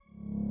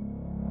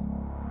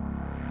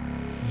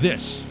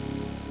This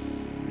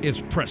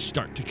is Press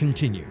Start to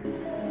Continue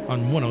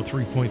on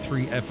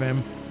 103.3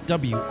 FM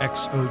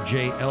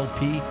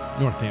WXOJLP,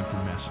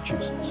 Northampton,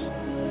 Massachusetts.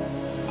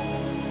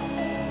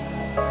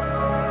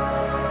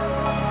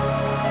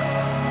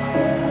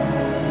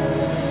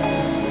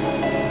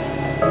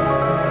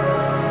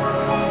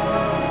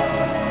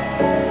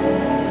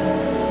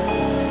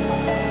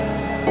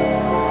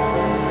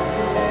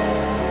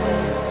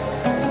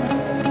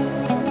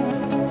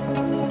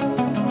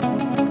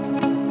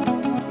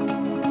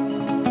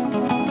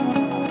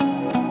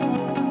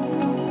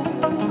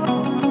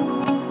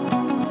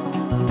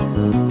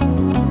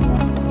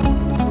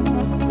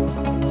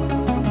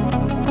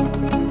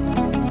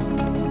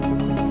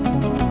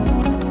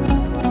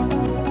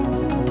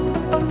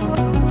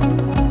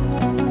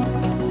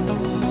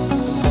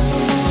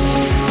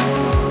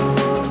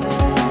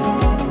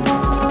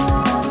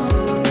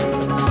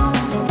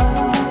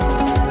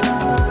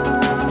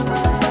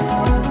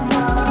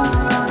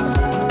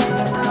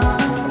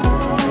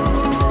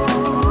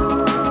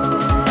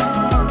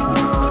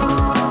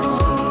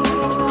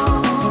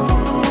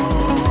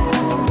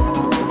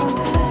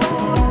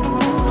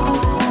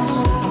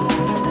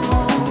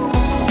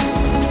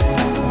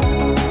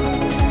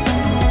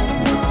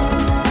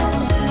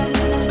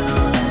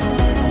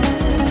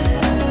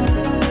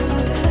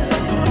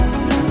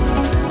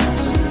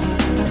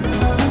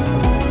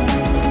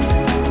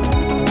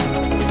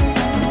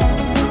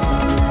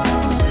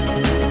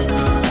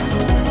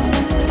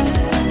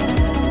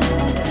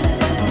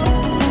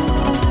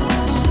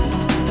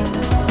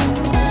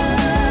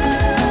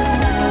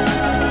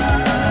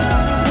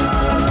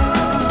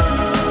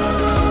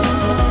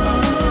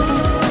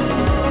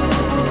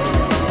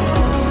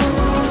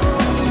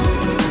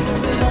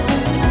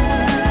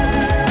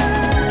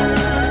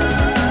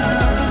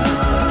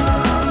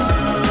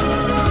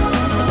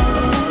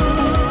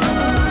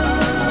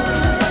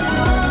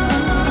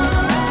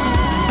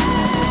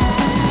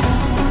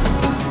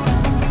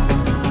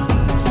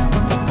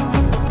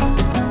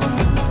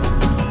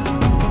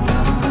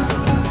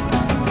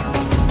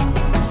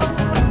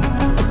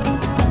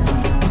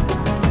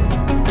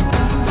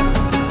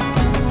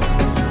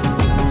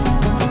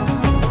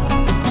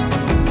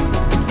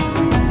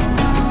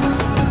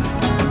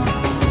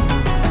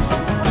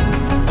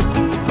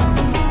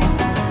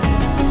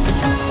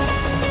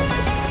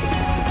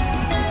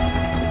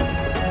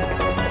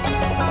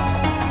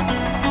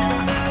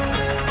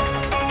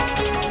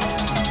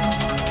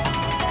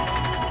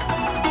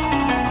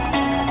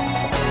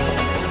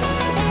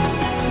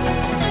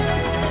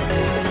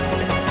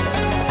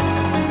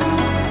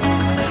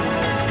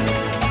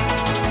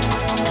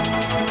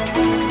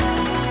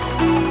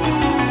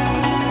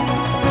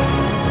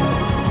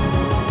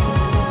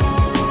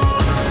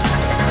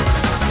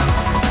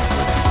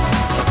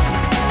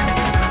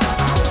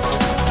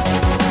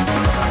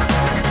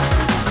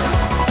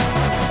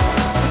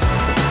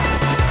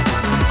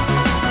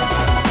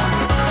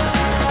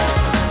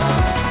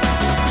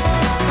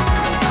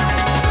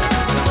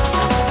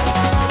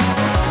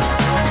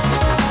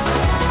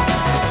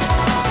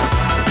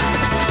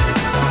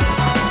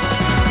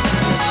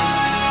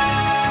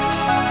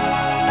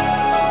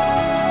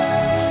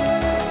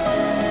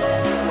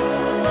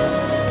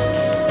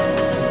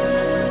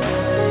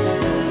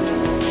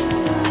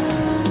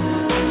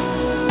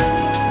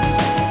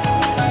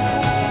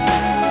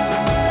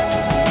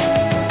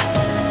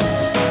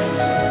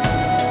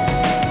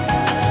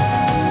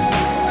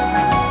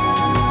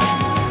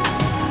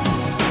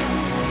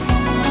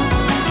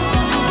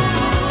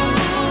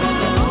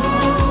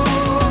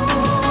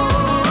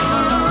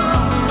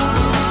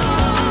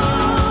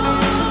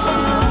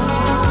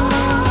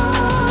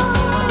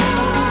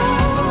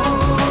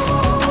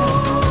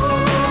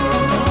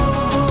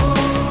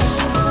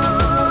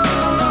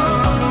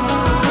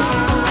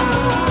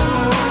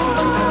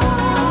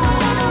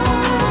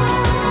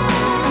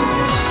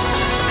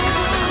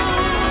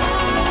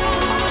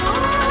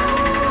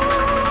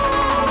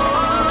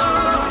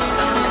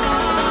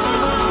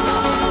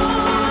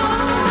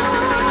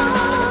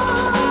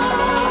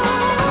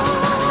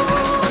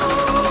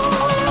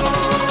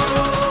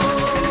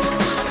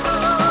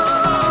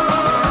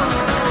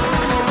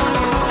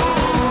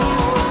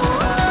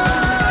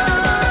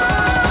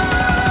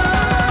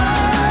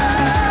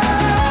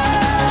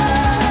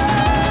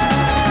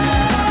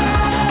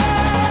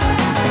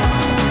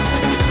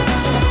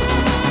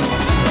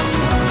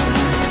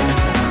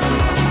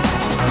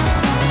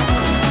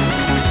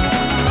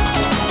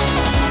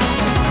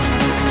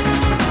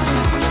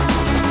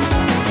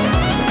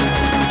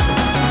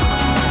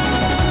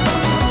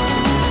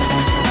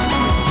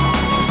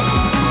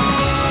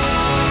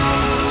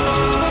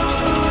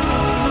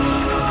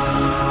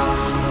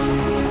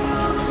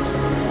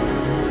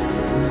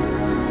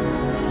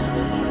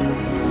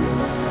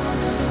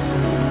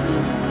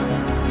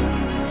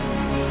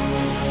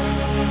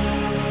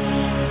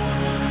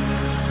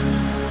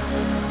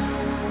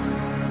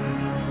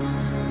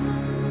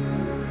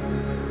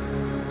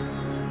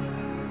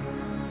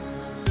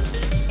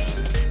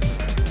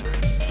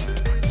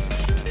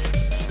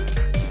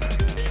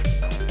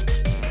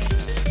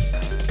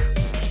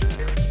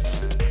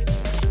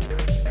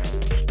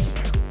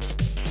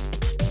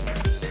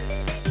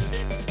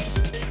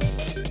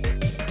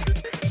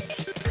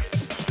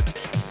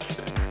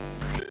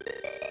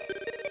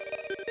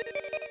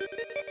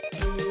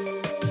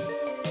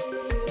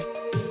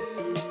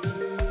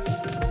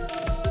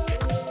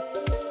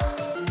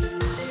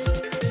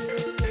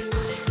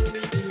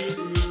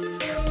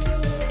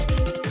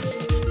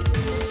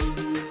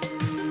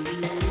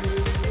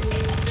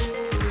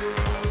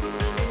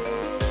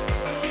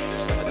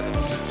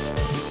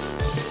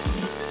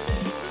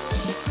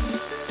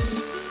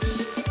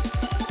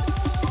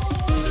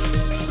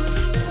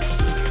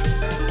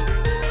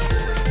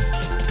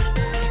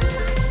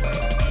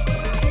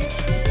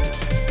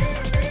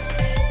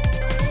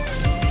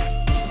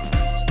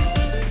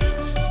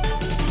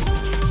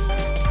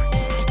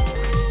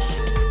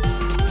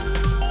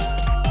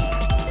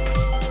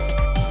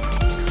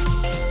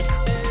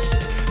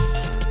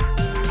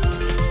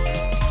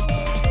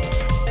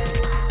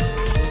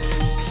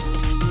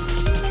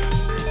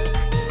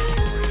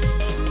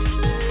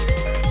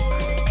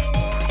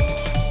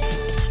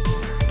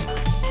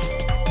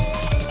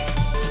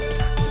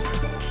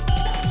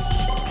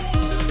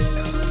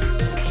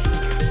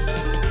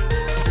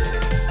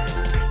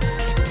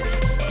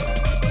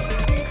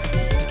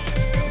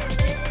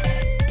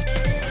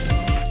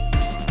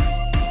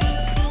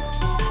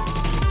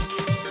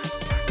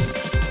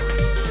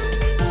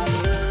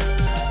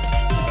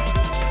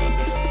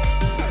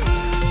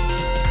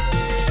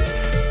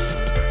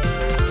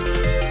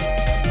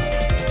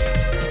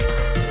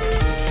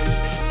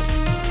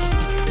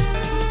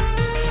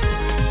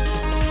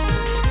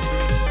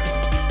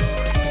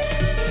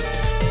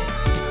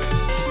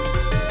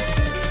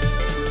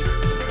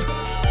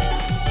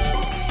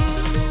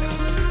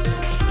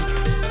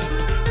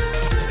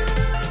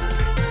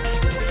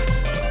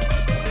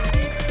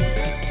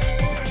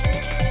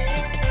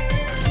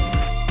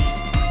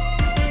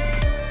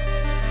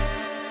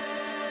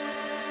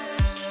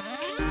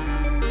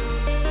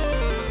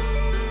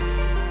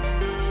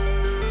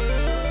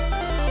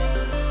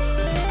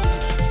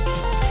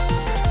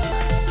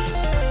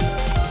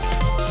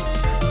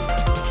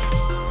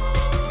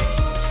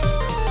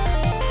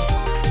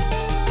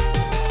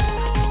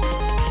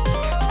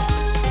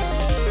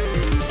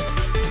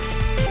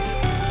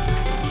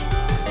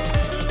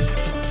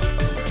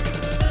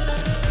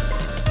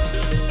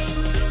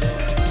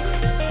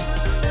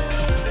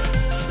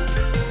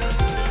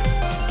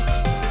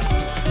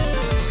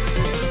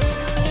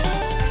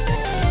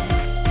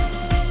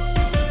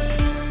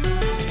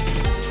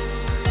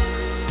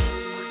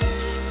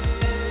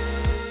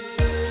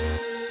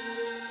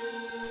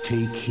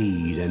 Take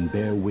heed and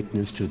bear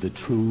witness to the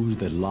truths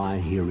that lie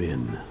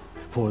herein,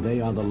 for they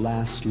are the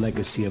last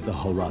legacy of the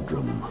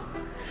Horadrim.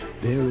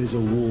 There is a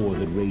war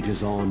that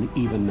rages on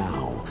even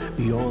now,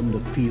 beyond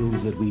the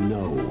fields that we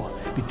know,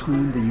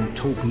 between the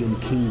utopian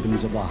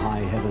kingdoms of the high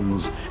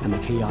heavens and the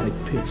chaotic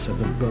pits of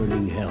the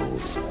burning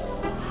hells.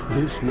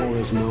 This war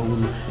is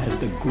known as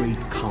the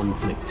Great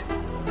Conflict,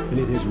 and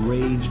it has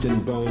raged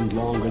and burned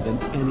longer than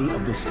any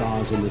of the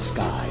stars in the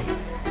sky.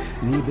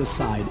 Neither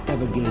side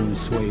ever gains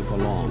sway for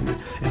long,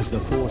 as the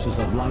forces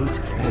of light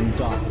and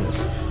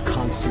darkness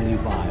constantly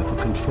vie for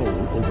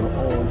control over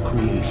all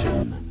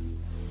creation.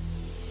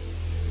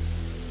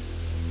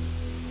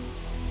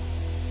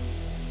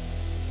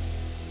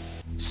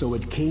 So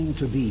it came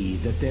to be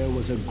that there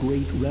was a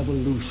great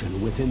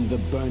revolution within the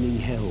burning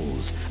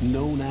hells,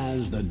 known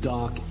as the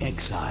Dark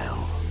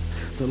Exile.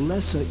 The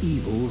lesser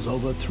evils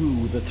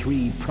overthrew the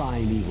three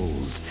prime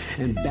evils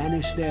and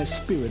banished their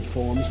spirit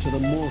forms to the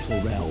mortal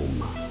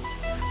realm.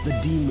 The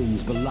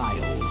demons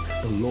Belial,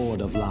 the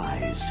Lord of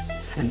Lies,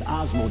 and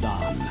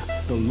Asmodan,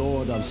 the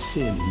Lord of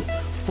Sin,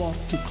 fought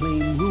to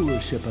claim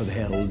rulership of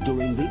Hell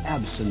during the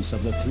absence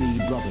of the three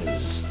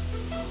brothers.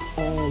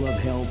 All of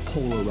Hell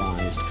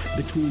polarized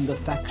between the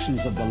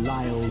factions of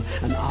Belial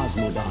and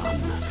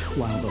Asmodan,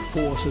 while the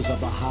forces of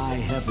the high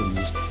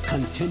heavens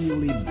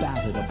continually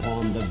battered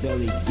upon the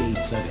very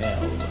gates of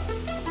Hell.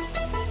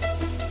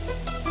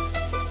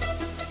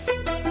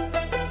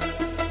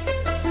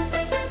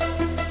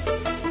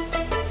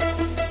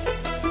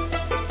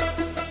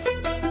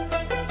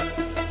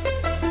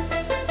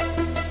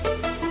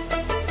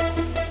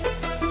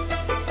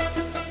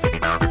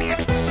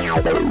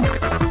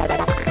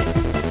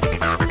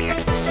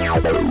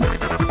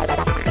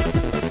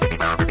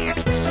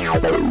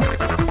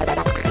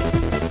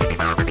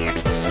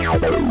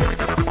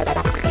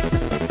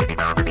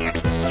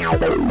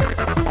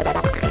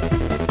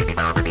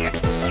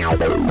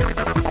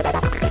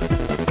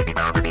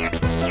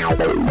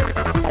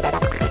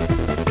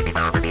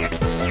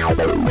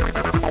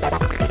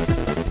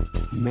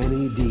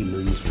 Many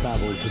demons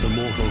traveled to the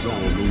mortal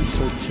realm in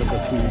search of the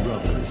three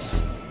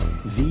brothers.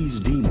 These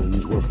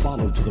demons were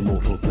followed to the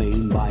mortal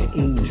plane by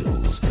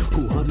angels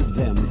who hunted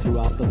them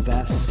throughout the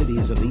vast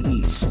cities of the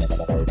East.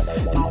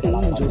 The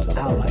angels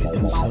allied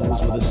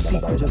themselves with a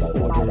secretive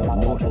order of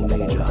mortal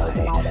magi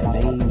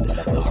named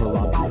the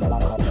Horadrim,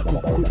 who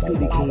quickly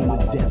became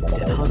adept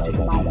at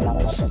hunting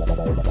demons.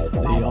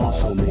 They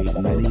also made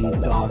many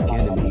dark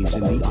enemies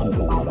in the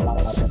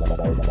underworlds.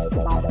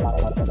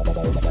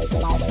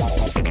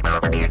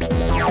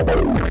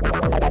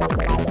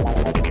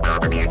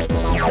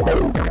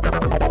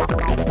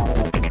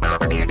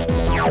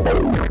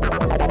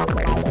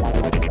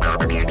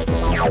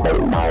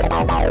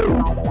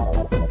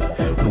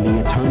 When the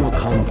eternal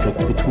conflict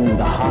between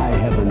the high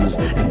heavens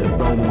and the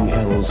burning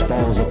hells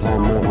falls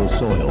upon mortal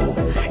soil,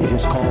 it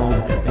is called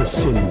the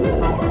Sin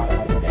War.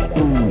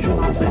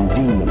 Angels and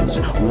demons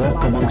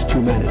walk amongst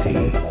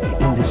humanity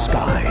in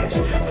disguise,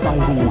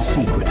 fighting in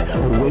secret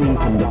away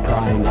from the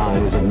prying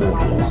eyes of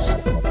mortals.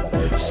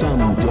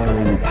 Some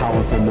daring,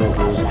 powerful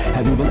mortals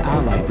have even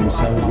allied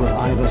themselves with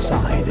either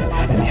side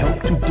and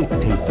helped to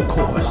dictate the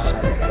course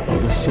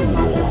of the Sin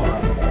War.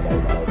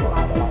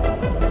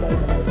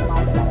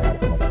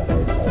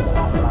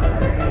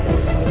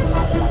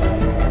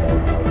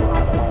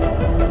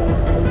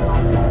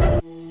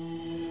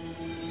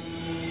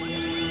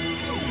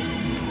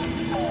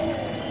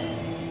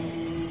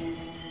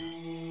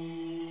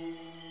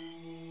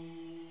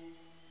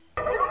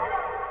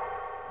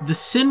 The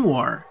Sin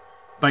War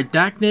by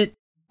Dagnet,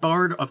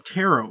 Bard of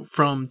Tarot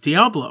from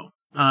Diablo.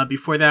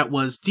 Before that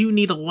was Do You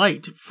Need a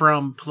Light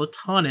from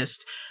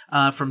Platonist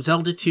from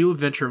Zelda 2,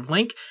 Adventure of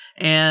Link.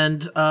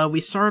 And we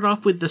started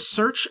off with The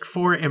Search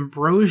for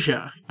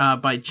Ambrosia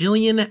by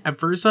Jillian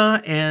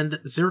Aversa and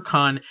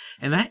Zircon.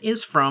 And that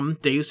is from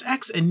Deus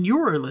Ex. And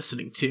you're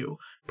listening to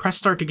Press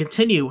Start to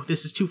Continue.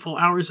 This is 2 full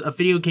hours of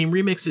video game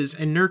remixes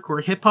and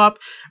nerdcore hip-hop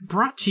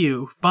brought to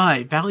you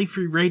by Valley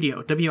Free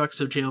Radio,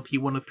 WXOJLP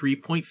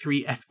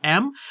 103.3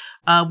 FM.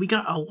 We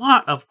got a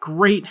lot of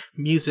great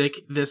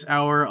music this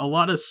hour, a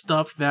lot of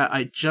stuff that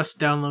I just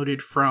downloaded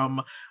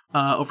from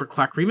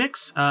Overclock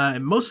Remix.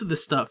 Most of the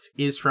stuff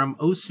is from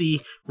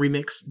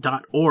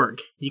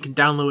ocremix.org. You can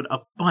download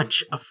a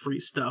bunch of free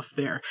stuff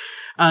there.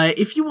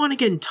 If you want to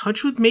get in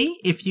touch with me,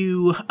 if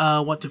you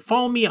want to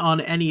follow me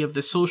on any of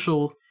the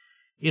social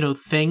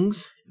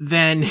things,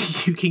 then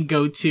you can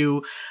go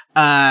to,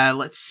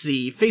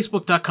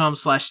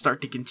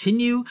 Facebook.com/start to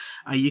continue.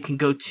 You can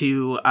go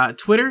to,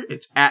 Twitter.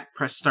 It's at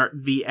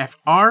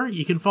PressStartVFR.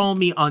 You can follow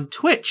me on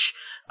Twitch.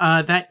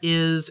 That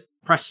is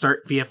Press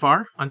Start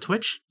VFR on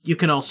Twitch. You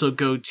can also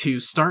go to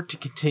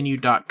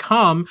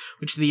starttocontinue.com,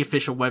 which is the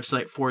official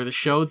website for the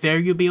show. There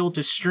you'll be able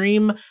to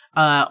stream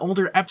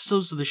older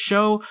episodes of the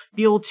show,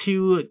 be able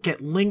to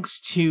get links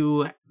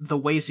to the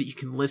ways that you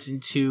can listen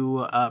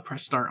to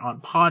Press Start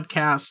on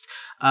podcast,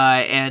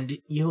 and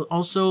you'll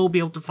also be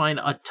able to find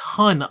a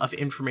ton of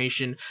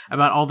information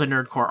about all the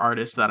nerdcore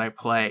artists that I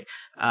play,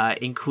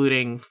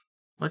 including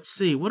Let's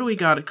see, what do we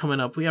got coming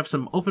up? We have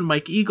some Open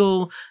Mike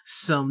Eagle,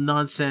 some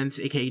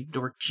Nonsense, aka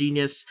Dork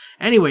Genius.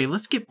 Anyway,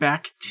 let's get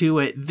back to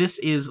it. This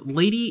is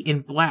Lady in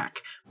Black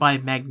by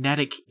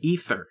Magnetic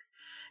Ether.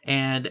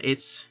 And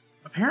it's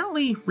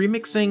apparently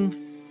remixing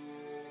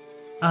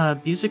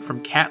music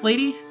from Cat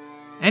Lady?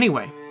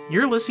 Anyway,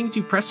 you're listening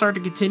to Press Start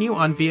to Continue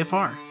on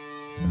VFR.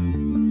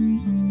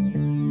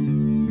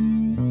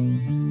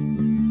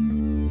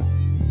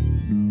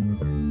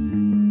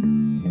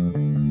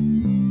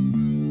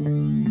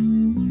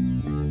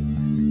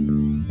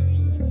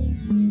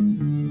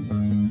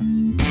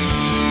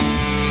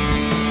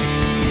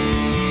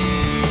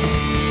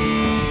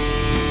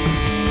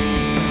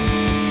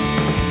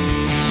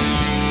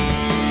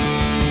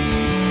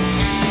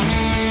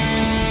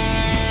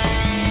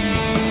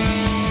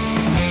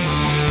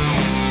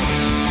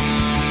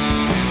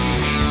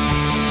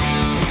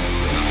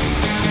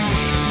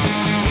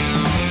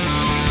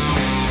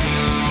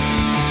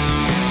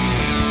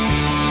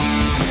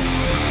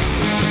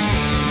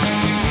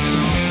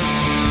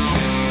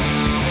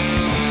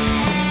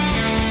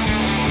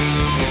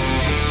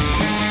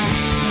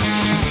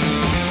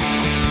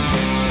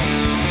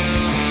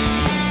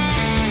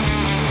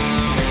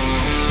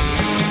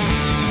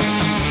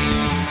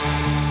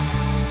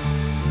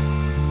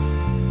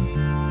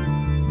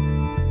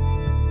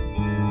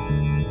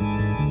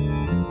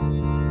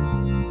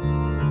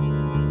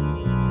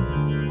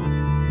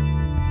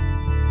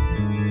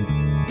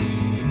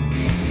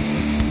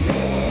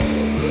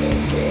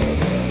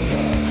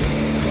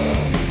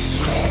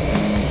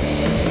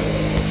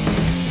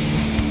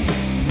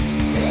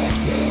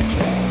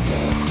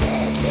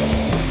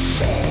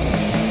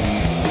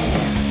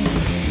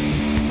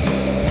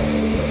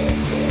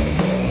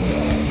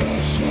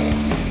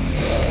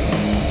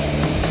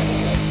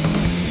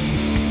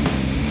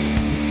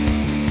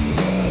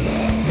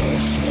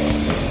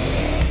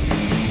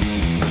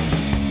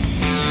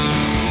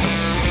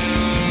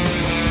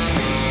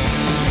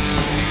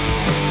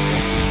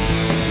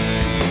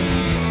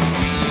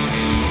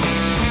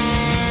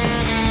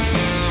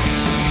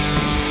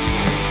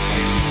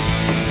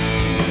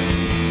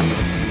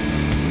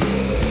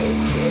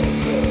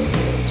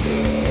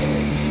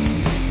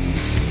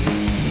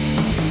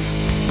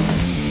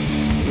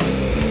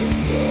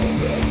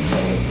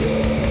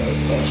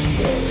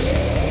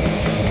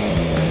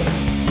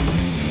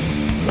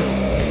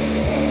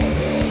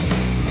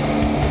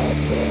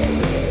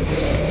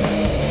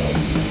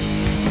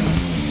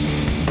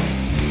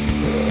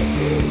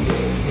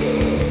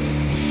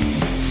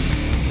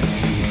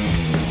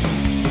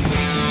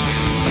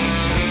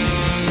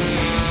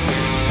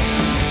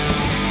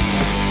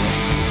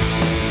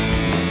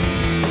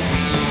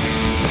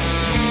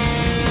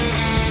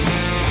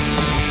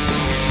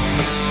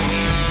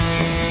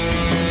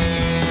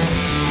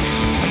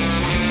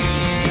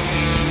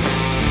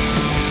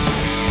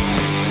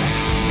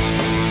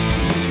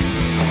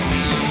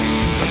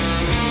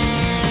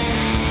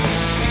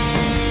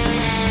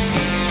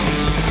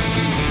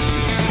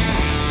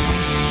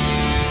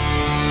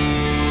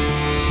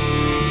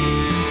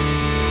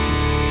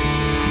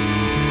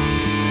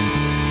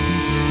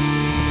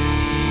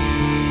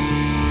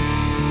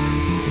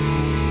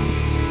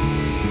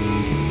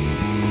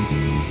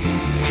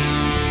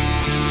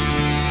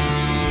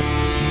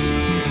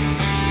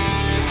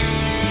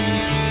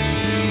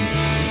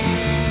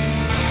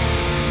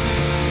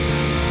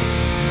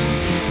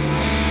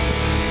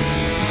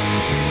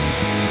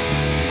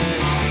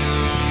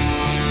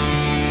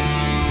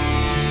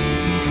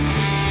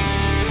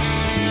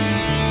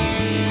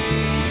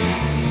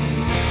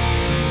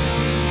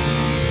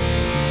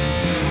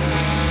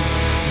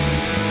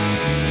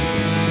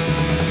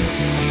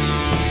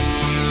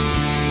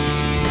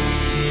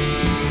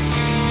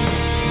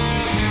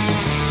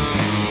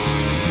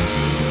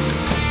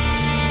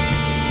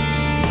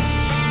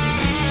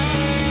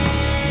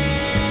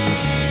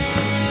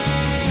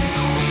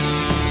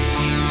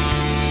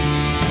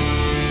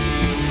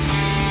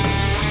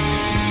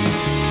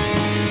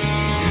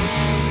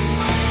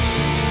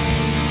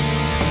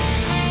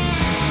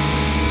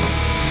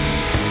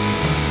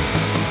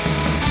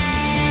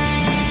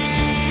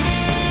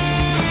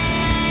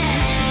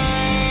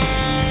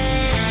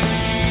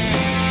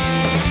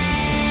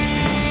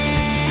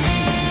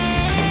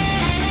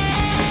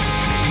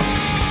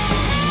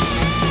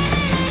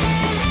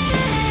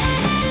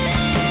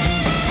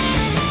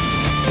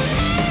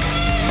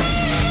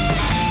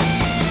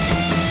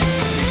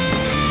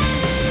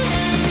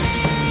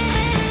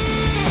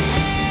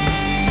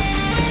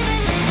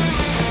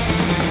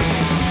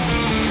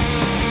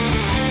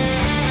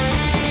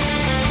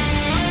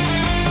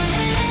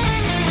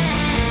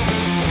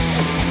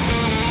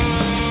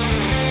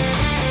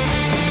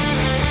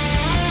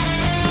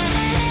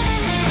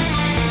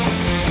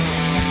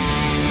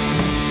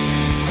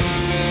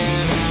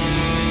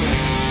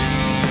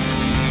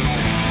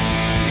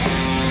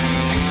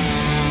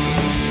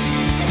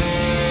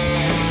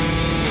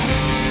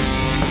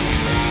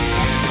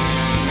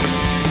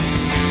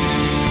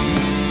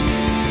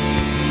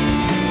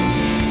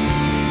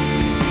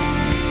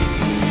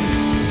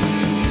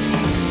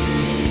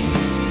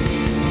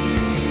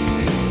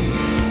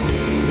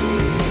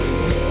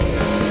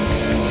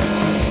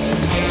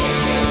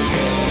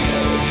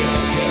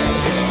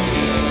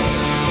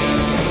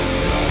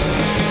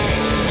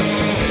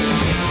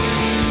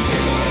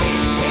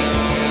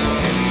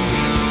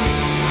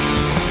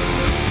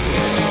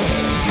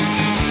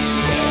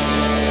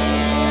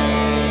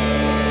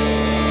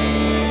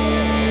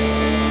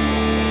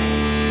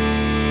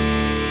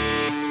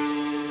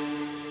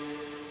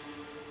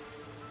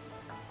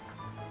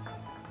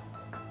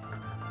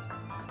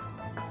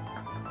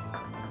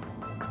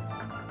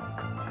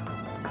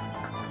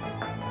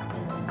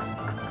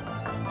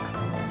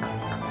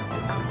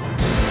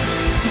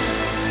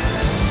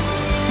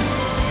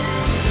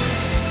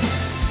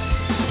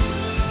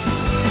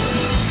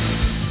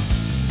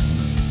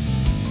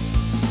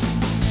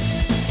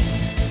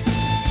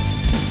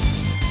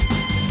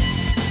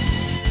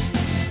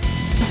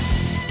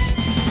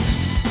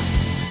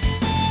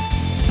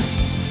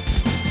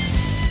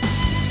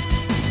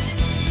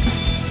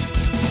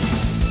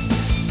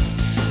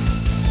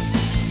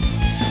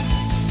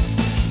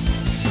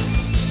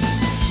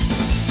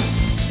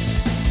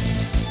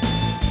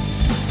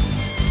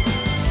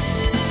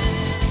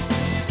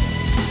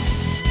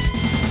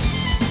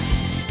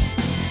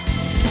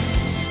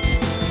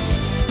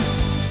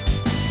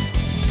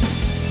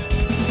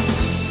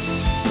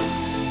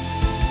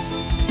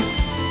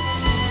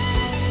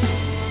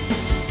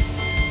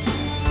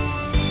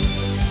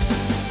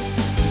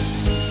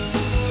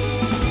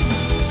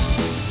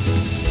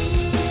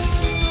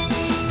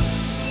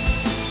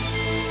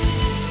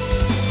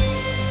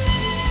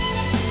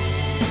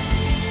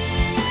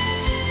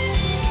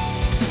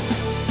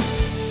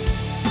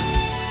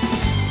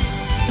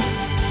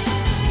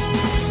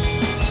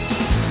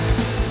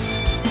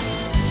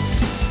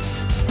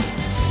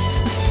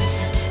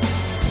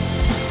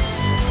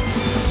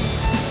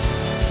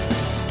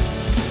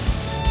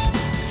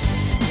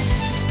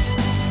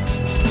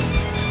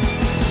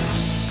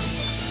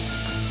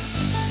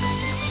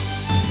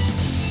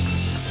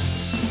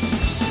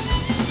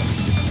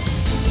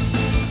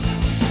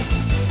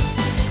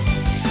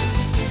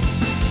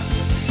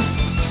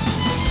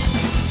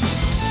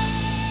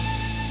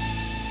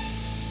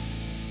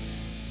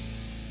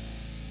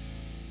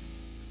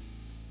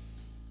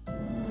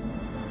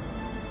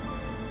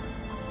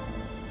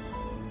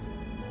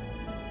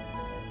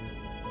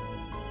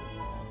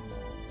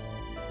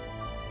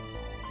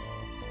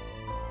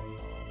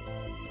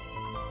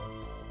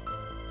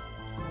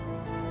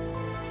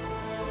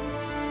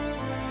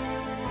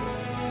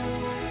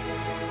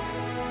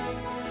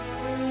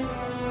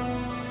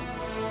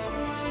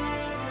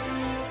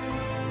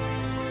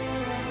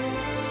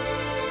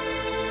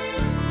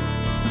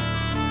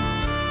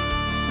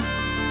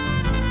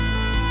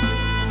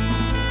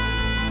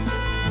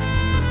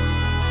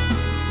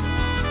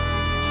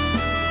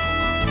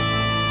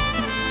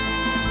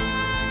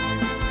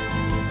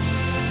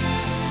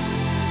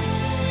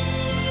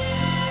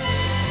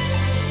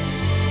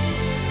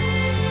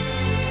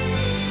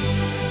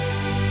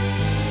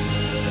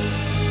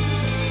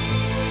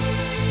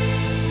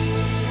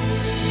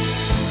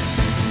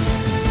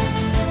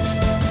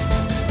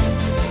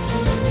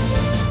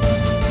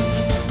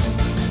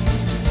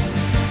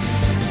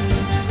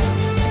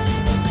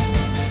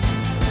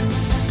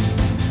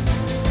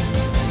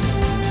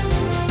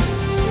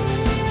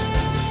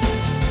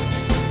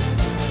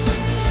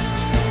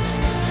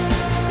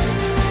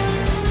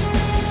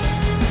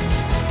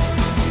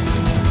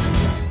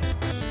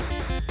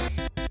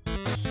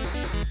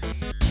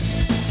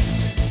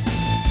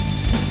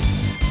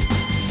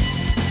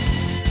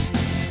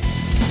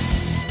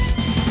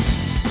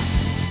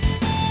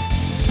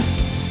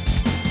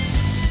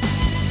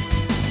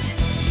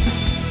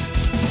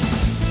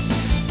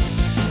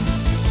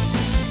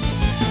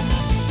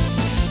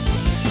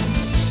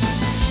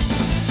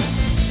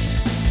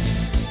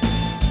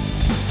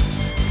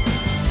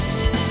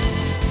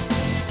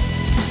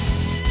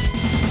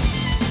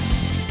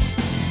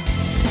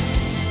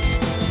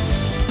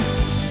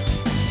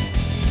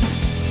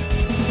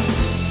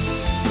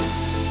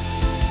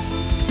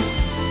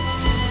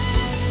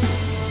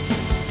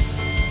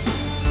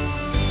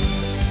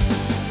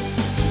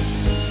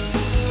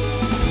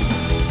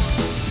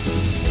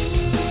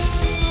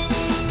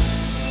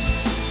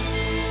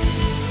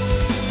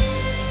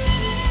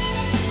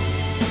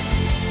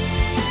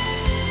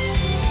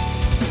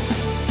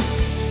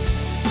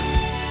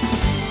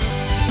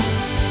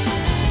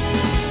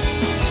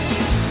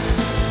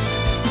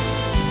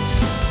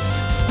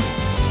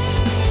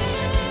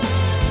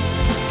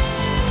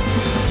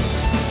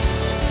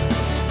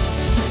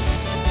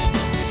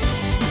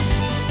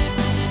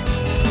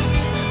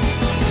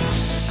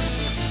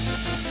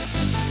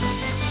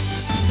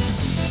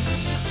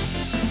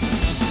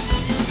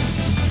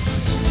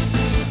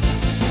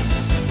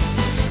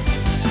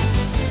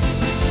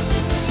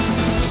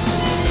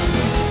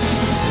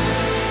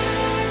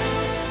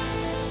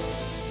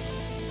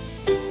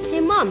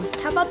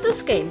 about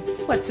this game?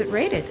 What's it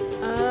rated?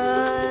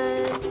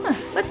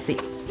 Let's see.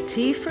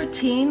 T for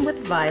teen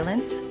with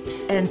violence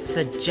and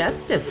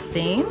suggestive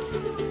themes?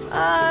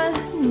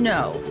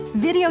 No.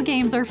 Video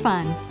games are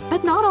fun,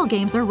 but not all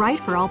games are right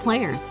for all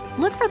players.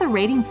 Look for the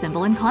rating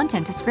symbol in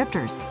content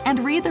descriptors and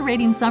read the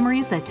rating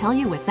summaries that tell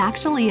you what's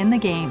actually in the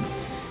game.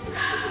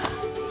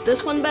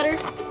 This one better?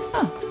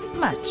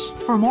 Much.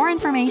 For more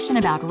information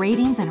about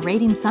ratings and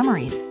rating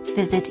summaries,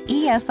 visit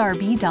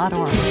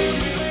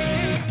esrb.org.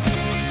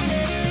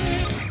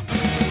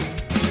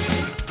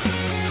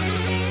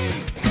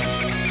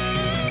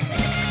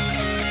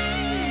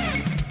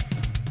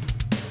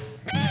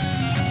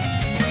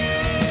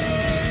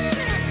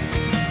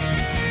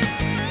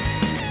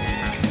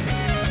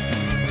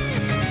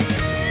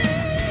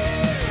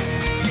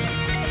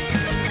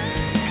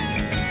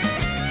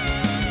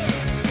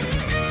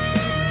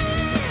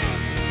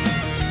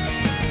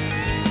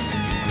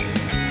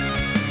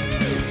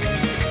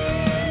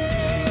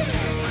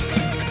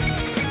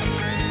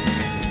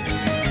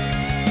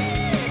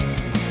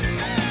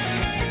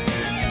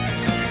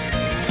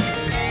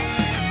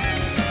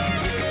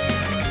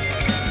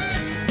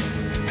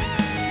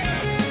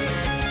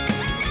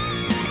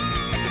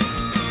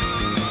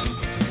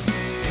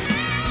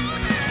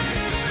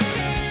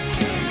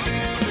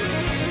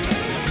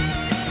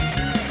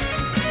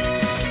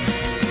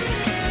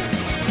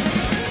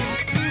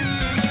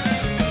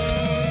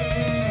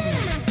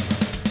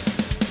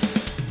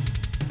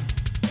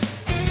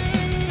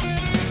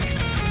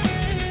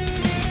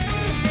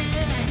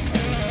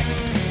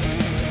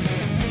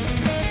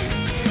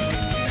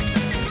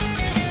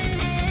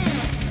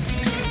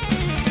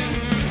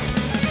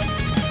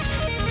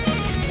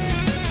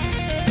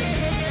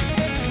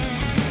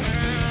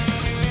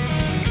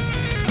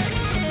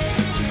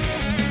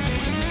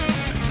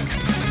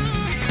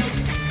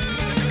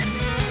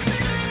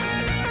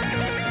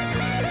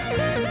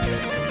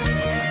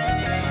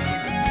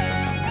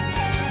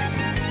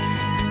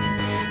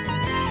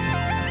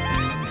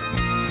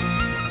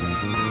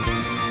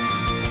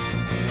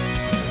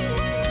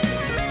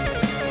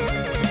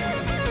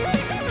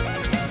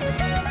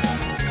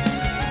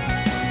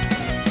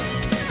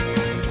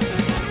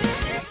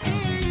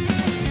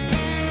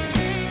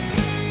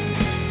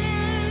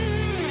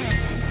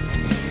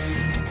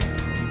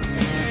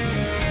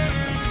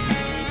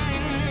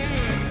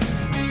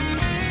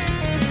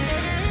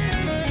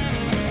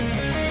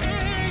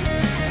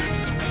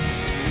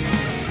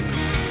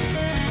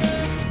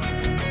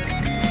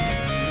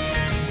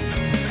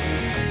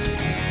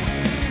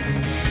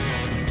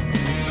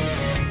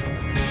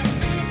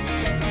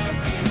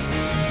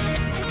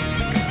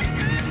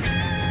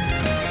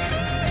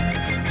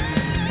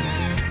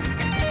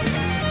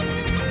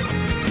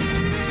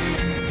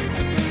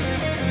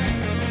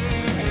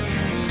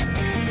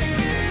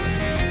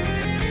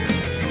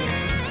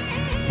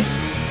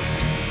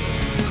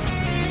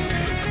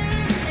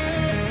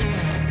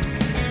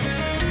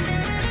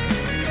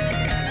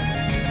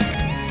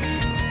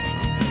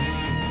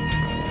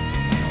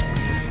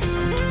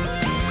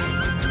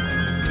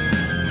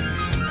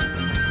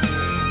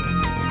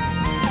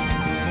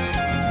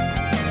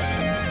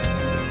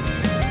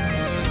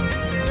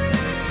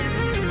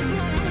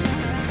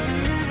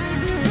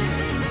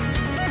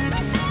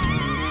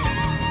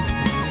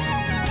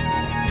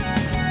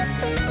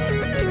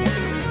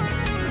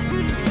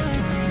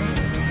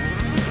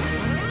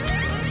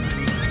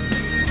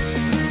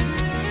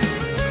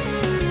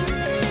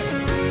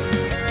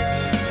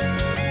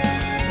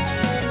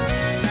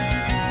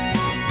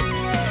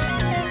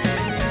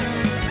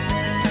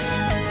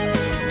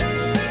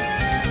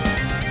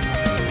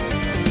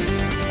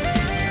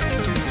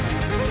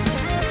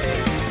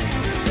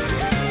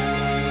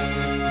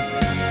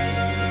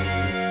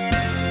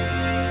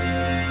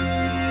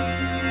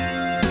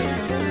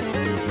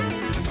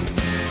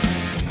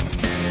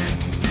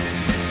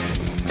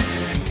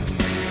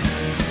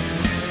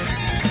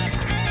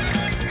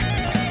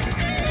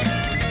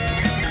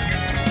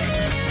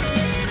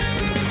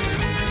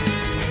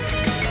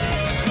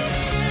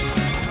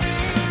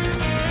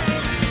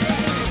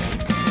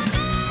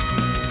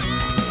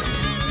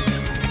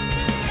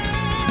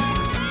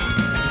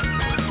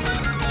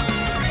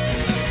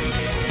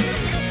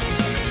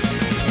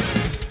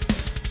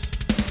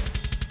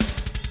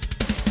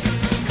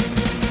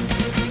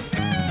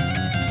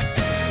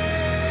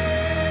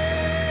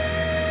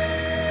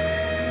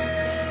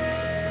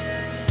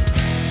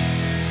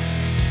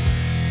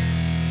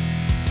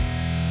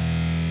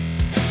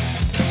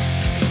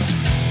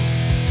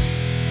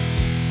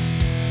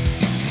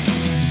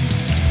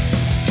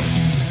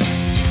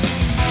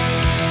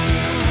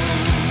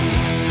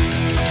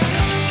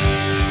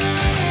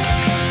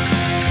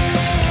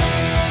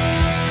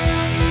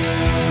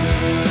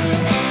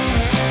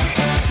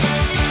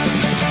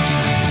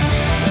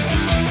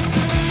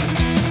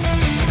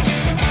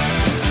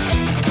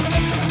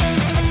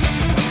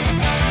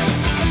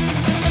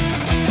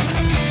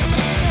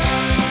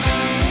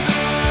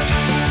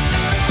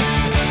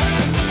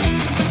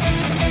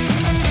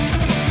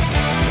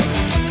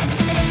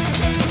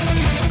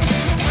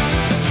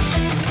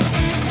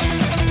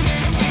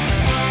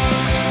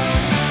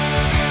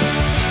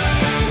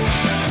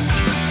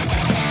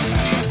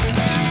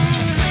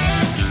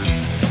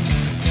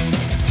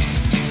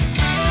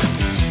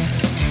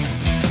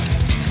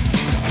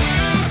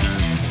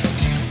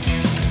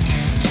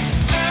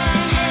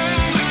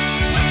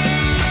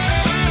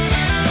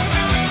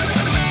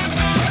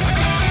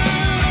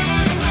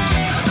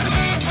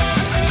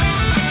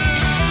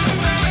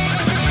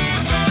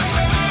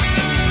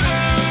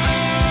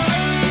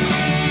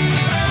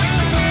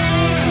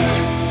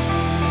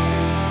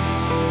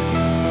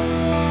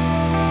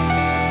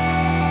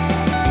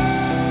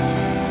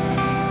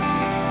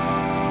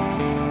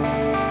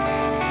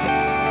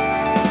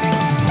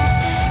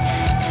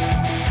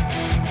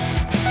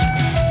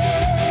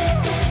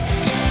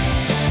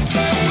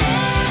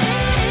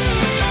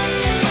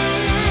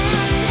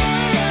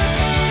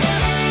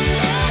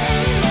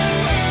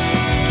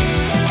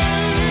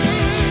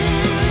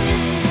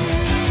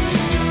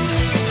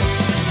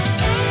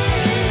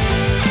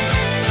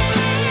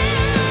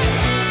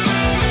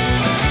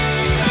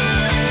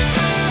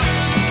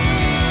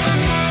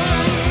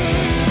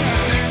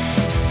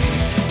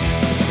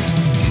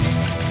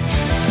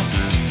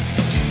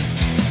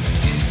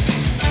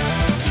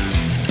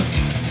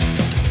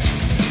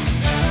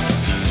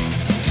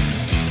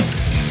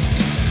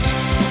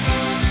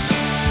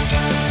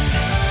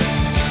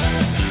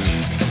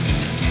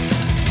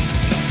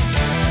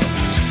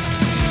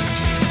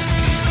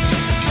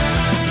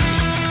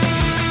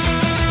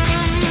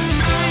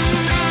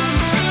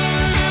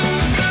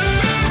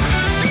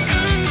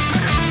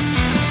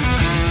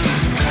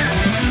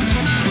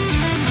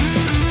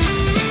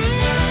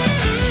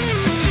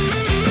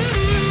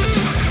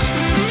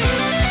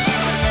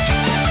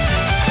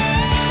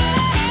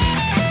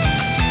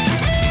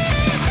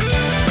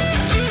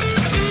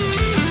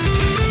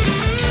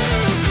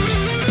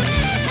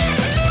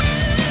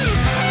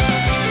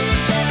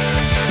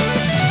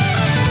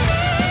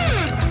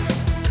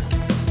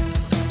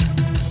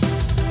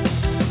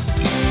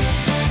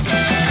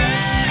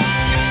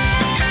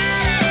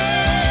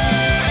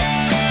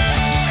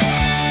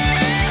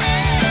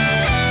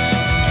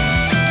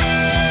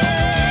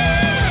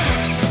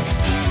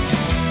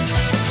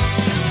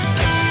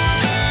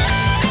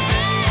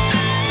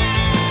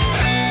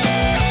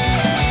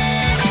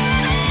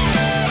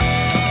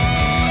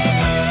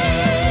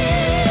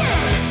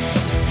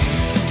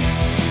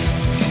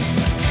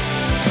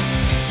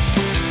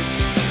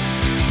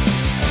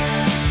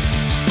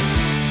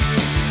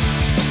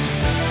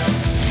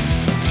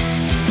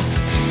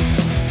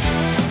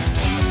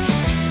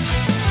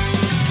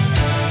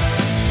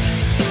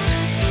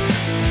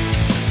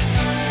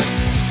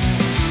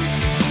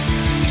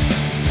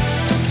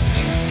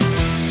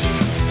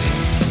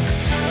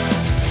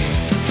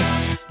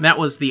 And that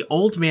was The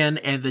Old Man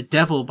and the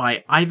Devil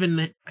by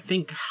Ivan, I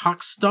think,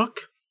 Hochstock.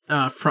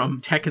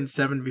 From Tekken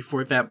 7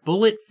 before that.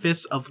 Bullet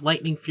Fist of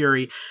Lightning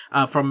Fury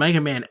from Mega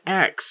Man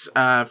X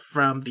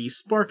from the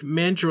Spark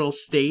Mandrill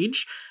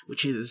stage,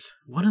 which is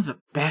one of the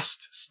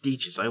best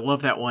stages. I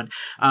love that one.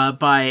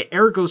 By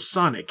Ergo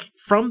Sonic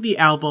from the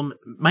album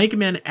Mega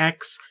Man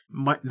X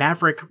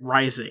Maverick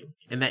Rising.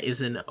 And that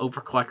is an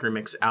Overclock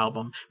Remix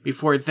album.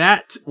 Before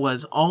that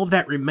was All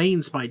That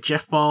Remains by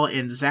Jeff Ball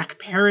and Zach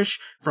Parrish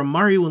from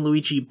Mario &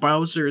 Luigi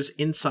Bowser's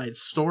Inside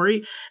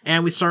Story.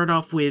 And we started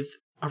off with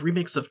a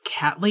remix of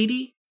Cat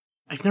Lady?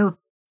 I don't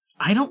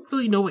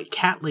really know what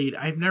Cat Lady,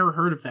 I've never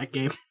heard of that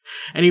game.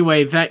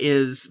 Anyway, that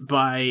is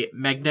by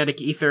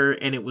Magnetic Ether,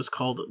 and it was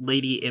called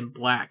Lady in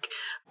Black.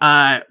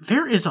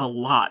 There is a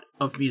lot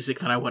of music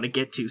that I want to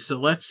get to, so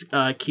let's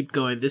keep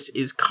going. This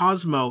is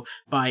Cosmo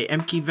by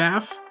MK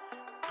Vaff,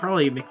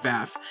 probably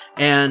McVaff,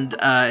 and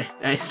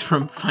it's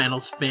from Final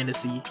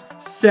Fantasy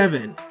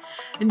VII.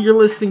 And you're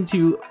listening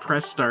to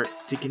Press Start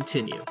to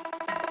continue.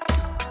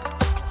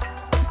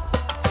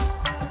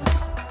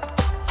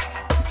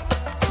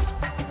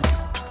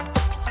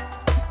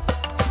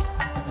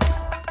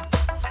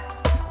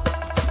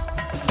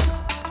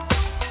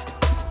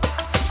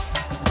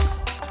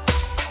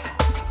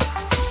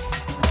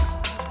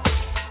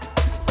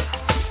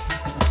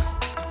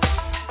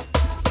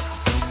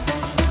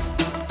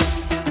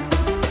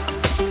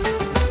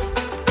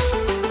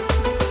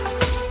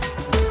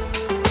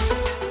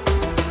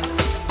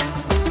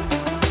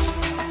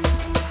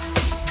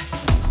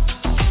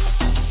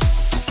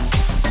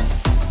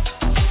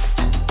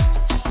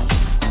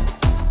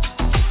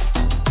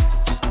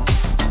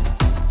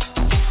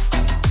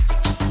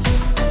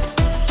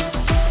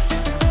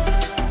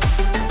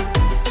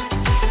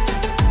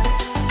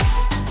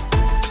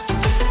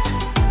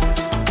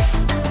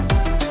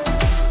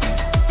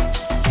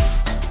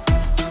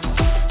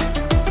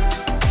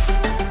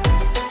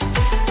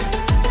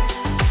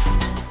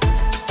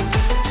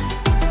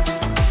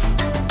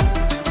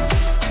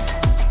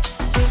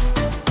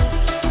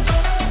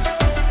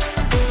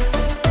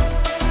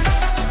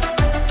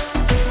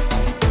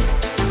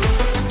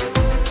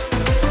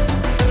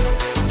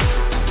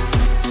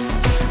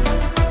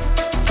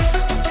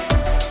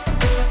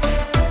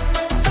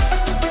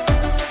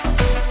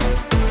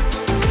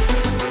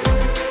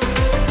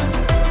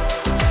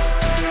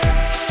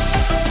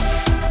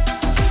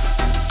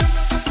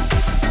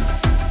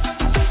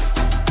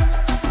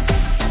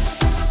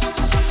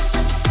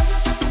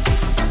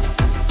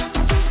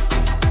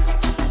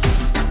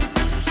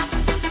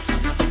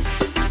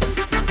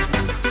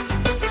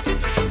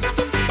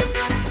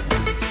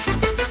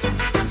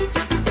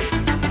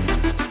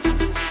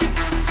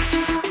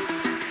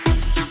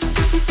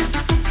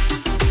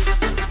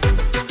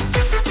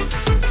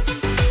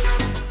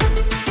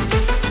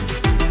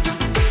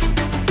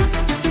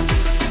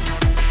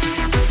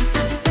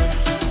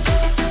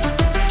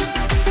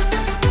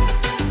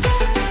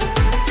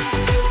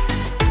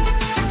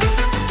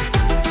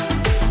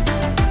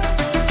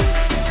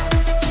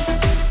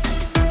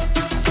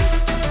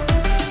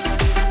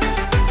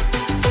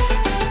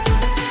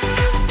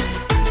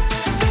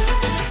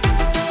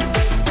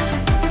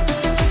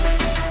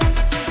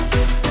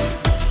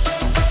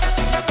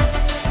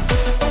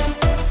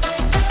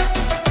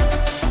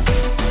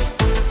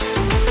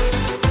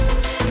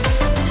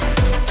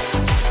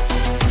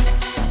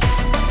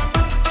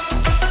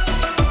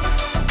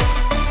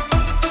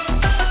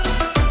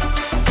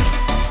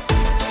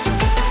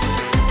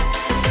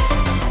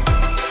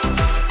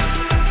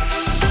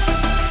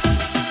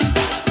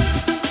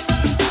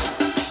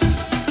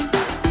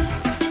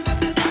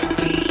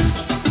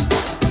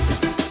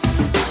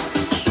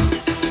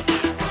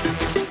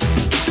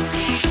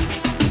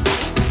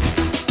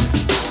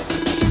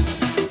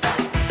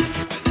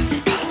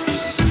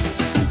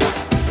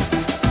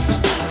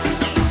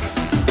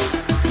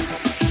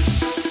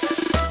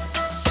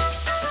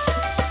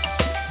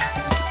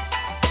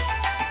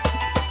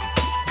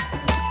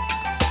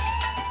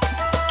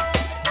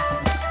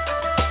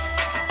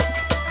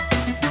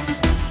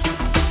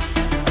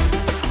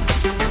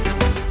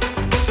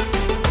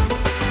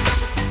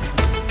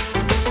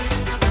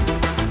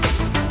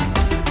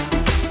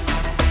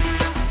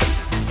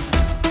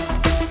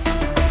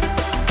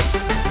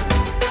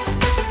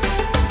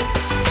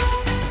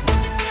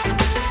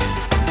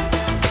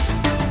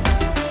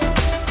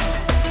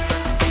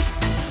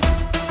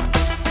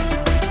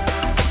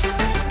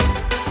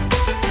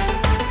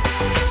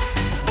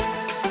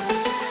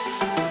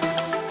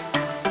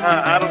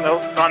 I don't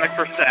know, Sonic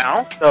for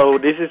Sal. So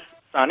this is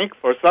Sonic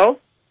for Sal.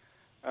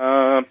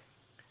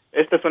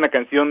 Esta es una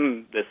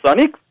canción de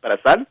Sonic para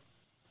Sal.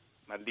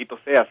 Maldito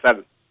sea,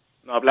 Sal.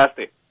 No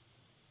hablaste.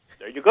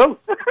 There you go.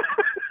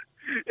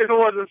 If it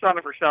wasn't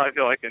Sonic for Sal, I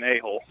feel like an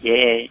a-hole.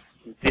 Yeah,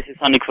 this is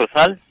Sonic for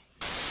Sal.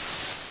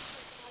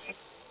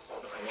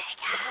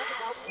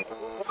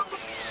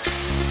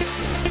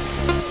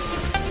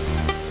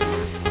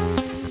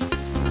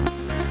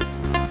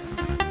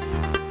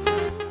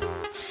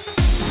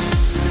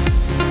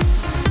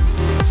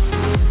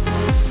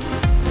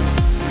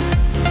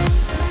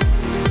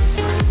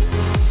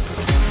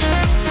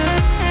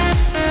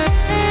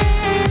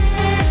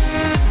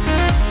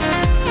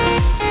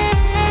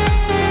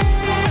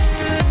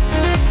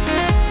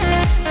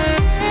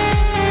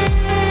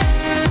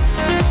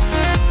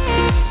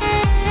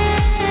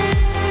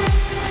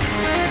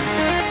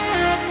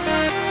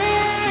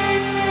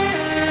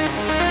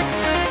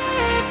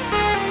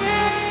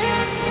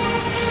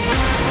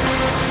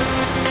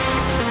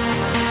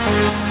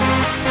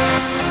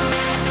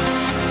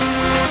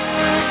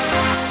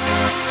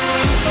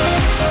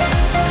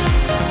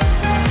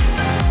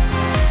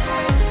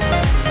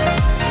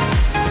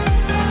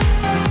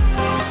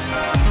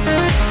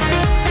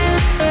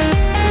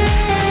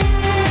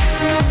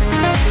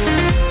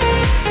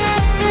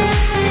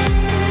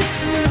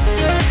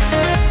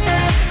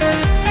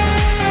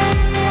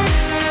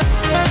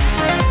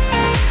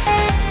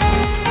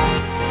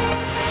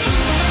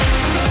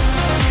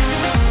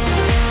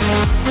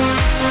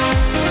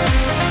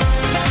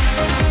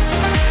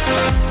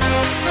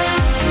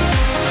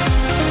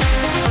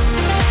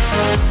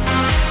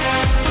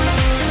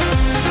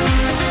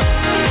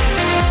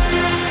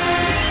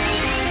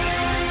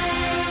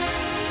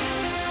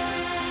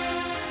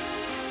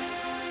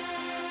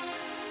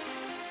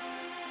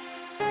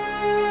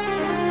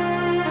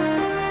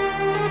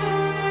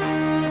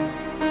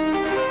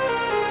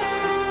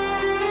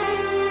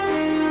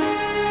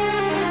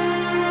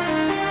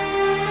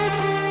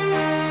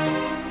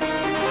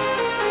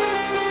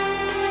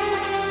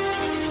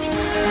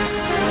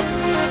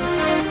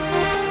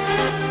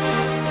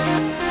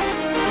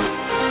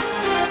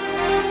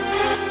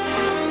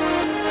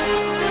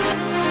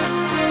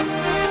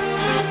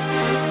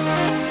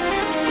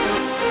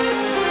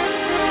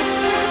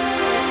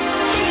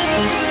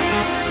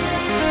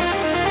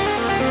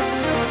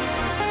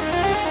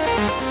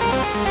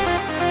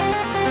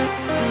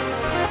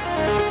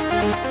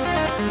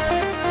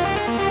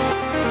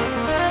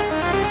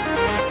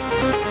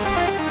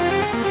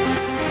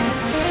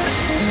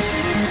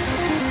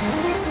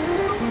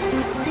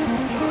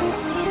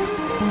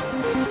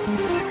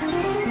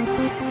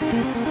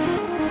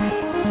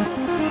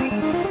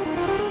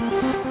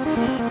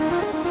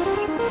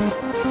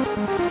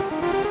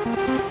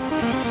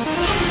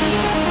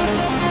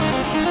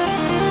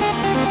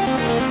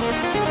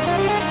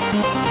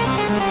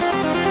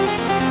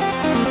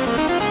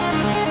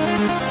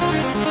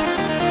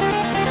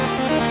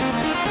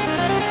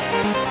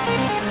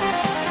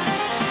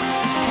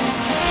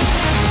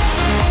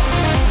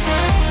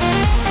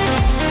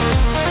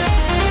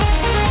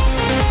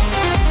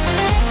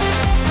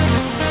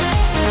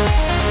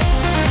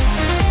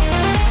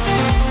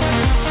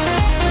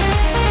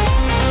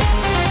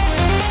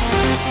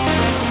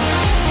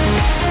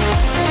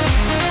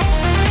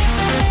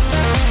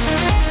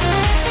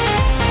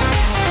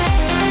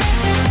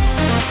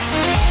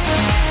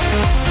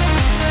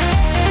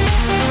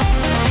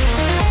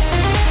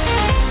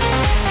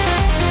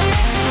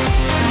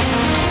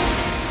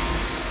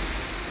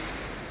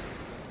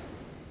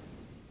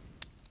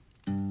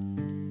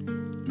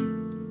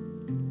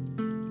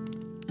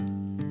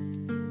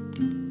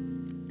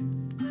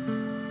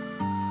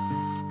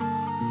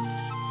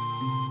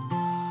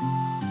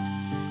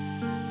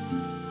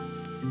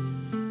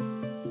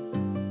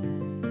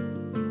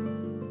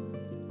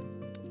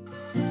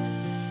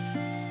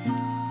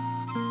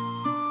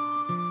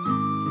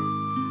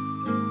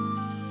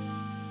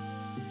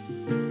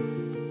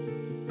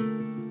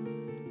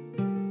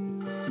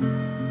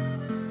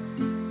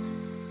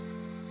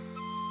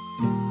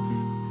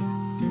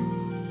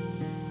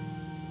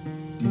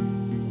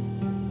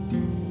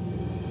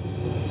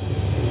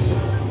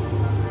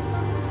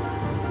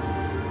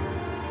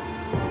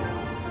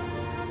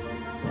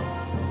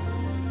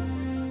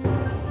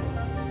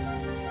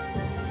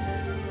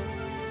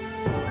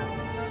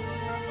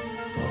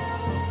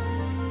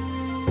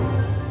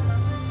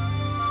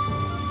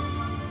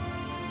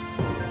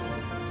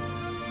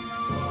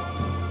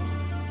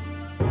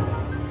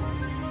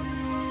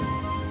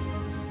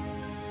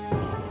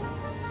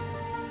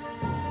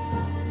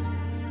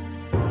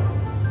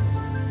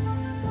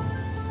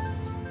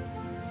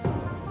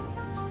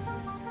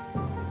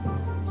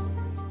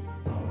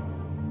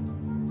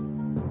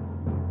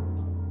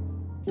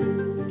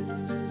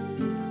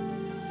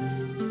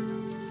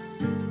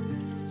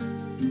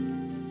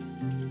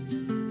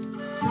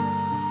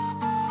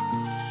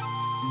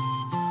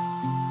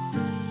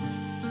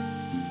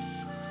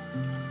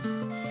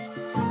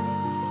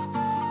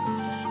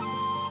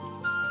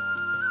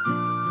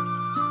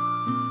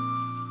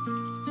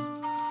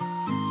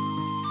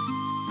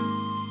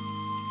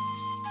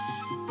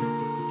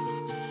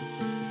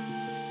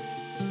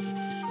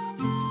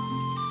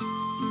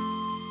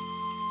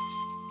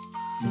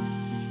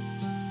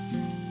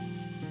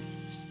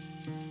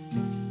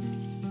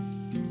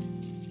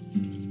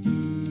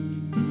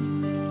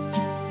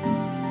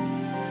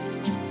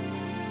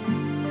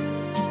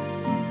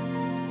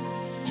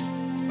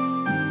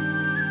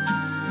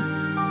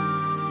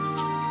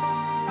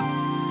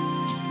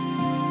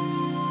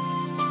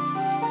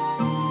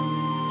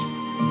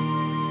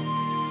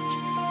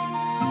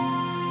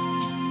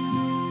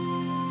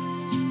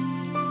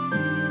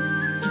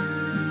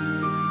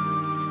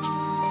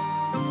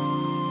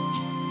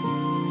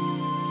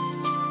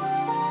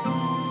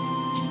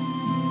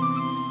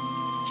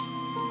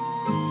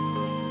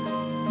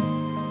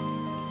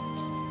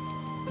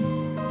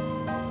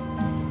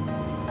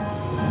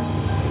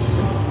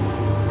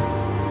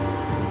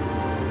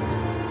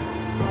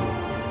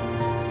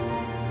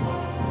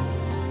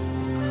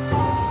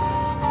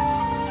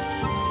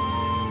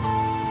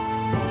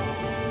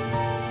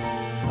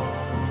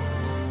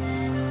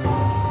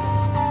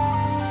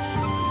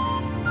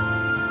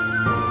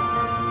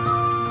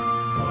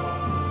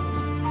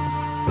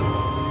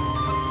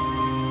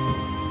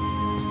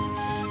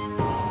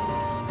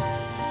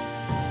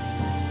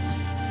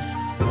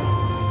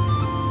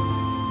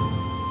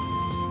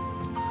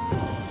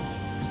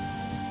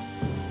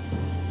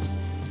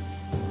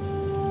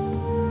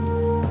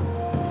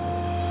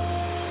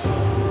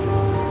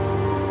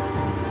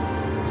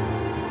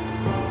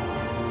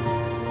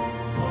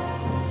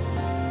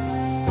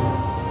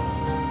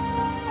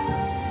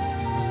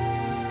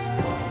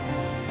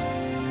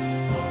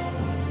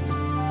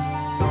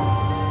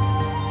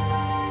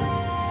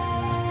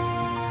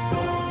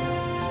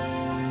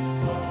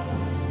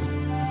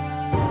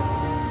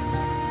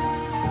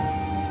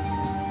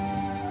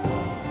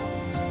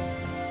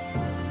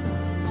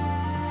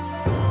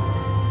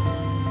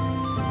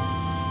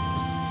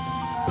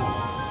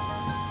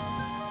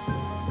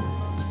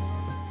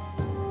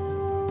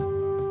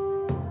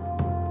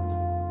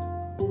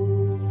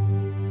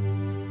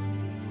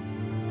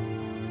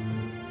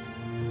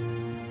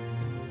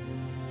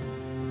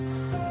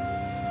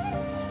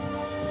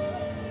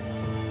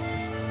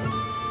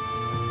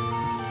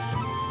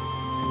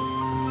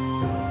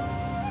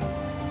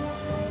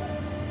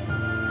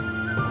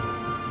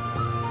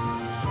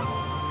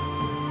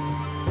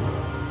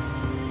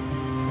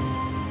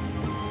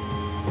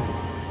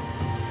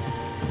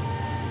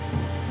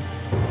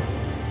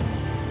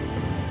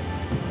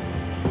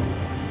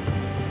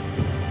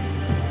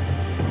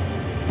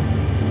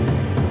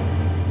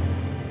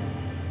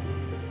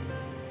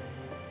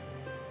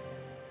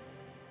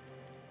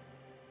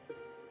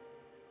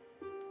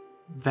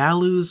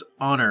 Value's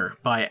Honor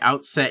by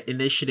Outset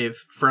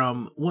Initiative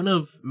from one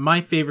of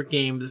my favorite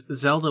games,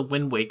 Zelda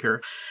Wind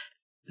Waker.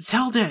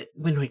 Zelda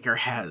Wind Waker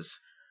has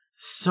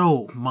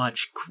so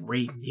much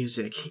great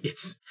music.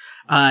 It's,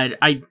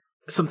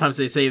 sometimes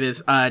I say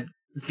this,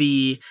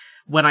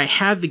 when I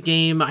had the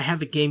game, I had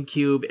the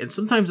GameCube, and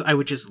sometimes I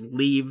would just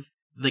leave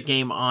the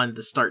game on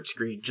the start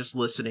screen, just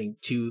listening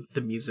to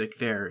the music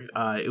there.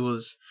 It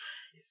was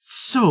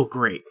so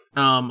great.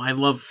 I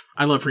love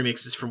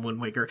remixes from Wind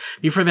Waker.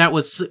 Before that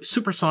was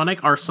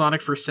Supersonic, our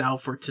Sonic for Sal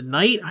for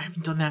tonight. I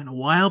haven't done that in a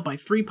while, by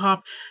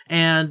 3Pop,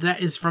 and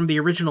that is from the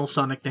original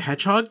Sonic the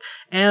Hedgehog.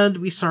 And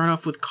we start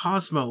off with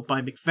Cosmo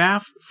by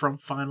McVaff from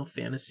Final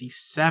Fantasy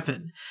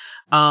VII.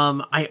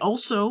 I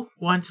also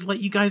want to let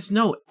you guys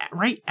know,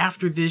 right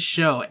after this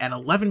show, at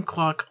 11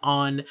 o'clock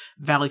on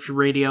Valley Free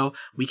Radio,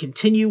 we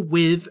continue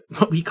with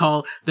what we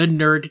call the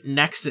Nerd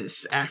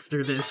Nexus.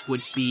 After this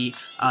would be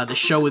the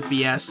show with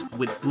BS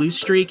with Blue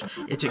Streak.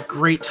 It's a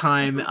great time.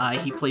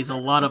 He plays a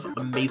lot of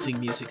amazing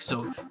music,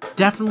 so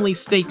definitely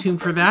stay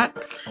tuned for that.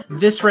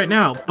 This right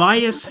now,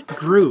 Bias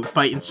Groove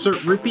by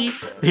Insert Rupee.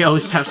 They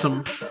always have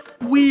some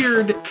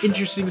weird,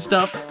 interesting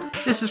stuff.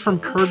 This is from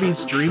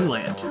Kirby's Dream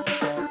Land.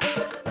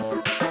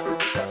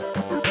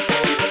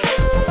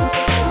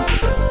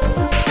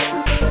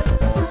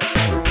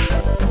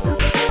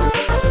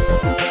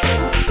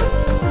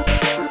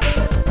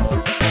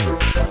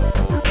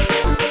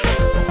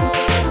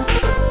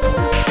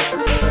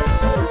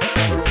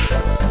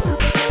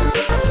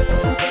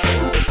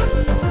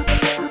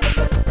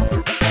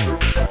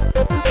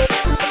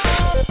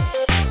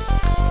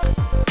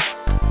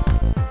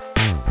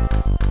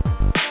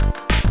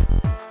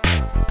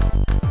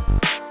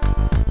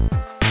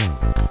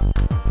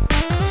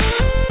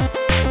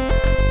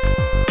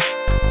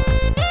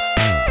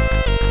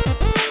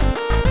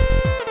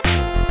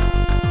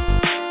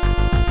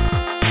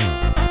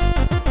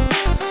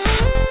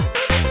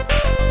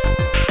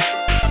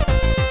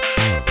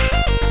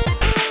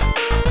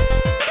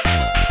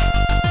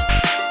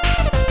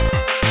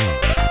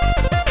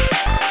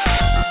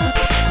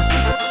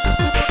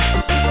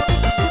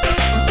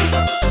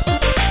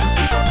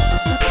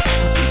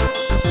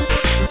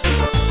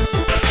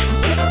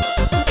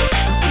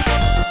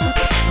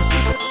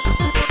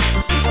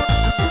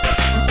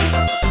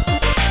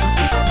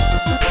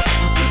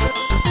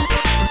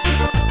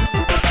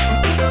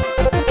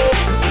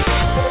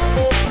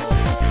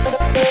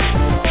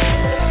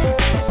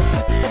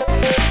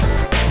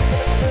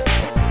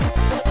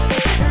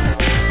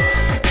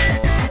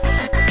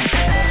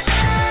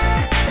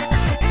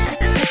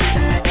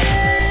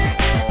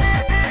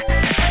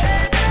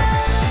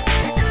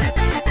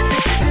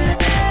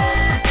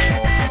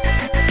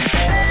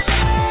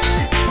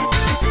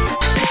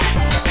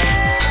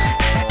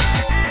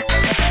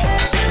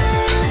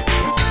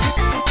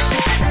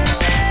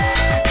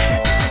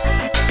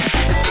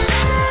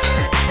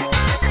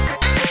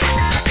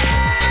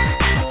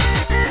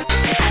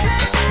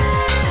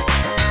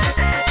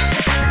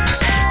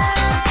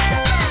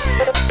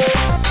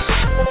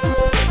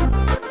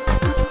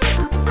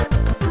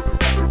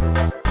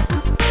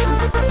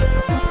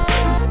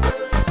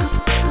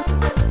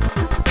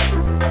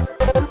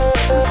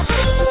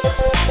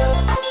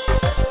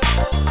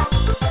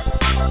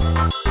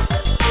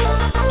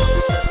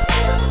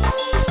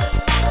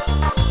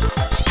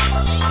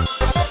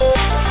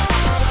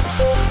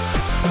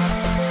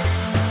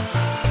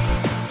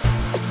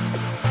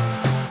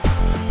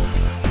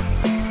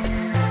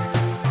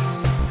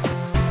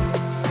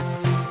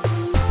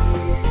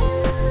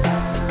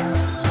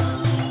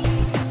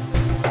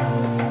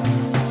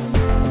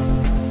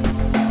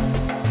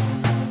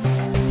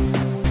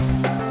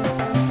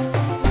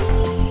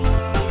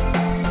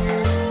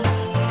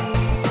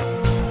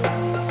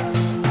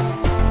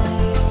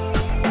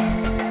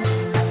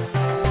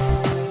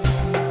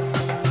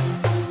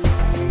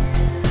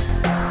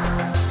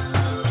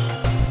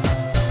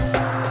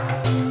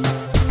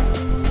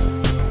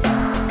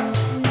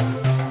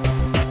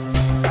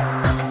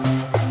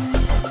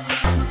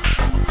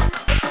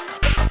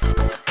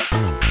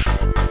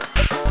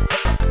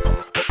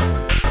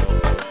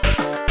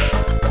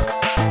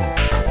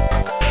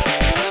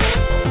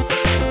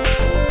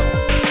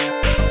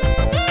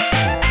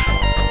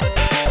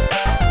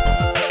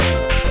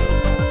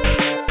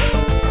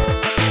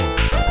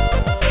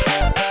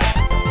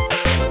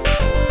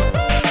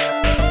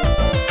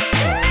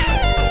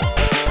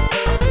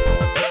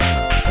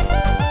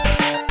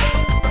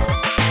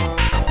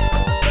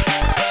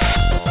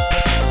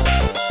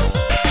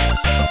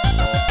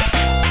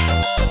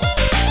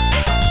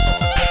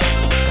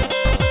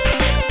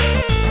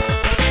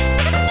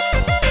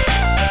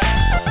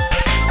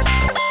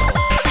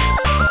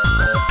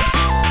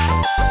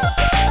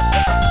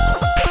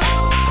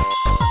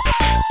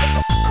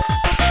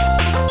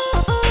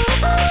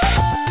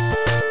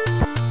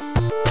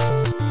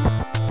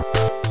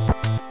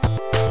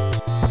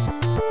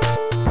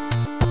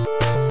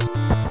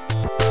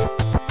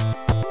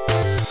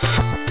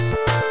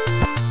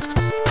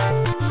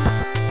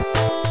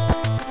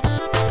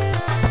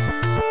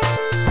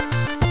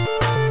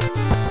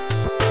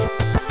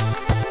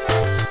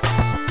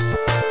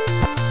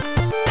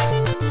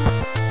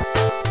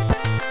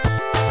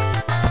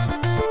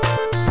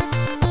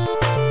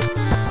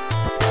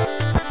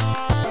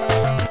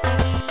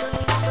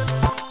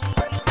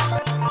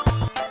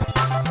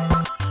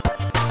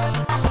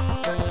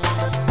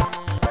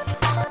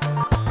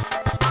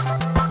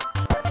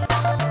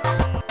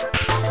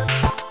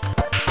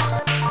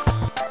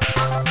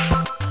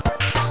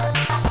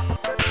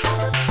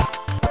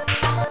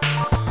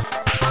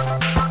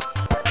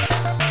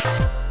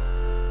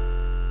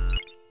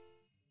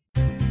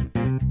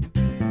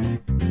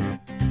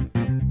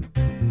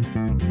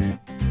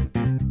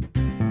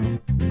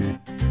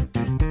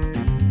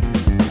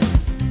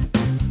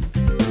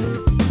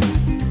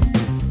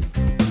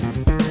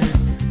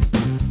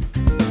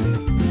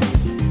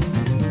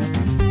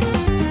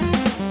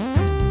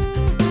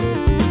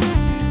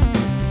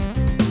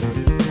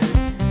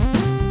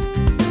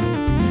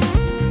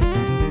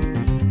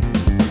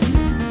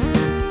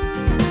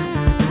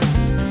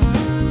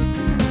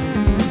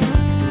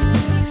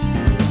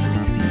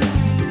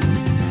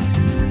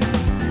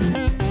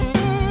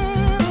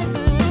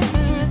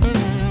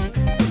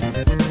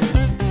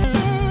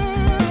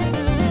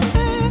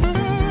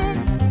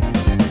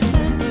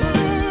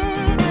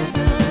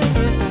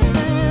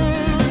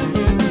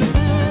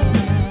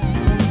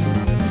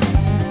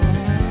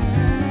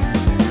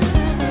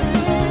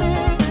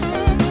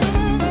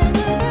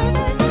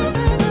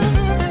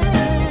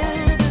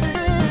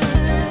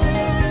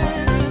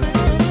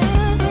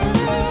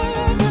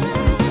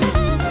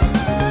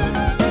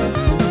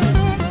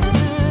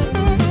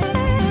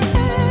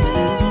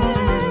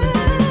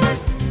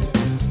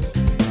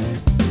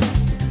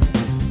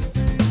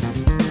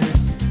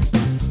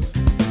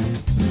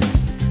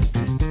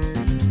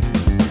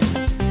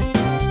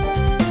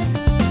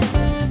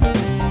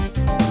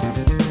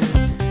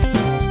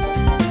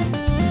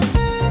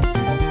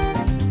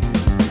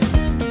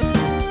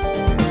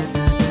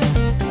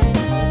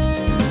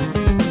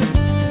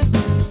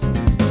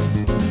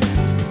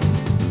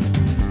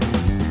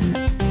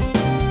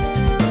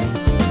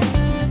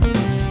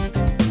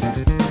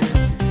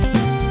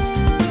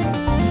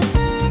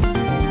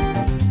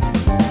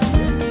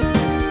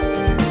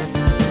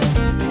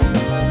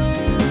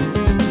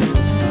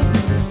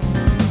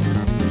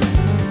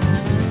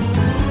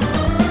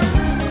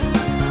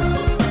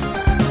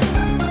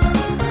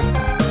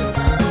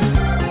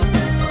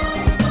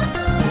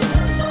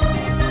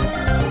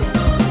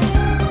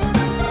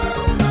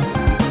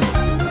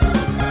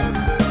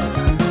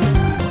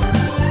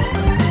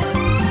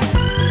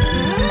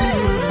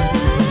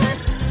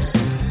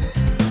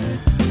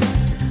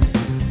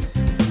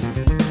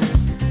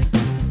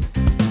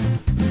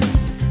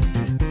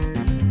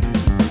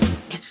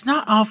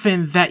 not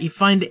often that you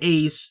find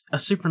a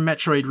Super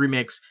Metroid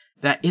remix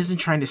that isn't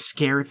trying to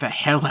scare the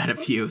hell out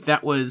of you.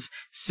 That was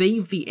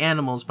Save the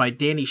Animals by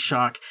Danny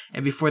Shock,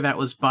 and before that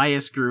was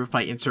Bias Groove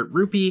by Insert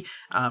Rupee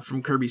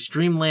from Kirby's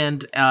Dream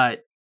Land.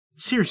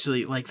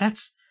 Seriously, like,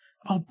 that's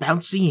all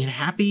bouncy and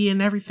happy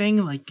and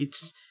everything. Like,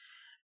 it's...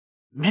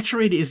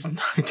 Metroid is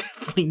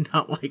definitely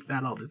not like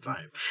that all the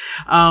time.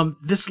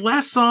 This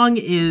last song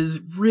is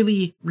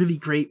really, really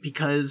great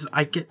because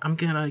I'm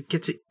gonna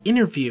get to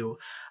interview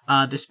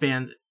this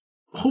band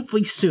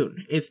hopefully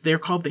soon. They're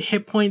called the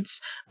Hit Points,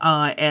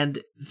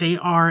 and they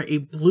are a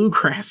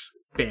bluegrass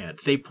band.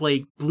 They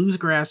play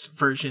bluegrass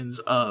versions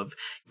of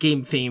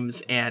game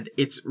themes, and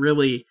it's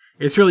really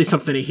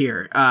something to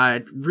hear.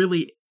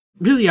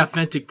 Really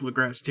authentic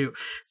bluegrass too.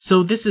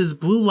 So this is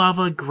Blue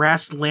Lava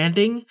Grass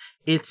Landing.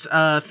 It's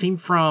a theme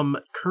from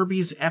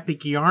Kirby's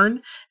Epic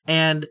Yarn,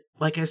 and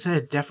like I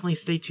said, definitely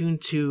stay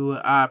tuned to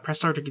Press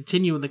Start to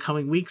Continue in the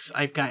coming weeks.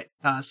 I've got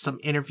some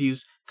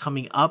interviews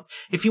coming up.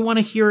 If you want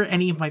to hear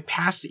any of my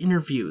past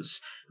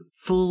interviews,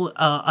 full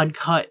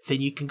uncut,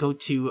 then you can go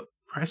to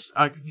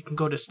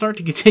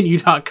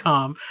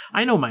starttocontinue.com.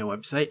 I know my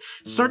website,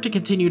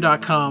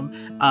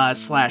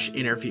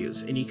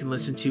 starttocontinue.com/interviews, and you can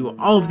listen to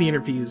all of the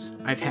interviews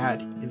I've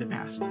had in the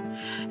past.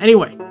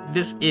 Anyway,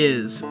 this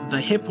is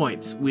the Hit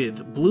Points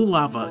with Blue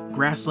Lava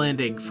Grass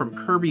Landing from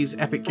Kirby's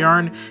Epic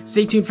Yarn.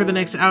 Stay tuned for the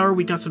next hour.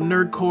 We got some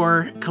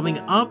nerdcore coming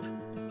up,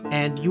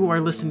 and you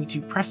are listening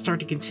to Press Start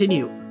to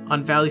Continue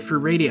on Valley Free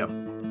Radio.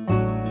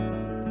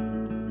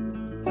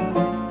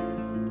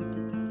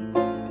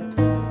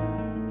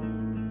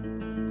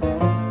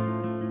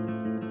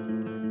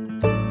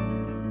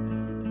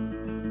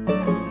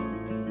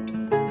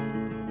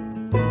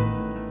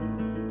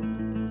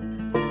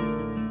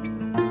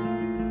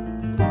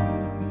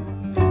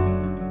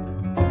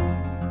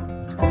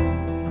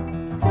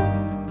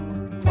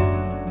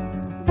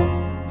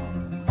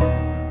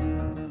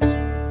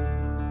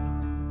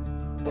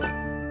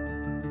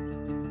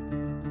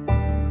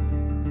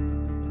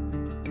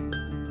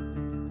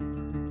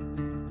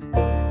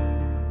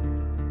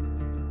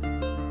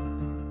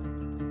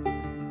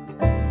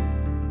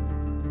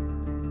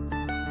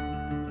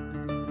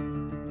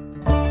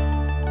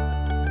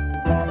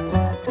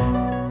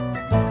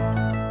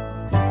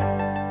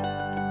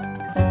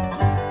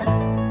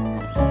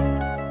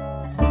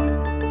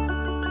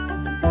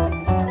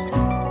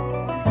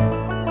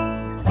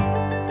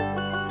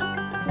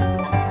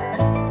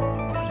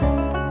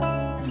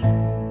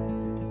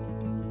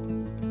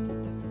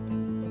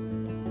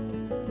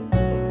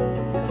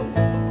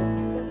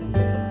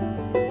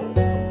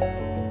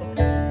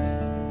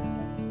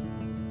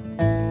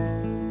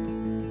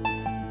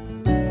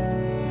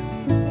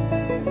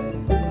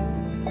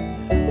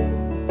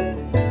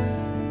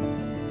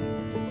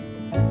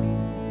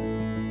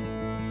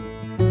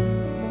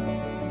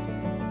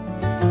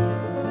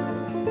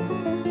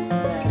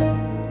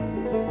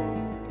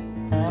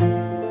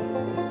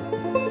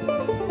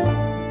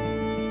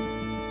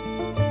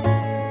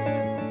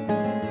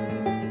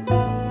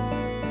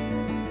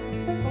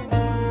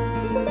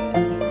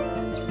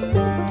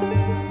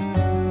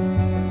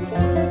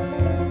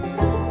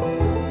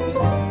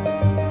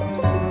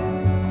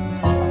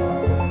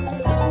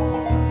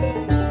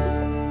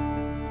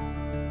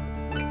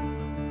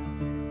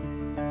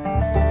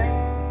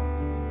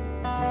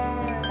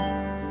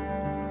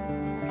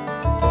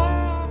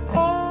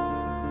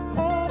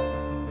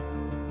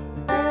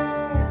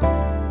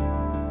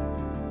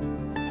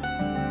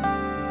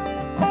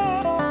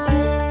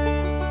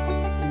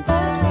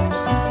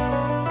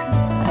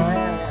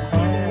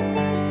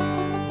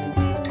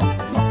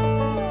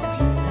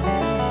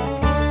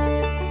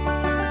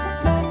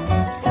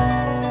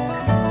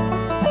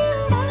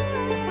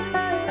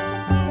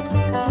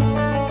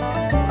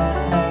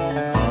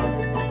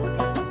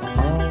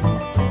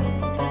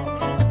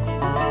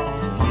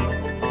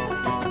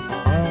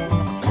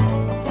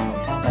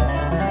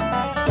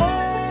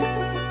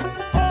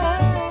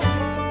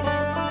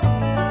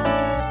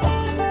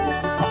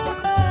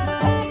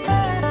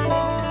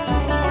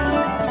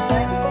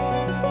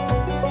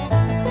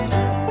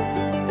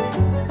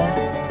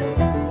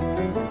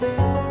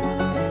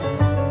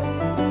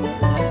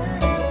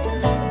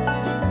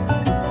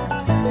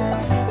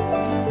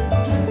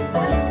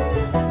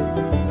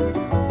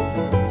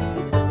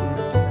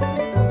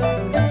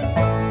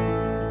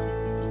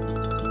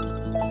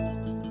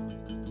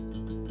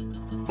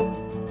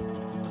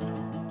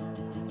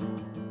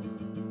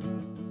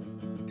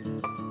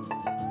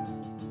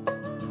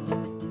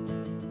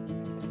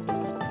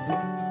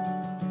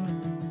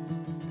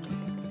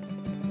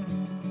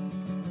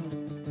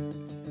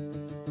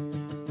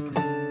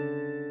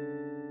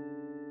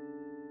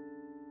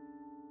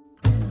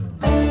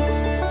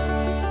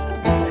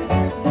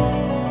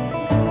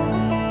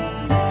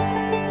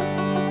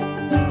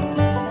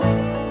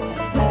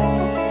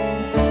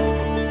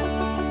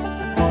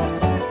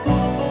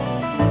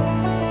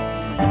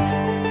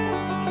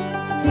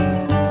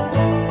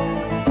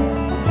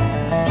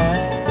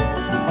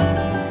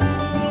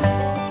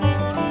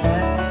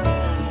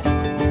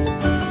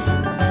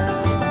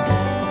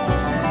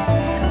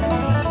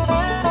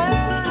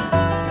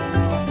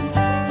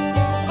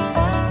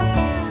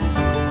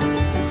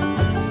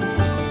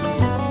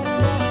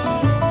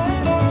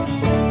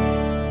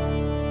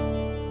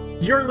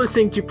 You're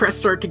listening to Press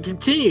Start to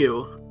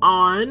Continue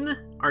on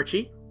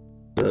Archie.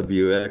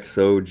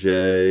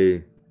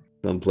 WXOJ,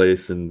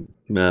 someplace in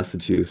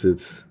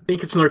Massachusetts. I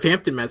think it's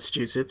Northampton,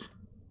 Massachusetts.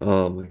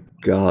 Oh my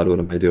God, what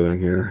am I doing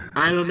here?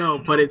 I don't know,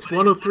 but it's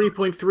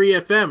 103.3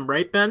 FM,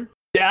 right, Ben?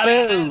 Yeah,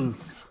 it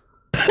is.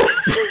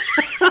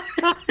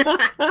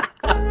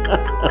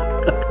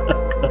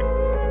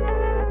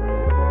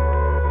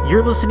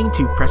 You're listening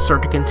to Press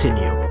Start to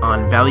Continue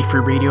on Valley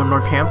Free Radio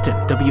Northampton,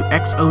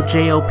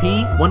 WXOJLP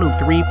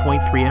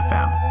 103.3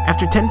 FM.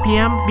 After 10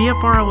 p.m.,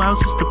 VFR allows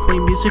us to play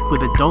music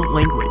with adult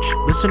language.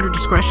 Listener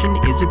discretion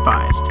is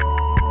advised.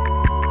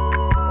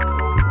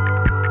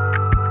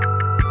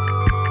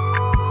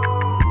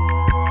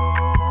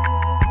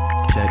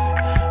 Check.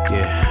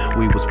 Yeah,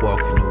 we was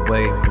walking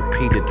away,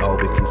 repeated all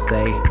we can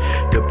say.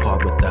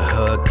 Depart with the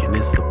hug, and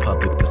it's a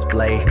public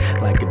display.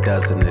 Like a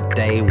dozen a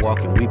day,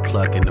 walking, we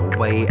plugging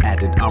away.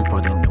 Added, I'm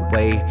running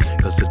away,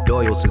 cause the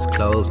doors is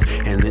closed,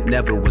 and it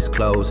never was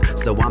closed.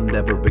 So I'm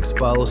never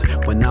exposed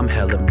when I'm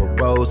hella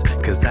morose,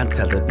 cause I'm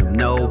telling them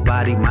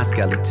nobody, my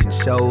skeleton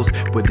shows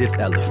with its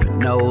elephant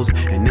nose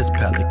and its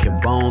pelican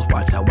bones.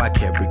 Watch how I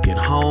carry it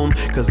home,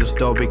 cause the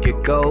story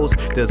it goes.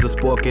 There's a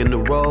spork in the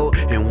road,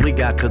 and we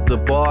got to the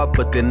bar,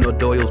 but then the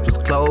doors was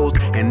closed,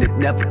 and it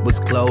never was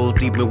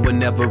closed, even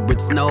whenever it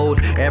snowed.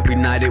 Every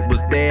night it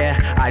was there,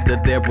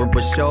 either there or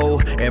a show.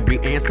 Every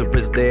answer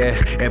is there,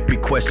 every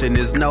question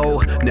is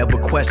no, never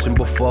questioned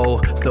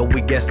before. So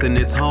we guessing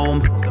it's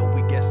home. So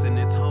we guessing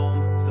it's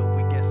home. So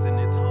we guessing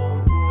it's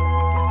home.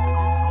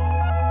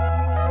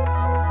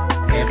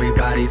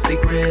 Everybody's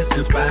secrets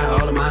inspire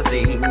all of my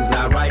scenes.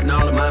 I write in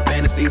all of my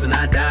fantasies, and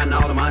I die in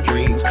all of my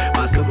dreams.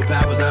 My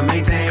superpowers I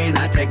maintain,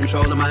 I take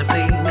control of my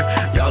scene.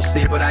 Y'all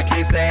see what I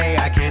can't say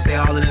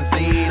all of them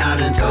seen. I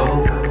done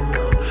told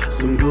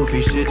some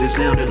goofy shit that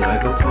sounded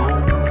like a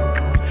poem.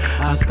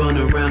 I spun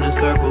around in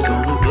circles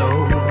on the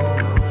globe.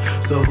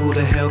 So who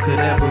the hell could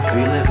ever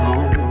feel at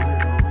home?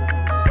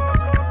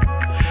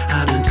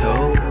 I done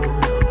told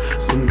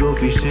some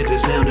goofy shit that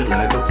sounded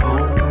like a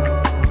poem.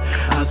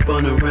 I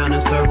spun around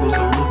in circles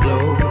on the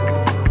globe.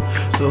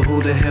 So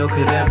who the hell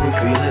could ever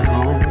feel at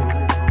home?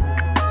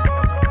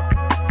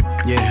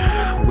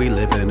 Yeah, we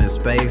live in a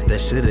space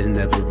that should've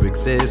never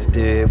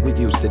existed. We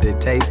used to the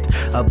taste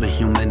of a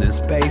human in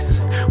space.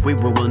 We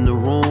were in the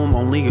room,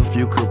 only if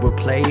you could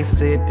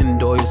replace it. And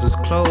doors is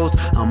closed,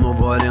 I'm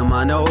avoiding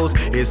my nose.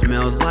 It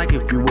smells like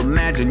if you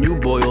imagine you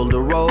boiled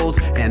the rolls,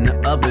 and the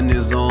oven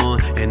is on,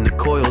 and the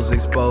coil's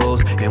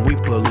exposed, and we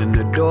pulling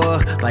the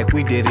door like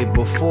we did it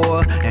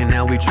before. And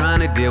now we trying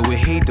to deal with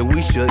heat that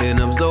we shouldn't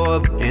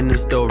absorb. In the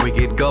story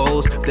it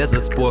goes, there's a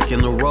spork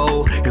in the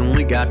road, and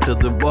we got to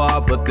the bar,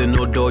 but then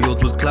no doors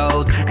was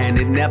closed, and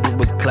it never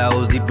was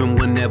closed, even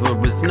whenever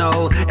it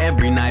snowed.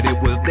 Every night it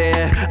was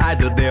there,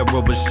 either there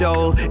or a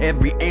show.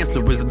 Every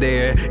answer is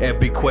there,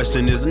 every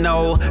question is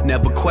no,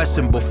 never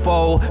questioned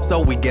before.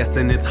 So we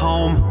guessing it's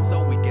home.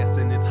 So we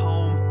guessing it's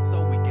home.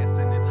 So we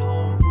guessing it's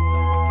home.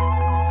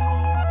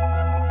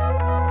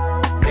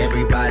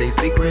 Everybody's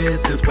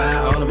secrets inspire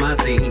all of my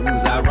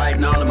scenes. I write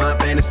in all of my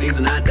fantasies,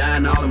 and I die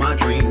in all of my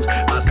dreams.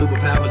 My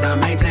superpowers I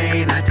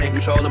maintain, I take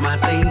control of my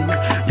scene.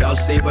 Y'all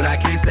see what I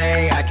can't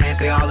say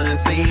all of them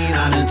seen.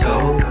 I done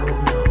told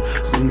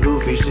some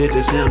goofy shit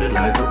that sounded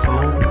like a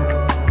poem.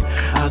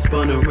 I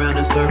spun around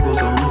in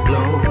circles on the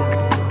globe.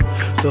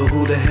 So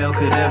who the hell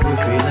could ever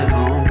feel at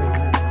home?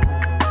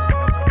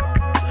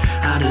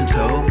 I done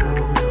told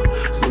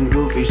some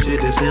goofy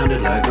shit that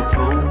sounded like a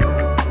poem.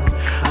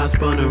 I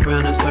spun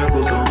around in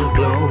circles on the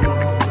globe.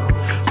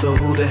 So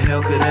who the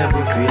hell could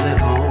ever feel at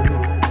home?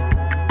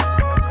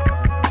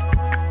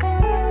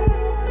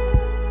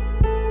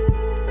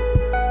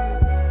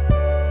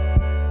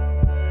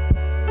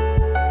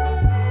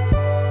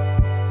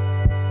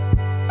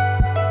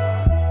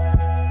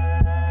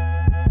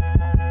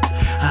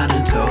 I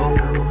done told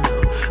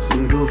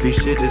some goofy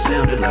shit that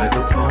sounded like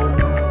a poem.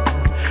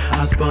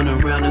 I spun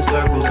around in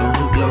circles on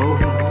the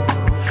globe.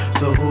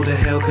 So who the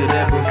hell could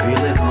ever feel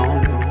at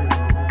home?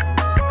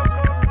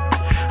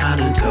 I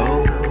done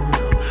told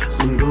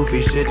some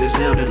goofy shit that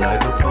sounded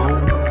like a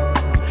poem.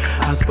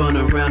 I spun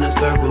around in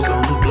circles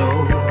on the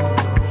globe.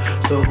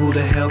 So who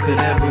the hell could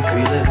ever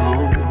feel at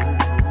home?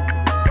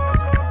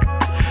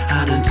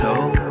 I done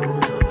told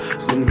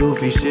some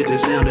goofy shit that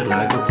sounded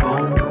like a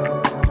poem.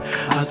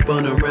 I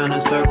spun around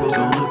in circles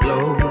on the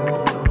globe.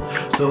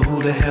 So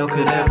who the hell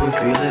could ever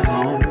feel at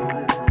home?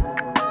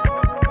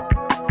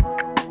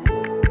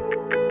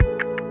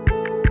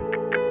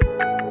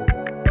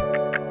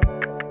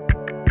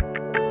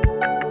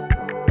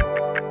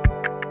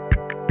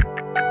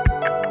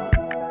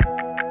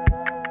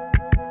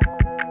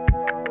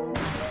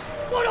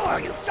 What are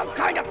you, some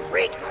kind of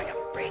freak?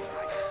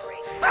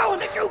 How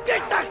did you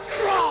get that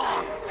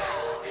strong?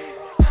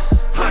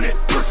 100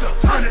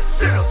 push-ups, 100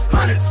 sit-ups,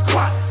 100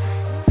 squats.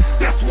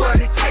 That's what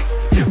it takes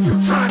if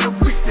you're trying to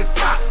reach the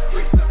top.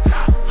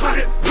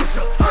 100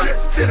 push-ups, 100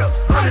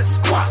 sit-ups, 100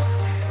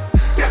 squats.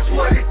 That's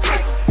what it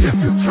takes if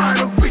you're trying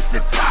to reach the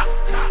top.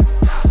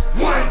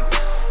 One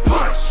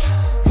punch,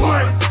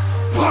 one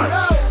punch,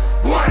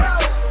 one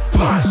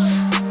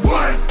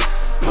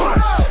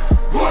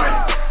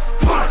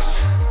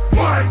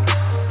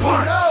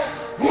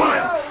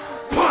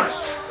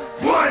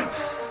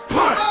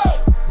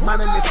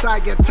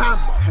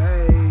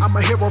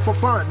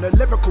fun, the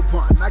lyrical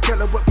one. I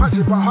kill it with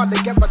punches, but hardly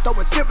ever throw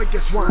a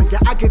serious one.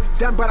 Yeah, I get it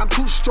done, but I'm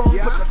too strong.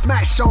 Put the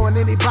smash on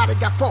anybody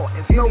got fought.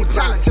 It's no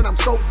challenge, and I'm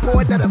so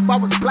bored that if I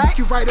was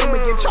black, you right on me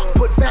and chalk.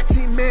 Put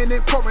vaccine man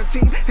in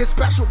quarantine. His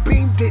special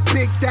beam did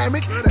big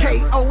damage.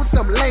 KO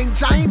some lame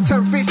giant,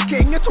 turned Fish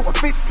King into a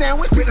fish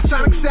sandwich. Spit a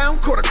sonic sound,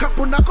 caught a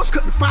couple knuckles.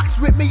 Couldn't fox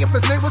with me if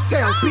his name was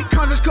Tails. Beat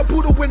Carnage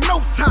Caboodle in no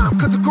time,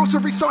 cause the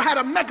grocery store had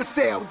a mega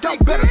sale. Y'all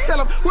better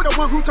tell him who the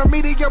one who turned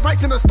media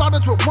rights and the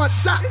starters with one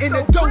shot. In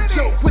the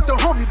dojo with the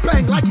homie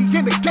bang like he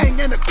in the gang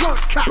and the gun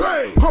cop.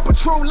 On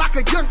patrol like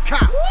a young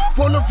cop.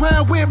 Roll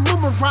around with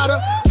Moomin Rider.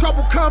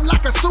 Trouble come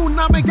like a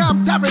tsunami.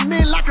 I'm diving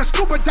in like a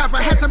scuba diver.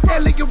 Had some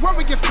alien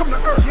warriors come to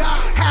Earth.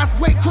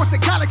 Halfway across the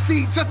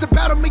galaxy just to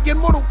battle me in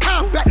Mortal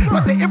Kombat.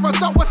 But the end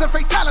result was a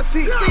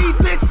fatality. See,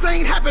 this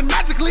ain't happened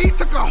magically.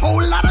 Took a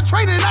whole lot of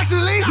training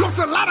actually. Lost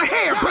a lot of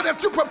hair, but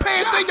if you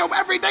prepared, then your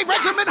everyday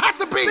regimen has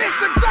to be this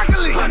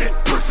exactly. 100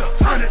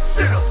 push-ups, 100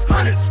 sit-ups,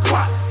 100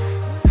 squats.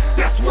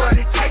 That's what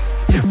it takes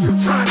if you're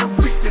trying to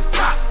reach the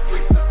top.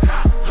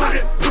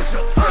 100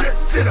 push-ups, 100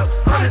 sit-ups,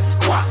 100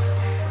 squats.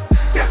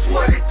 That's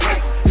what it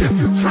takes if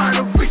you're trying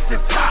to reach the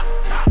top.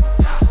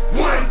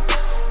 One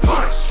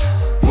punch,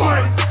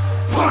 one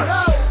punch,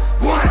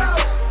 one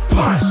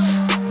punch,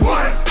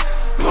 one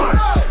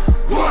punch,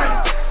 one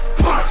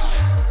punch,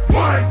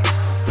 one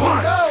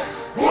punch,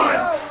 one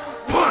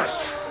punch,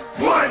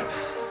 one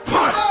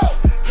punch.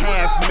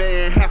 Half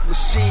man, half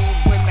machine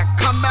when I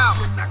come out.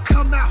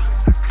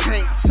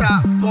 Tank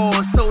top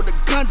on, so the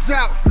gun's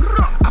out.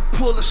 I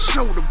pull a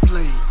shoulder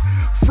blade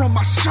from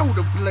my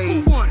shoulder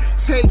blade.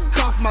 Take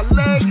off my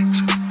leg,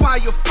 fire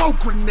 4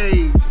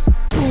 grenades.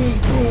 Boom,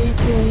 boom,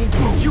 boom,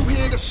 boom. You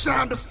hear the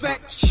sound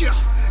effects?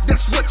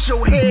 That's what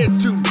your head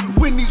do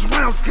when these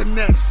rounds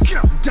connect.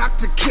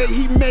 Dr. K,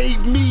 he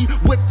made me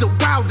with the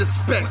wildest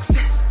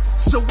specs.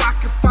 So I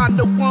can find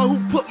the one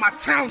who put my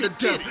town to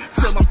death.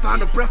 Till I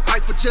find a breath,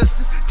 fight for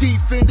justice,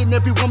 defending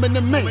every woman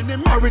and man.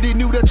 Already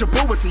knew that your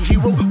boy was a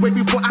hero way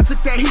before I took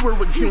that hero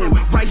exam.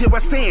 Right here I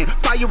stand,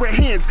 fire at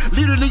hands.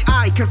 Literally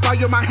I can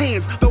fire my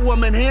hands. The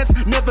woman hands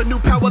never knew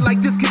power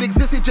like this could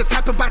exist. It just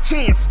happened by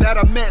chance that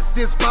I met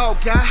this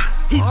bald guy.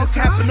 He just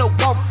happened to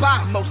walk by.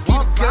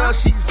 Mosquito girl,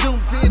 she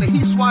zoomed in and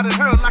he swatted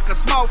her like a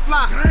small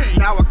fly.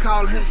 Now I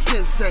call him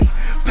sensei.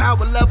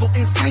 Power level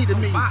insane to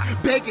me.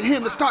 Begging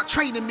him to start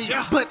training me,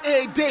 but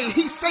every day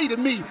he say to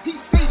me,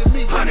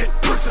 100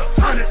 push-ups,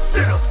 100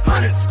 sit-ups,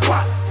 100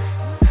 squats.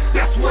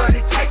 That's what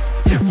it takes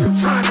if you're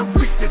trying to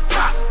reach the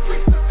top.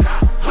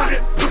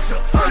 100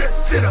 push-ups, 100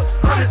 sit-ups,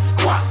 100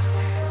 squats.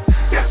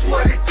 That's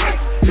what it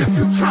takes if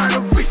you're trying to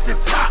reach the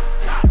top.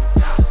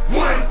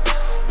 One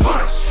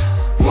punch,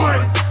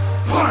 one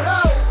punch,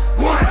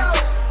 one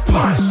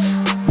punch,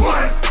 one punch,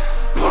 one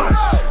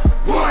punch,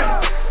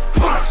 one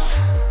punch,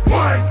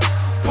 one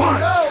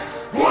punch,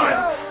 one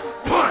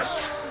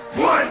punch.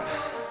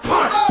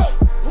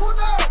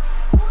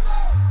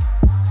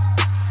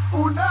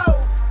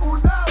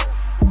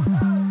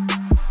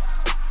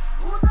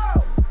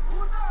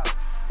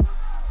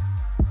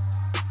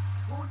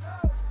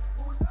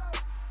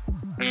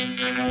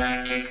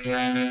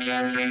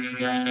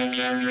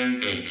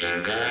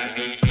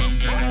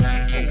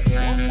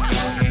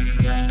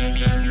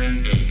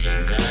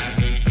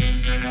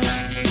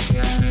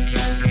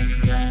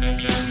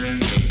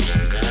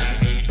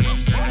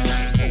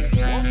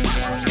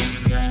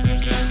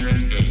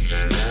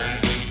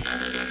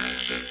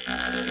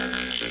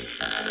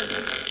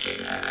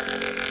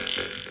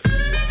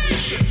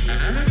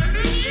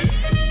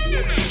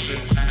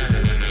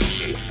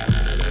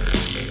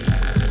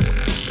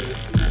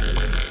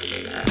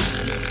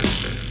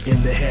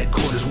 In the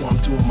headquarters where I'm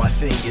doing my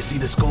thing, you see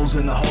the skulls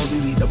in the hall,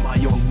 they lead to my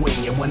own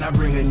wing. And when I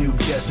bring a new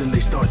guest and they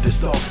start this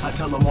talk, I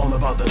tell them all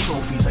about the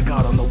trophies I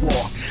got on the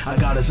wall. I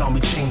got a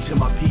zombie chain to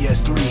my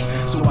PS3,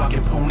 so I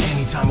can pwn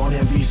anytime on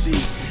MVC.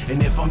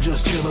 And if I'm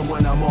just chilling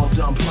when I'm all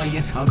done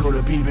playing, I'll go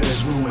to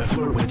B-Bear's room and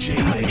flirt with Jay.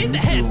 In the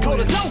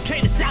headquarters,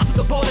 located south of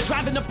the border,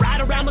 driving the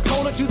bride around the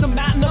corner to the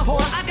mountain of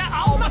horror. I got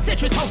all my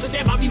citrus posted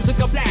and my music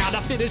up loud.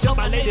 I finished up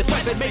my latest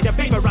weapon, made a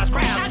vaporized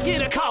crowd. I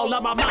get a call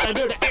on my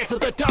monitor to answer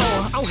the door.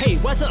 Oh hey,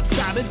 what's up,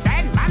 Simon?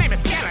 And my name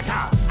is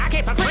Skeletor. I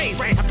came for freeze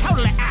race, I'm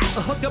totally out.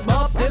 I hooked him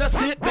up, then I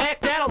sit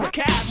back down on the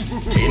couch.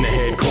 In the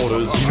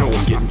headquarters, you know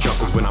I'm getting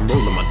chuckles when I'm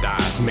rolling my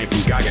dice. Made from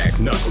Gygax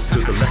knuckles. To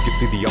the left you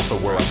see the altar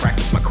where I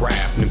practice my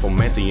craft.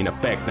 Nymphomancy in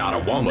effect, not a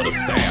wand but a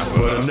staff.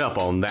 But enough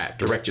on that,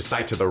 direct your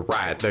sight to the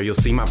right. There you'll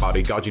see my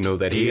bodyguard, you know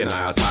that he and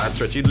I are tired.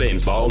 Stretchy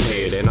limbs, bald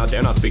head, and I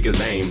dare not speak his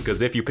name.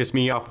 Cause if you piss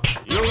me off,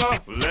 you're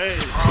up late. In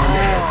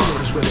the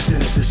headquarters where the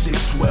sinister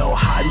 612,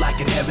 high like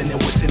in heaven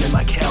and we're sinning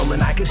like hell.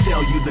 And I can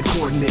tell you the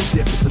coordinates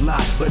if it's a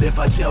lie, but if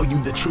I tell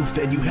you the truth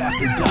then you have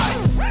to die.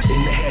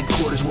 In the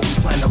headquarters where we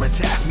plan our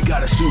attack, we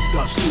got a souped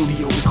up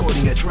studio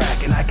recording a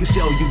track. And I can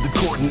tell you the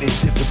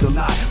coordinates if it's a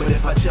lie, but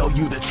if I tell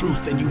you the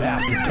truth then you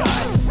have to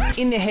die.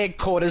 In the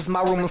headquarters,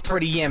 my room was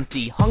pretty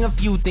empty. Hung a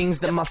few things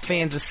that my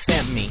fans have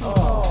sent me.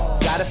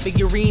 Got got a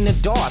figurine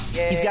of Darth.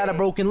 He's got a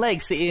broken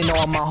leg sitting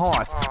on my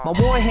hearth. My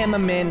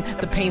Warhammer men,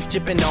 the paint's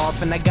chipping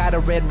off, and I got a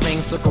red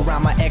ring stuck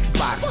around my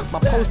Xbox. My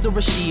poster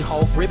of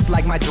She-Hulk ripped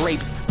like my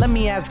drapes. Let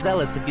me ask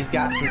Zealous if he's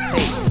got some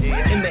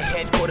tape. In the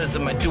headquarters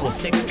of my dual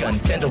 6-gun,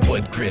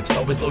 sandalwood grips,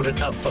 always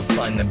loaded up for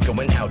fun. I'm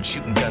going out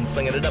shooting guns,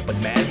 slinging it up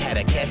with Mad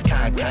Hatter,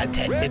 Kefcon,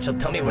 contact Mitchell,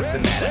 tell me what's the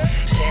matter.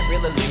 Can't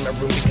really leave my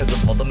room because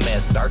of all the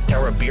mess. Dark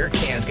Tower beer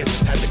cans, guess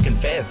it's time to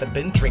confess. I've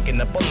been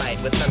drinking up all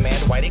night with my man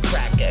Whitey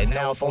Cracker.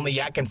 Now if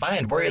only I can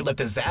find where he left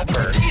his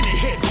zapper. In the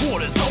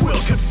headquarters, I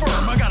will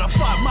confirm I got a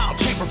 5-mile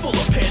chamber full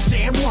of pets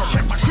and worms.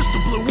 Check my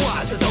crystal blue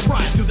eyes as I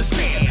ride through the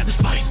sand. The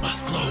spice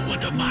must flow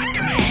under my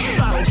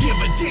command. I don't give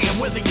a damn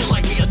whether you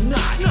like me or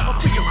not. I'll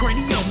fill your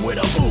cranium with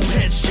a boom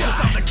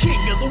headshot. I'm the king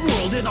of the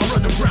world in our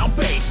underground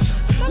base.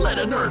 Let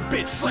a nerd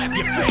bitch slap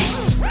your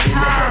face. In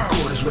the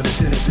headquarters where the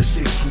sinister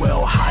six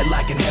dwell, high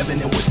like in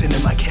heaven and we're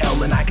sinning like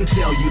hell. And I can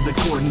tell you the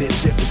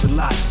coordinates if it's a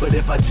lie, but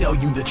if I tell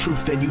you the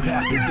truth then you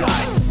have to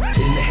die.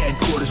 In the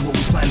headquarters where we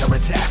plan our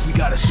attack, we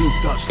got a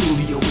souped up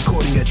studio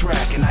recording a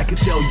track. And I can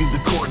tell you the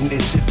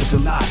coordinates if it's a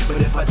lie, but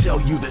if I tell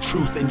you the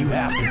truth then you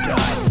have to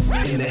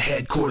die. In the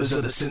headquarters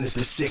of the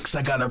sinister six,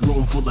 I got a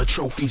room full of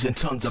trophies and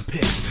tons of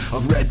pics. A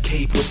red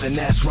cape with an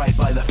S right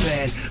by the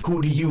fan.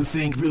 Who do you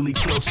think really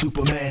killed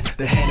Superman?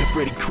 The hand of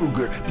Freddy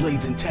Krueger,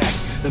 blades intact.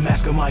 The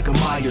mask of Michael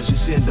Myers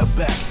is in the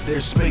back.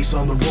 There's space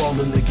on the wall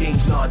and the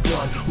game's not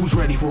done. Who's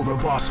ready for a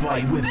boss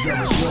fight with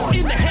Zealous One?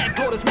 In the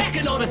headquarters,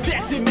 macking on a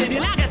sexy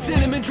minion. I got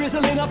cinnamon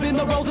drizzling up in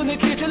the rolls in the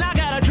kitchen. I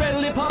got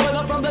adrenaline pumping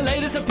up from the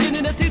latest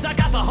opinion. It seems I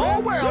got the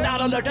whole world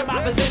out alert to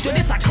my position.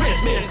 It's like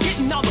Christmas,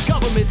 getting all the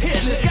government's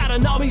hit list. Got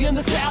an army in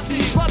the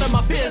southeast running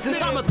my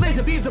business. I'm with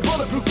laser beams and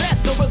bulletproof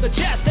vests over the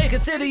chest, taking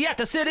city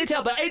after city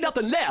till there ain't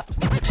nothing left.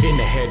 In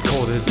the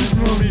headquarters,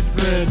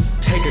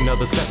 take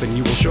another step and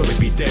you will surely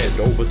be dead.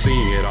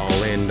 Overseeing it all,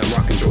 and I'm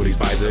rocking Jody's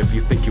visor. If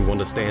you think you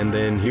understand,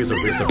 then here's a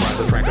real surprise.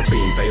 A tractor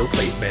beam fails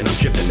safe, and I'm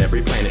shifting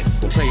every planet.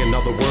 Don't say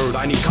another word,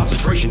 I need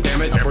concentration,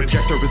 damn it. A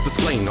projector is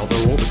displaying all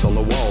their orbits on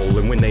the wall,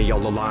 and when they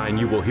all align,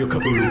 you will hear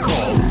Cthulhu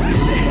call.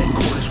 In the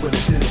headquarters where the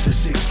sinister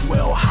six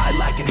dwell, high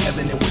like in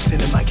heaven and we're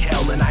sinning like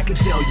hell. And I can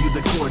tell you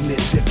the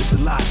coordinates if it's a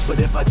lie, but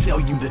if I tell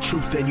you the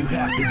truth, then you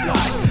have to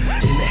die.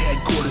 In the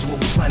headquarters where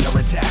we plan our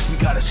attack, we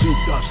got a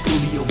souped up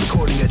studio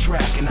recording a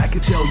track. And I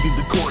can tell you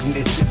the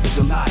coordinates if it's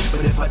a lie,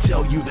 but if I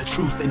tell you the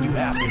truth, then you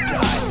have to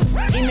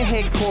die. In the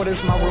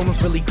headquarters, my room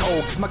is really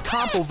cold, cause my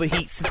comp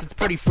overheats since it's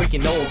pretty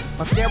freaking old.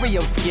 My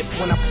stereo skips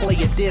when I play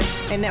a disc,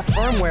 and that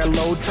firmware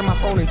load turn my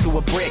phone into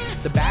a brick.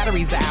 The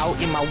battery's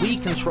out in my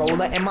Wii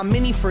controller, and my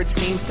mini fridge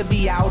seems to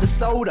be out of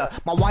soda.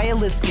 My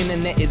wireless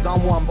internet is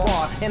on one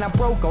bar, and I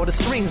broke all the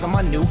strings on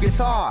my new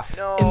guitar.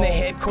 In the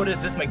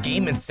headquarters is my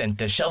gaming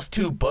center. Shelves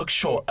 2 books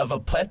short of a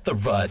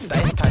plethora.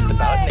 Dice tossed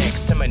about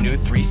next to my new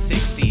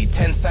 360.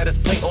 10-siders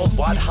play old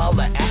wad,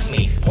 holla at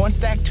me. Porn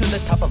stacked to the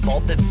top of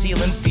vaulted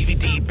ceilings.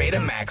 DVD,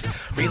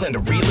 Betamax, reeling to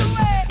reelings.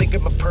 Think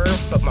I'm a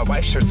perv, but my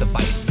wife shares the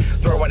vice.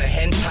 Throw on a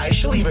hentai,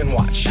 she'll even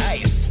watch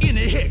Ice. In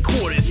the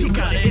headquarters, you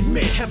gotta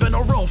admit, having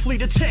our own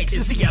fleet of tanks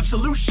is the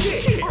absolute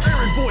shit. Our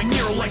errand boy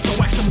Nero likes to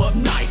wax him up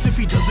nice. If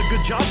he does a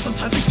good job,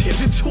 sometimes we tip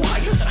him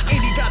twice.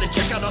 And you gotta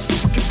check out our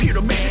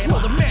supercomputer, man. It's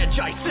called the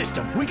Magi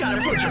system. We got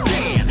it from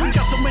Japan. We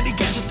got so many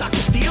gadgets, Dr.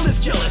 Steel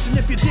is jealous. And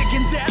if you're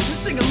digging that,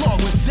 just sing along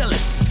with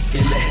Zealous.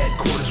 In the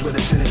headquarters where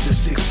the sinister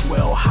six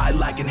dwell, high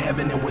like in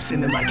heaven and we're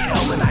sinning like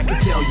hell. And I can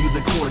tell you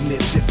the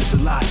coordinates if it's a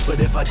lie, but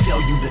if I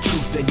tell you the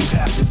truth, then you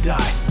have to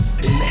die.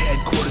 In the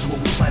headquarters where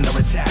we plan our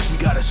attack, we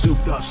got a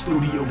souped up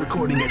studio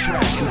recording a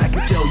track. And I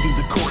can tell you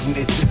the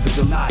coordinates if it's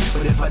a lie,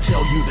 but if I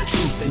tell you the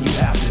truth, then you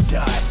have to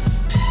die.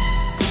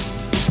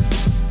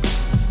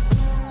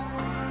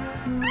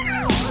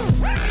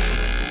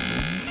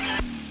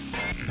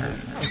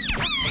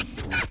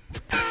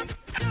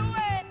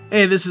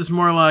 Hey, this is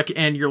Morlock,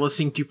 and you're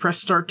listening to Press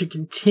Start to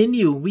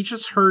Continue. We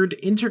just heard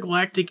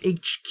Intergalactic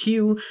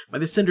HQ by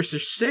the Sinister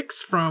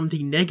Six from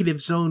the Negative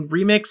Zone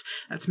remix.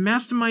 That's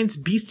Mastermind's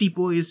Beastie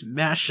Boys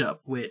mashup,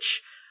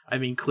 which, I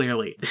mean,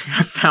 clearly,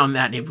 I found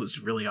that and it was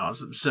really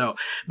awesome. So,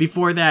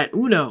 before that,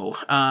 Uno,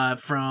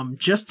 from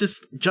Just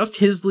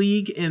His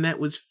League, and that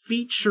was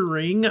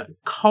featuring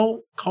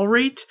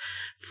Colrate,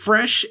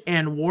 Fresh,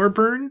 and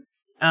Warburn.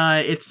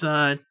 It's,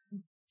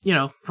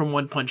 from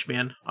One Punch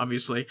Man,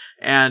 obviously.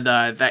 And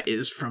that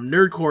is from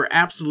Nerdcore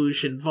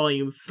Absolution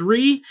Volume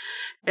 3.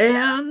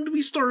 And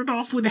we started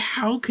off with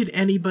How Could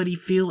Anybody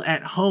Feel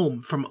at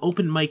Home from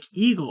Open Mike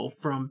Eagle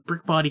from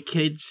Brickbody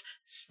Kids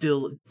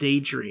Still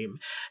Daydream.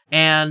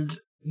 And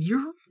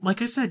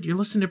like I said, you're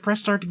listening to Press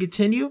Start to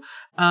Continue.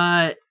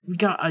 We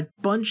got a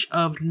bunch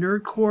of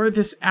Nerdcore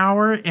this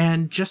hour,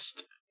 and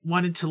just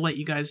wanted to let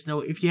you guys know,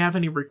 if you have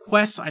any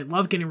requests, I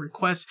love getting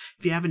requests.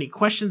 If you have any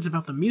questions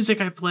about the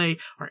music I play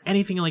or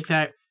anything like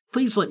that,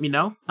 please let me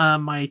know.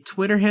 My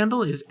Twitter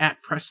handle is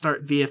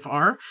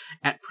 @PressStartVFR,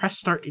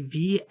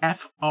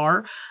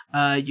 @PressStartVFR.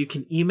 You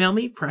can email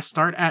me,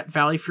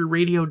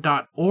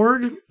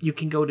 pressstart@valleyfreeradio.org. You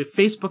can go to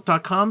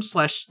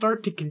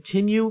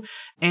facebook.com/starttocontinue,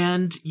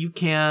 and you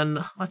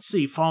can,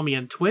 follow me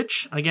on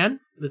Twitch. Again,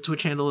 the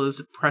Twitch handle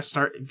is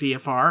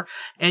PressStartVFR,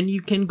 and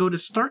you can go to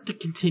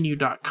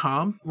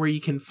starttocontinue.com, where you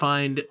can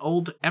find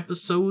old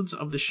episodes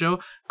of the show,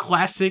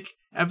 classic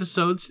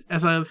episodes,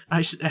 as I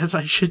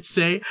should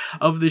say,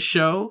 of the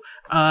show,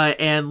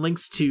 and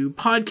links to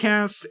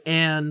podcasts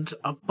and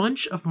a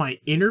bunch of my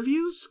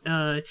interviews.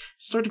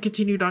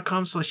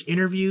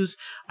 Starttocontinue.com/interviews.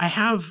 I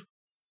have,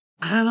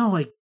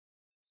 like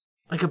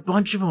a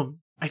bunch of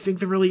them. I think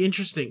they're really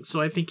interesting, so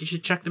I think you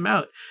should check them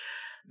out.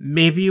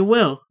 Maybe you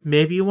will,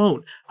 maybe you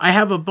won't. I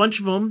have a bunch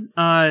of them,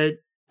 like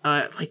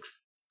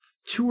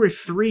 2 or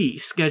 3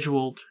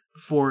 scheduled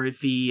for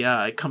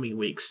the coming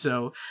weeks,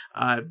 so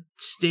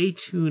stay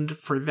tuned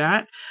for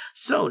that.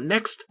 So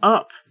next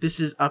up, this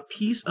is A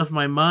Piece of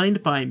My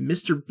Mind by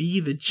Mr. B,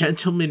 the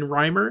Gentleman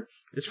Rhymer.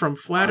 It's from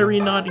Flattery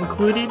Not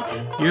Included.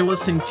 You're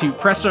listening to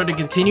Press Start to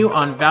Continue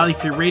on Valley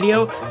Free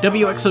Radio,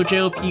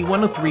 WXOJLP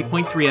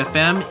 103.3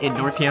 FM in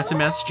Northampton,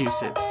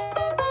 Massachusetts.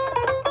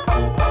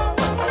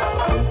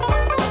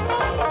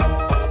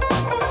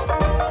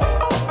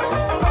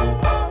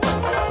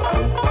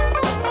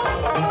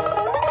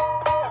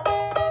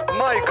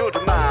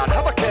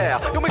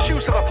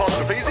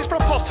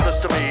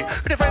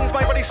 It offends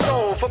my very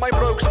soul, for my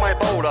brogues my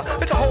bowler.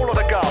 It's a whole lot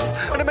of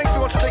guff, and it makes me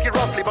want to take it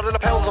roughly by the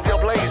lapels of your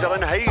blazer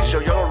and haze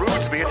you. You're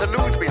rudes me, it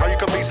eludes me how you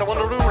can be so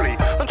unruly,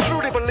 and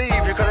truly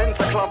believe you can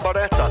enter Club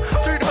Barretta.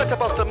 So you'd better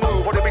bust a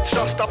move, or you'll be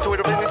trussed up to it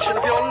within an inch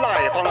of your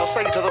life. And I'll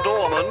say to the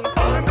doorman,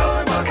 I'm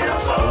going back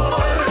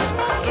inside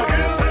to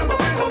give him a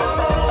piece of my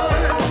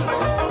mind.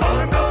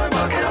 I'm going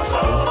back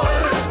inside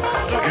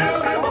to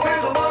give him a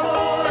piece of my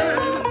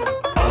mind.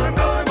 I'm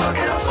going back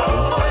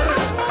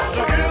inside to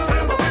give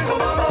him a piece of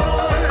my mind.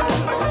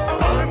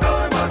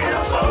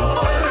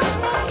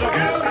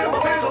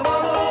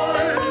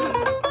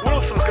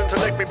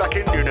 Back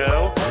in, you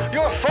know.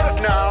 You're for it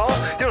now.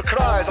 Your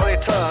cries on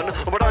return.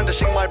 We're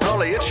brandishing my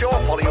brolly. It's your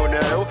folly, you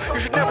know. You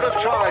should never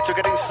have tried to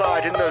get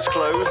inside in those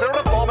clothes. They're an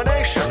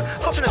abomination.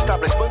 Such an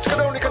establishment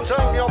can only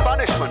condone your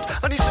banishment.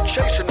 I need to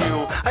chasten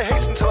you. I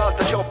hasten to add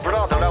that your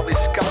brother, Albie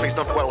Scuffy's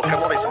not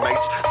welcome, or his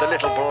mates, the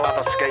little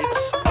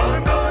blatherskates.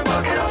 I'm going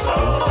back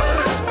inside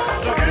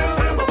to give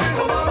him a piece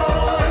of my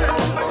mind.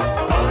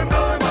 I'm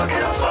going back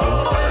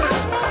inside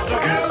to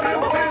give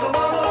him a piece of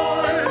my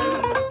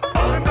mind.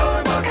 I'm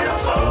going back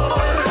inside.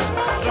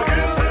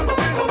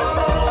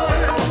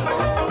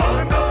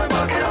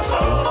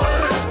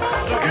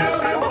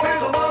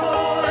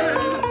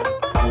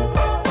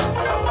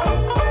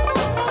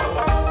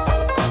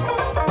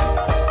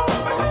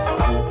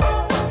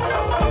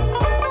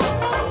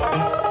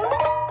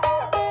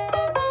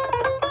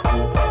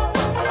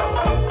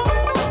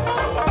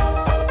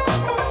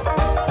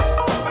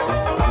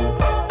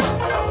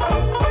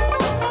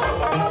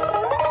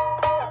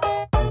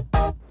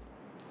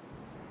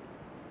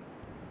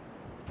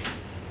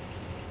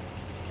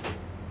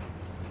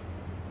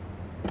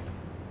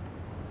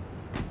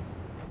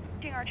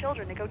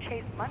 Children to go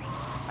chase money.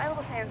 My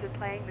little Sam's been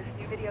playing this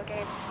new video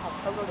game called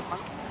Pogo the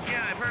Monkey.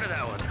 Yeah, I've heard of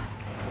that one.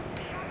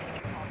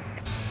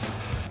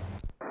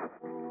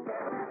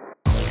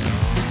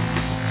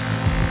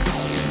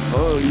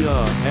 Oh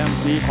yeah,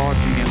 MC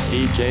Hawking and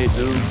DJ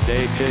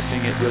Doomsday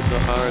kicking it with the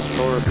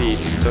hardcore beat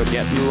to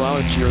get you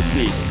out your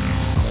seat.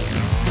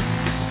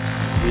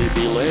 We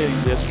be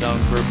laying this down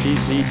for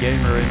PC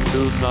Gamer in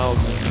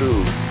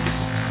 2002.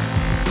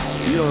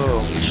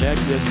 Yo, check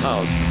this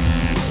out.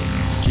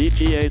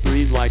 GTA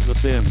 3's like The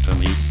Sims to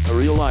me, a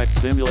real-life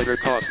simulator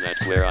cause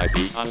that's where I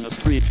be on the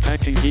street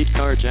packing heat,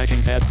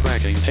 carjacking, head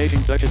cracking,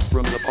 taking tickets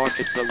from the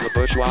pockets of the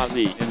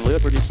bourgeoisie. In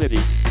Liberty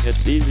City,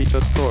 it's easy to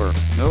score.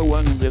 No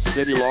one in this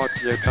city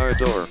locks their car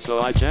door,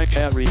 so I jack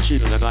every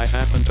cheetah that I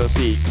happen to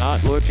see.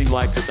 Not looking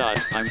like a dot,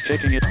 I'm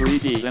kicking it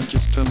 3D, and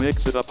just to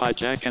mix it up I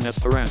jack an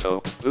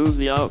Esperanto.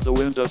 Boozy out the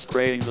window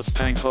spraying the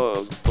spank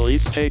hose.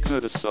 Police take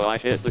notice, so I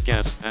hit the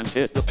gas and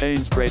hit the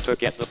paint spray to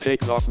get the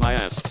pigs off my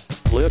ass.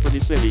 Liberty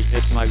City,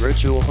 it's my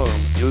virtual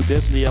home. You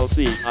diss the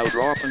LC, I'll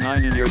drop a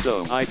 9 in your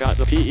dome. I got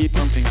the PE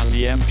pumping on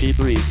the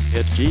MP3.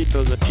 It's G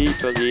to the T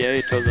to the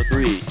A to the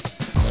 3.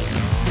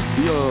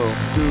 Yo,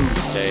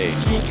 Doomsday.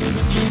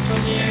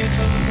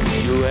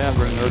 You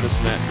ever notice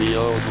that the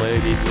old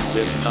ladies in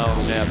this town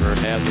never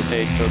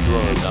hesitate to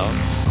throw down?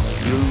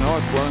 You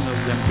knock one of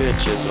them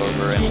bitches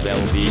over and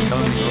they'll be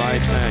coming right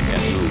back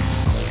at you.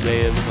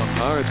 They is some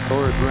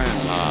hardcore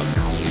grandmas.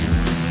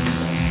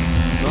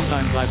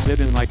 Sometimes I sit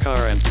in my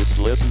car and just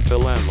listen to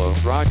Laszlo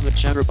rock the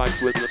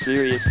chatterbox with the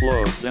serious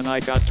flow. Then I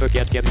got to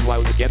getting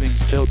while the getting's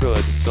still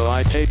good. So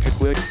I take a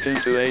quick spin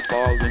to 8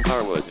 balls in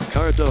Carwood.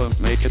 Car don't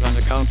make it on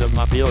account of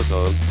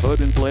mafiosos. But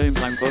in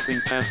flames I'm hoping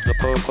past the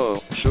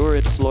po-po. Sure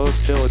it's slow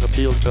still it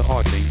appeals to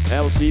hawking.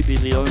 LC be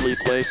the only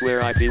place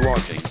where I be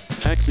walking.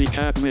 Taxi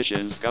cab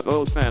missions got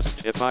old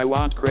fast. If I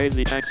want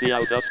crazy taxi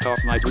I'll dust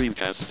off my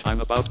Dreamcast. I'm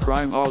about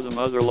crime all the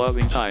mother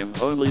loving time.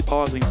 Only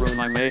pausing through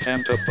my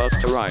mayhem to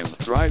bust a rhyme.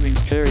 Driving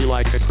scary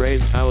like a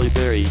crazed Halle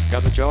Berry.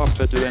 Got a job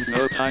to do and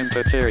no time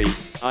to tarry.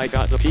 I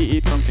got the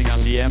PE pumping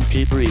on the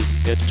MP3.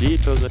 It's G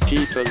to the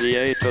T to the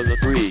A to the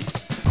 3.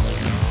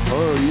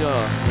 Oh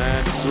yeah,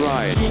 that's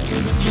right.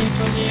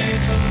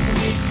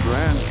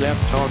 Grand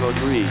Theft Auto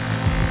 3.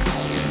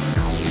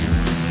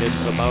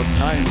 It's about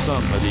time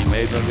somebody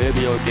made a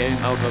video game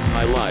out of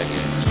my life.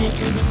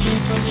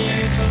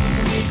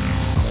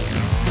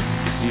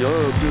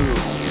 Yo dude,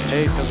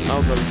 take us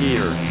out of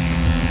here.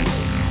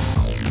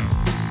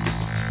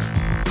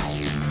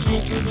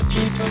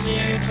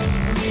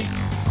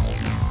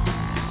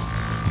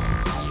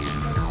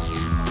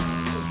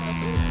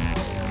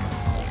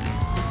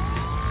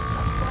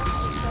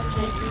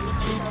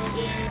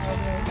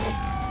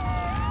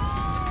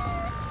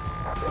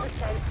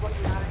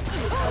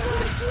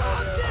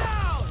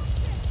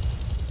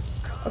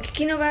お聞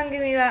きの番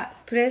組は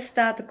プレスス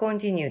タートコン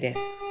ティニューで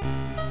す。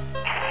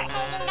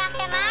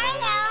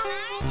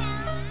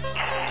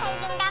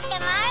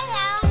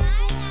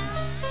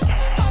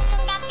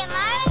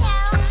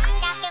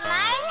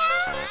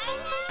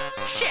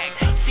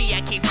See,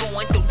 I keep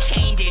going through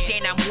changes,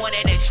 and I'm one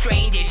of the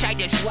strangest. I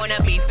just wanna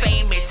be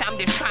famous. I'm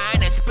just trying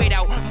to spit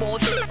out more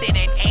shit than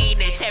an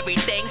anus.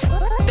 Everything's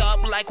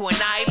up like when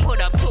I put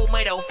up 2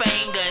 middle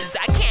fingers.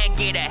 I can't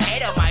get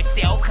ahead of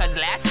myself, cause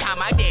last time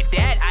I did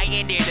that, I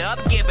ended up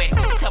giving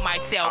to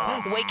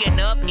myself. Waking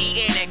up,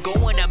 eating, and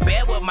going to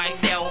bed with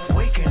myself.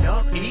 Waking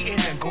up, eating,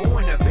 and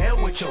going to bed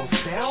with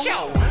yourself?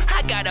 Yo,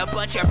 I got a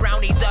bunch of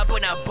brownies up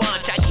in a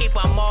bunch. I keep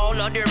them all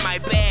under my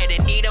bed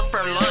and eat them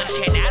for lunch.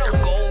 And I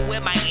don't go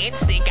with my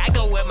instinct, I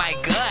go with my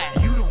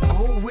gut. You don't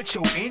go with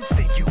your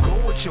instinct, you go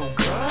with your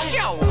gut?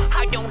 Yo,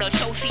 I don't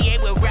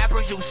associate with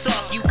rappers who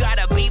suck. You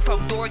gotta be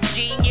from Dork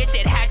Genius,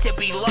 it had to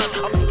be luck.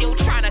 I'm still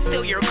trying to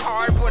steal your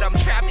car, but I'm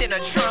trapped in a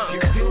trunk.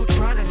 You're still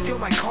trying to steal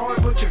my car,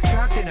 but you're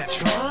trapped in a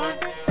trunk?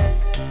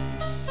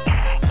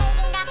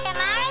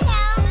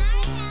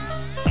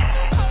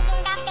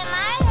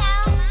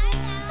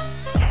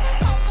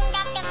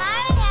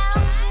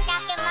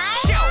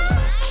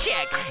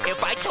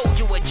 If I told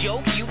you a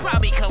joke, you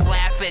probably could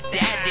laugh at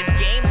that. This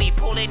game be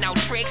pulling out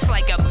tricks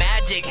like a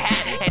magic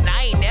hat. And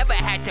I ain't never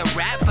had to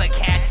rap for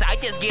cats. I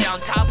just get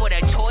on top of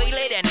the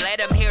toilet and let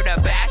them hear the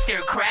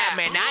bastard crap.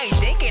 And I ain't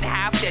thinking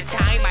half the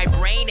time, my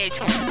brain is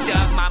f***ed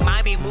up. My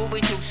mind be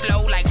moving too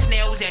slow like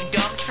snails and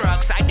dump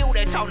trucks. I do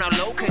this on the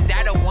low cause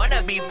I don't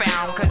wanna be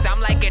found. Cause I'm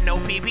like an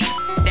OPP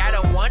that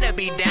don't wanna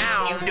be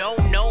down. You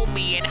don't know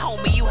me and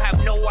homie, you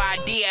have no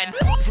idea. And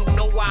who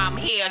know why I'm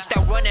here,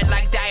 start running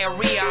like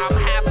diarrhea. I'm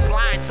half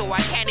blind so I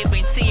can't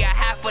even see a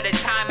half of the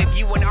time. If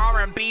you an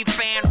R&B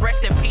fan,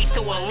 rest in peace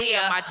to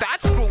Aaliyah. My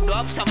thoughts screwed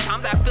up,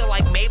 sometimes I feel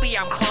like maybe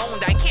I'm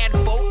cloned. I can't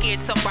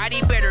focus,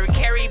 somebody better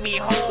carry me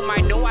home.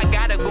 I know I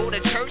gotta go to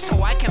church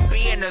so I can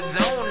be in the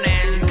zone.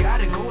 And you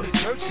gotta go to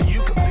church so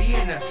you can be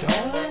in the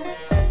zone?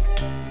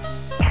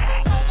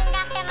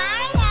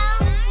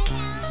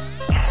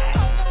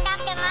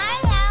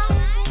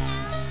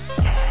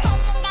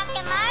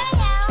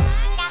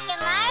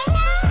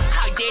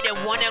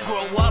 Wanna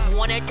grow up,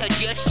 wanted to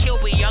just chill,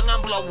 be young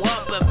and blow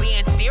up. But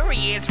being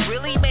serious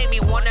really made me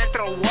wanna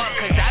throw up.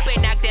 Cause I've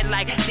been acting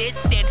like this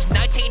since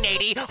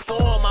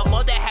 1984. My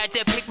mother had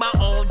to pick my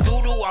own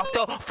doo-doo off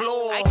the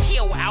floor. I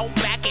chill out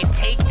back and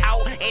take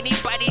out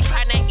anybody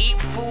trying to eat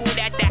food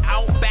at the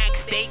Outback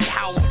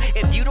Steakhouse.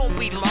 If you don't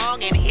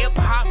belong in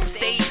hip-hop,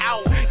 stay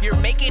out. You're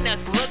making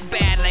us look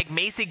bad like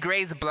Macy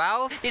Gray's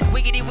blouse. This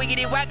wiggity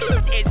wiggity whack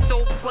shit is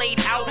so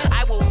played out.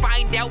 I will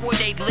find out where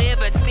they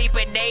live and sleep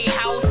in their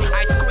house.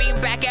 I scream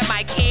back at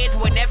my kids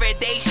whenever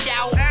they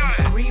shout. You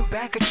scream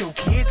back at your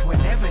kids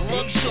whenever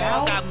they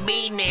shout? Look, dog, I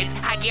mean this.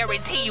 I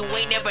guarantee you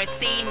ain't never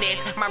seen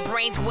this. My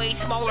brain's way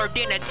smaller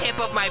than the tip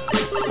of my.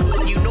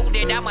 You know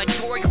that I'm a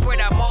dork, but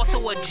I'm also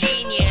a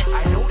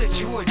genius. I know that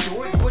you're a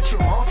dork, but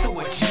you're also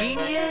a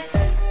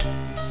genius.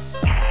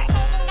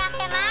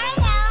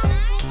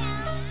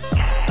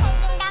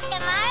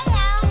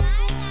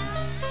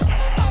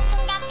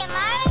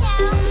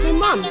 Hey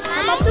Mom,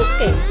 how about this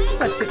game?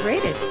 What's it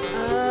rated?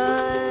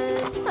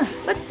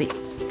 Let's see.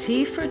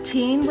 T for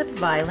teen with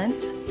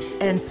violence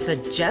and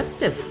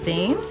suggestive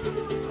themes?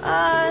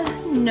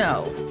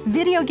 No.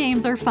 Video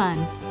games are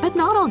fun, but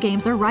not all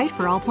games are right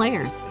for all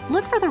players.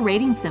 Look for the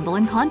rating symbol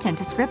in content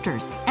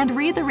descriptors and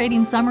read the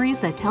rating summaries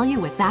that tell you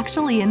what's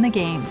actually in the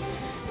game.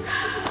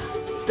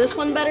 This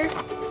one better?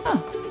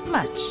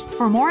 Much.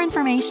 For more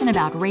information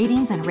about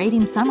ratings and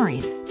rating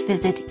summaries,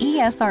 visit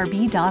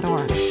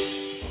esrb.org.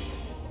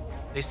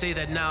 They say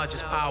that knowledge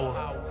is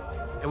power,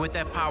 and with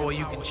that power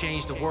you can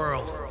change the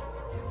world.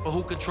 But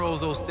who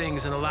controls those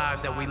things in the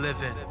lives that we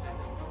live in?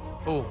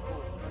 Who?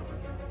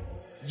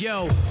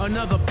 Yo,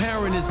 another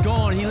parent is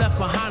gone, he left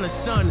behind a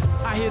son.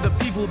 I hear the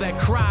people that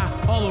cry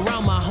all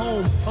around my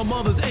home. A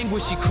mother's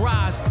anguish, she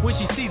cries when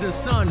she sees her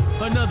son.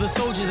 Another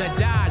soldier that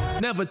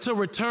died, never to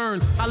return.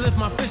 I lift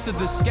my fist to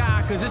the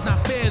sky, cause it's not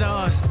fair to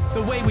us.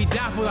 The way we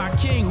die for our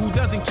king who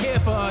doesn't care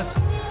for us.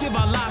 Give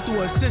our lives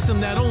to a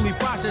system that only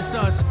process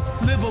us.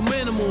 Live a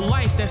minimal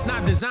life that's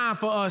not designed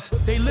for us.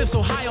 They live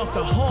so high off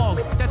the hog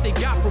that they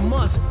got from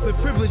us. Live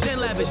privileged and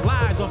lavish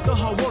lives off the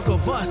hard work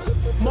of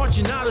us.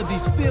 Marching out of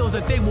these fields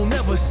that they will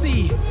never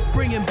see.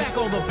 Bringing back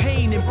all the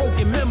pain and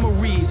broken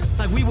memories.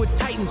 Like we were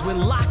titans with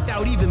locked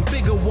out even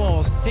bigger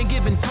walls. And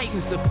giving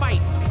titans to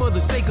fight for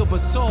the sake of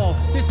us all.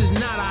 This is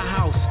not our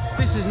house,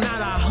 this is not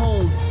our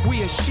home.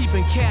 We are sheep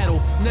and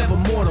cattle, never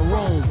more to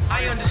roam.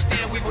 I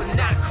understand we were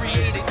not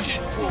created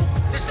equal.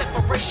 The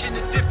separation,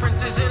 the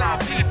differences in our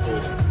people.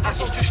 Our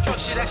social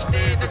structure that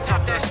stands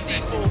atop that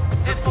steeple.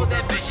 And for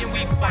that vision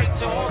we fight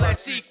to all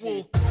that's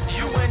equal.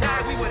 You and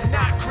I, we were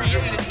not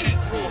created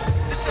equal.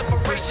 The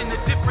separation, the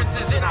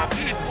differences in our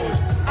people.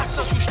 Our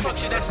social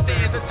structure that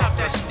stands atop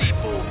that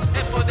steeple.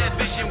 And for that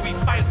vision we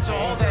fight to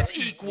all that's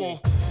equal.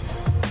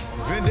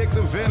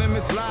 Vindictive,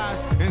 venomous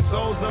lies in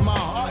souls of my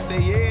heart. They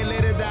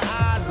annihilated the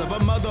eyes of a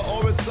mother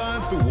or a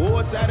son through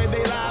war, tattered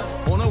their lives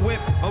on a whip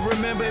of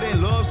remembered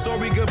and love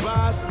story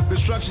goodbyes.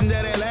 Destruction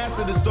that had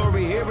lasted, the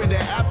story here and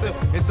thereafter.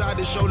 Inside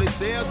the show they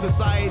sell,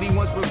 society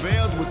once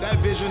prevails with that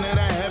vision of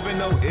that heaven,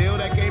 no ill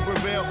that can't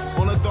prevail.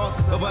 On the thoughts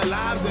of our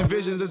lives and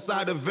visions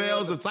inside the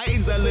veils of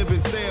titans that live in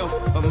cells.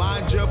 A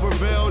mind jail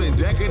prevailed and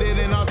decadent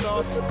in our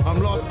thoughts. I'm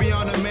lost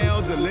beyond the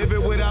mail,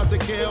 delivered without the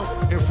kale,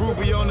 and fruit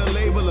beyond the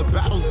label of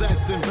battles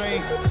that's in vain.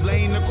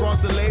 Slain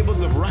across the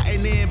labels of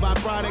rotten in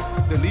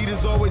byproducts. The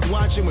leaders always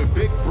watching with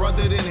big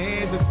brother in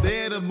hands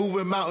instead of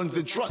moving mountains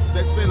and trust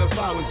that center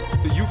fountains.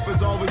 The youth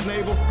is always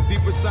navel,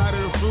 deep inside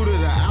of the fruit of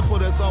the apple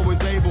that's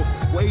always able.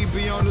 Way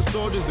beyond the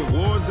soldiers and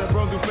wars that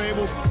run through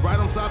fables. Right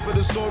on top of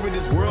the story,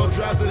 this world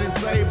drafted in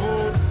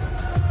tables.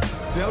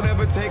 They'll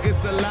never take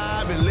us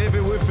alive and live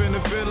it within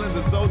the feelings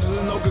of soldiers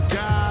and no good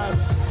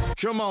guys.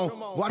 Come on,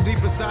 why deep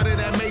inside of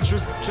that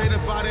matrix, straight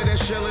up out of that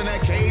shell in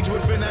that cage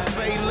within that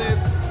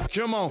fadeless.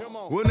 Come on,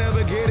 we'll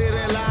never get it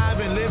alive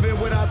and live it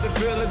without the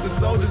feelings of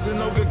soldiers and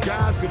no good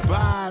guys,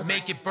 goodbyes.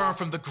 Make it burn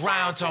from the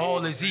ground till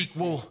all is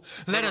equal.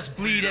 Let us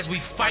bleed as we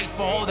fight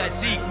for all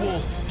that's equal.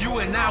 You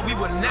and I, we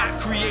were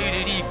not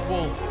created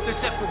equal. The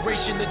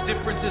separation, the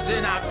differences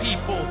in our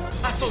people.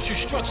 Our social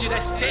structure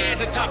that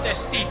stands atop that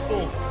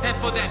steeple. And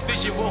for that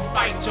vision we'll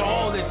fight till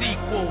all is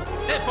equal.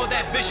 And for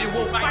that vision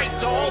we'll fight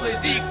till all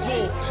is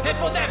equal. And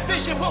for that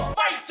vision we'll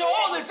fight till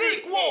all is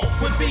equal.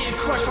 We're being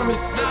crushed from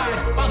inside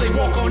while they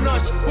walk on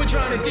us. We're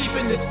drowning deep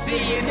in the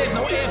sea and there's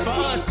no air for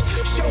us.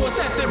 Show us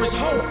that there is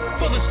hope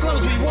for the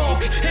slums we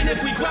walk. And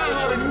if we grind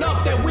hard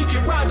enough that we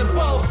can rise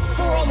above.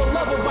 For all the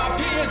love of our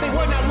peers, they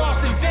were not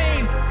lost in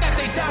vain. That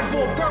they died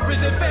for a purpose,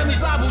 their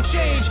families' lives will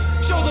change.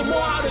 Show them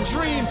more how to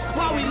dream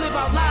while we live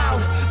out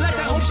loud. Let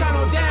that hope shine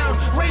on down,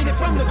 raining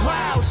from the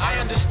clouds. I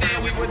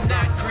understand we were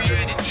not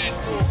created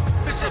equal.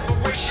 The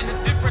separation, the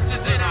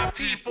differences in our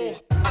people.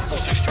 Our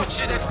social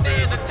structure that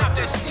stands atop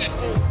that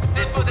steeple.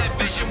 And for that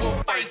vision we'll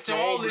fight till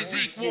all is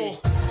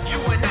equal. You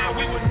and I,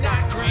 we were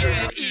not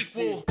created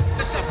equal.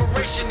 The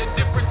separation, the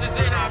differences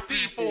in our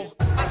people.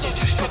 Our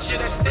social structure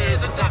that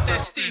stands atop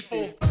that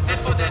steeple. And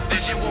for that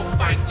vision we'll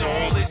fight till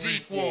all is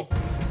equal.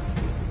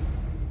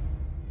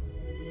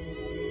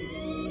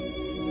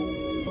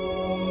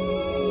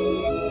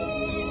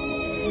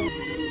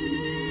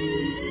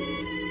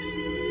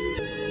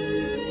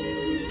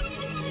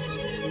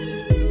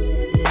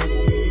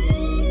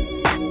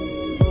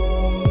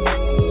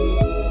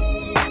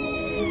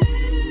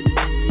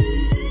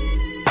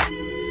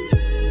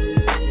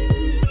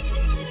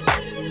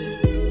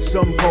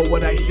 Some call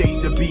what I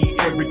say to be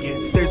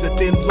arrogance. There's a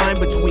thin line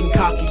between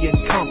cocky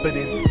and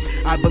confidence.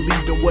 I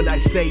believe in what I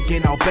say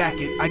and I'll back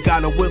it. I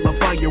got a will of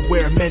fire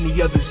where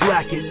many others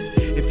lack it.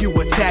 If you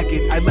attack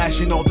it, I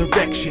lash in all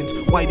directions,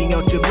 whiting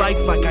out your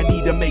life like I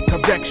need to make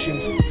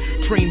corrections.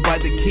 Trained by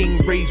the king,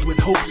 raised with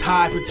hopes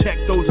high,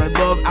 protect those I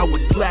love, I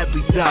would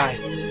gladly die.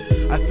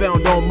 I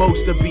found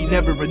almost to be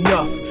never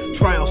enough.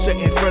 Trials set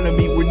in front of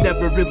me were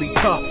never really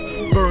tough.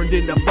 Burned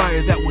in a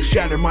fire that would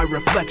shatter my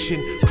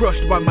reflection.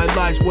 Crushed by my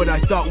lies, what I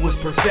thought was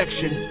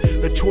perfection.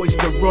 The choice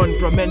to run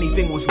from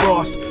anything was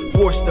lost.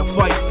 Forced to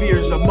fight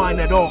fears of mine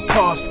at all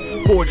costs.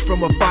 Forged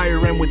from a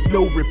fire and with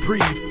no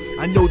reprieve.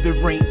 I know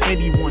there ain't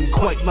anyone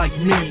quite like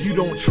me. You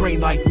don't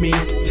train like me,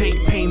 take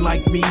pain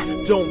like me.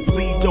 Don't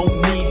bleed,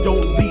 don't need,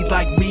 don't lead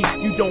like me.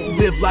 You don't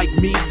live like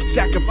me,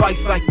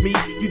 sacrifice like me.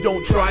 You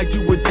don't try,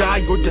 do or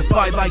die, or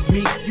defy like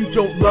me. You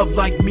don't love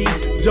like me,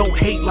 don't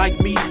hate like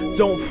me.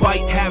 Don't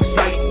fight, have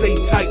sight, stay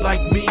tight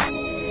like me.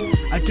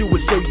 I do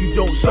it so you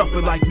don't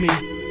suffer like me.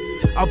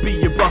 I'll be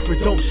your buffer,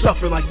 don't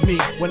suffer like me.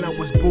 When I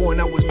was born,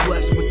 I was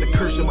blessed with the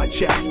curse on my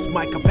chest.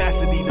 My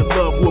capacity to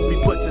love will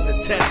be put to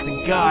the test.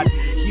 And God,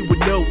 He would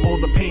know all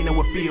the pain I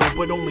would feel.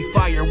 But only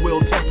fire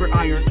will temper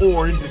iron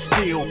ore into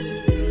steel.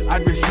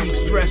 I'd receive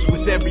stress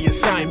with every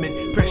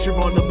assignment. Pressure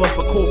on the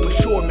bumper core for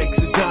sure makes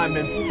a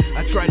diamond.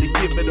 I tried to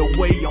give it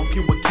away on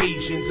few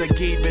occasions. I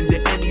gave in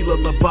to any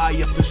lullaby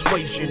of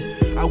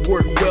persuasion. I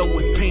work well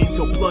with pain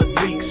till blood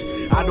leaks.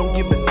 I don't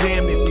give a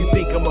damn if you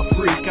think I'm a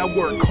freak. I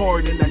work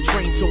hard and I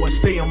train so I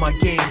stay on my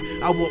game.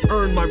 I will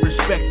earn my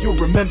respect, you'll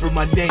remember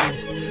my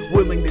name.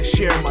 Willing to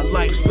share my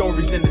life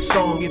stories in a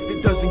song. If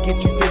it doesn't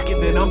get you thinking,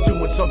 then I'm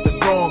doing something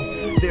wrong.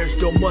 There's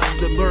still much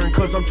to learn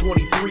cause I'm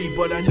 23,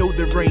 but I know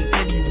there ain't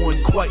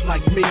anyone quite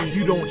like me.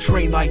 You don't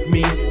train like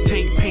me,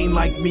 take pain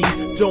like me,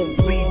 don't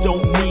bleed,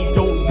 don't need,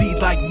 don't lead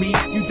like me.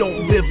 You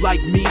don't live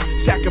like me,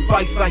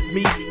 sacrifice like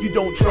me. You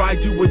don't try,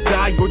 do or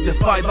die, or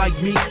defy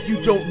like me.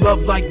 You don't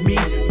love like me,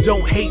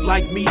 don't hate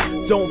like me.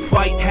 Don't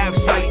fight, have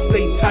sight,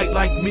 stay tight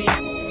like me.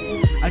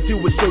 I do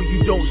it so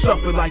you don't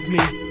suffer like me.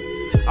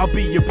 I'll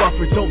be your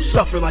buffer, don't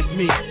suffer like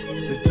me.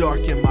 The dark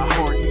in my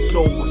heart and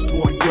soul was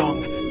born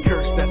young.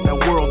 Cursed at the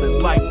world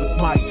and life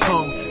with my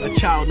tongue. A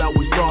child I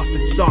was lost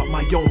and sought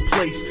my own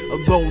place.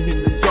 Alone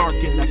in the dark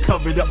and I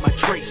covered up my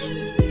trace.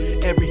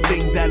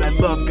 Everything that I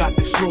loved got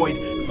destroyed.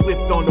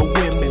 Flipped on a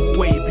whim and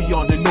way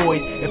beyond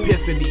annoyed.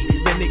 Epiphany,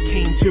 then it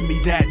came to me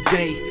that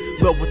day.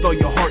 Love with all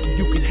your heart and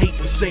you can hate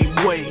the same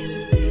way.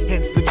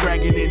 Hence the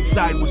dragon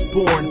inside was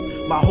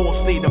born. My whole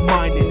state of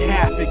mind in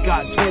half it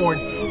got torn.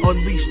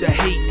 Unleashed the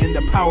hate and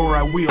the power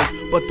I wield.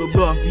 But the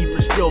love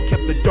deeper still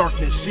kept the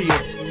darkness sealed.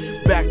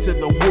 Back to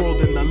the world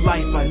and the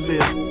life I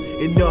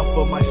live. Enough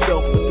of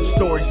myself with the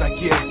stories I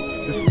give.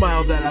 The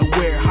smile that I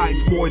wear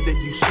hides more than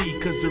you see.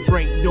 Cause there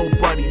ain't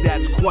nobody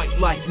that's quite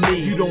like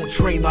me. You don't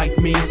train like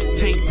me,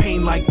 take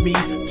pain like me.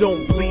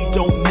 Don't bleed,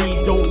 don't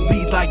need, don't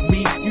lead like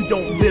me. You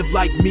don't live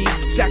like me,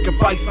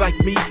 sacrifice like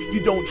me.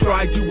 You don't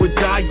try, do or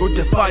die, or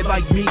defy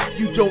like me.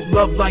 You don't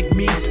love like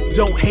me,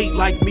 don't hate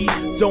like me.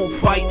 Don't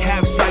fight,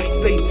 have sight,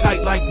 stay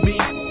tight like me.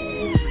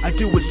 I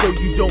do it so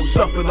you don't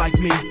suffer like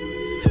me.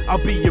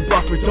 I'll be your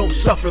buffer, don't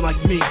suffer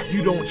like me.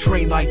 You don't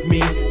train like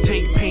me,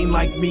 take pain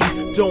like me.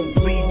 Don't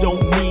bleed,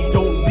 don't need,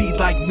 don't lead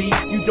like me.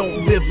 You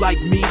don't live like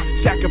me,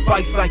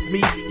 sacrifice like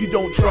me. You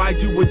don't try,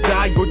 do or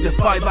die, or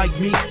defy like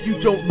me. You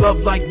don't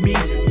love like me,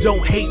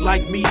 don't hate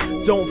like me.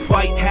 Don't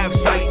fight, have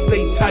sight,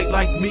 stay tight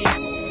like me.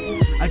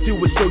 I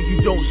do it so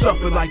you don't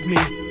suffer like me.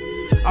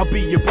 I'll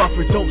be your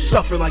buffer, don't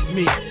suffer like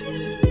me.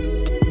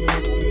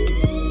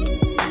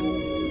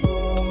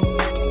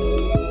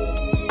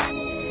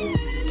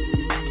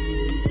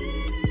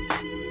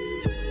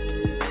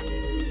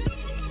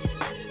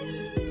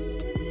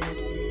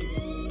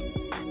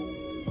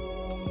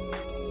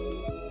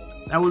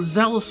 That was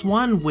Zealous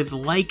One with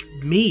Like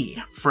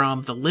Me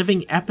from The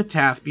Living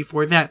Epitaph.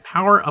 Before that,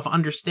 Power of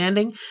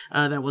Understanding.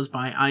 That was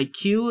by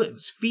IQ. It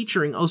was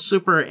featuring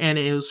Osuper, and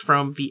it was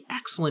from the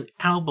excellent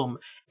album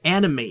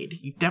Animate.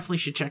 You definitely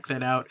should check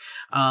that out.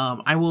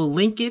 I will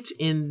link it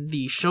in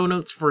the show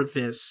notes for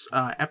this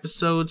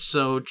episode,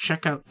 so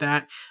check out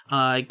that.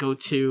 Go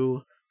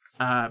to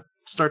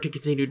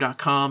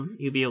starttocontinue.com.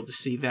 You'll be able to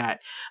see that.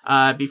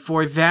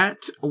 Before that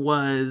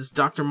was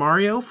Dr.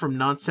 Mario from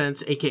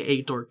Nonsense,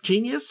 aka Dork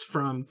Genius,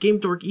 from Game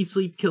Dork Eat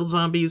Sleep Kill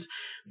Zombies.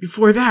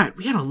 Before that,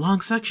 we had a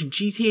long section,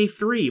 GTA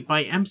 3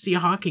 by MC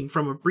Hawking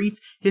from A Brief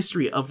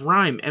History of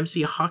Rhyme,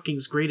 MC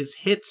Hawking's Greatest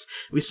Hits.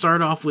 We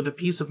start off with A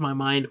Piece of My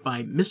Mind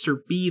by Mr.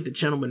 B, the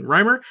Gentleman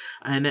Rhymer,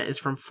 and that is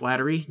from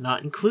Flattery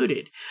Not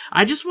Included.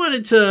 I just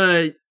wanted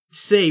to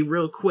say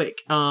real quick,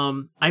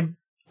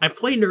 I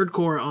play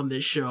nerdcore on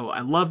this show. I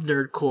love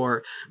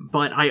nerdcore,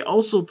 but I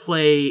also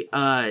play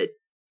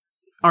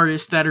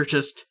artists that are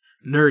just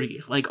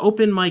nerdy. Like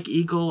Open Mike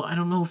Eagle, I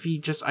don't know if he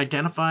just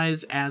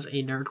identifies as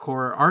a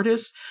nerdcore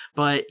artist,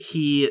 but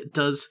he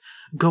does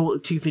go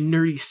to the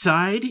nerdy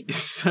side,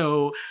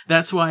 so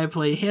that's why I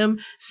play him.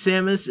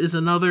 Samus is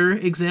another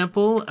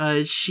example.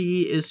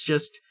 She is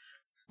just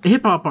a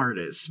hip-hop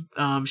artist.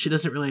 She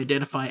doesn't really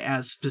identify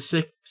as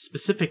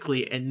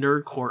specifically a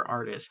nerdcore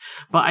artist,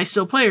 but I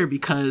still play her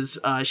because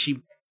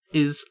she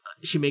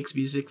makes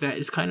music that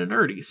is kind of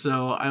nerdy,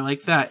 so I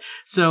like that.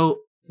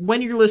 So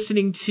when you're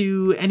listening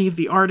to any of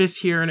the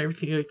artists here and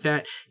everything like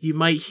that, you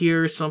might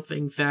hear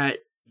something that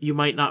you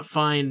might not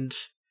find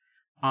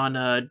on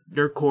a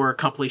nerdcore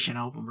compilation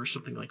album or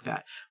something like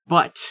that,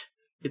 but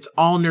it's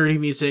all nerdy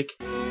music,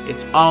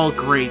 it's all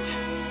great,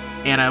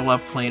 and I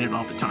love playing it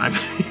all the time.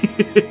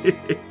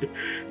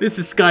 This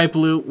is Sky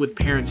Blue with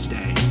Parents'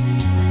 Day.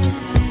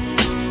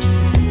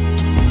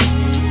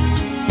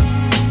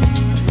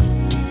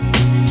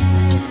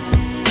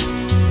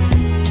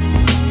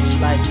 It's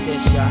like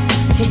this, y'all.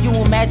 Can you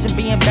imagine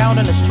being bound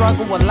in a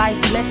struggle with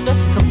life blister?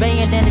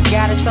 Conveying in the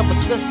guidance of a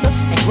sister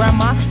and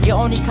grandma, your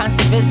only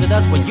constant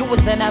visitors when you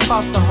was in that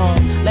foster home.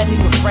 Let me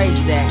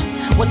rephrase that.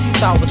 What you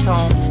thought was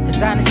home,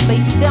 cause honestly,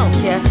 they don't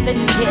care. They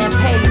just getting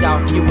paid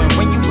off you. And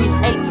when you reach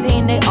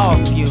 18, they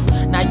off you.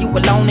 Now you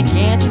alone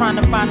again, trying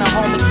to find a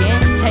home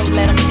again. Can't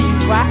let them see you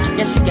cry,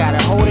 guess you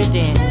gotta hold it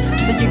in.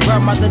 till your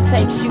grandmother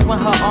takes you in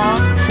her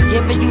arms,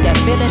 giving you that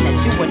feeling that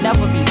you will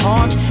never be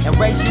harmed, and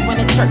raise you in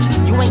the church.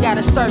 You ain't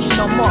gotta search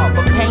no more,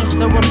 but pain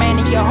still remain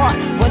in your heart.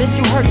 What is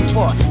you hurting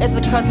for? Is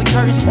it cause of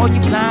curtains, or you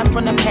blind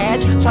from the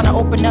past, trying to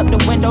open up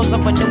the windows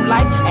of a new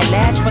life at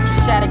last? But the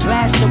shattered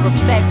glass should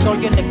reflect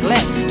on your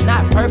neglect.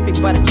 Not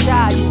perfect, but a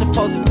child you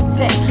supposed to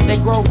protect. They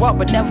grow up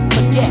but never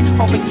forget.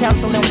 Hoping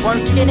counseling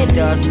work, and it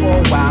does for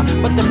a while,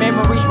 but the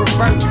memories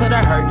revert to the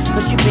hurt,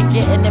 cause you been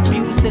getting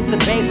abused since a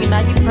baby. Now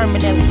you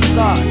permanently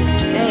scarred.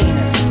 Dang,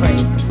 that's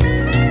crazy.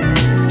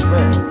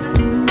 Real.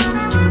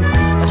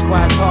 That's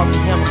why it's hard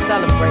for him to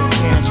celebrate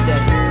Parents'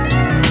 Day.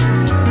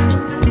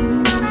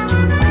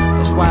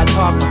 That's why it's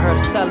hard for her to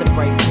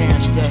celebrate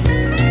Parents' Day.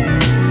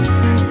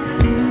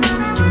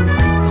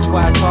 That's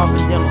why it's hard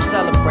for them to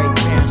celebrate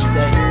Parents'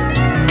 Day.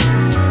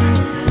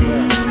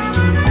 Real.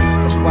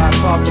 That's why it's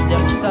hard for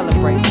them to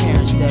celebrate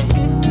Parents' Day.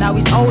 Now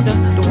he's older,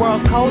 the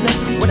world's colder.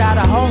 Without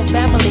a home,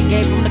 family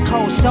gave him the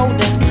cold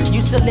shoulder.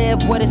 Used to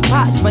live with his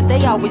pops, but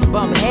they always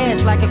bump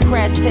heads like a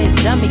crash test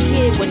dummy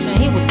kid wishing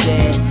he was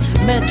dead.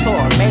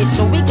 Mentor made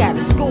sure we got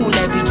to school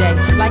every day,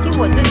 like he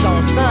was his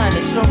own son,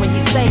 ensuring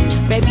he's safe.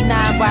 Baby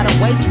 9 by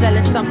the way,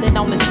 selling something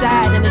on the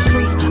side in the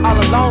streets. All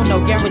alone,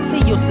 no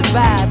guarantee you'll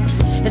survive.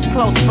 His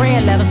close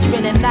friend let him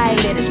spend the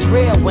night at his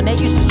crib. When they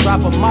used to drop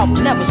him off,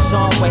 never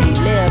show him where he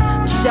lived,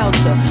 the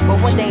shelter.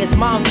 But one day his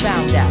mom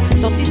found out,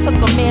 so she took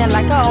him in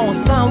like her own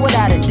son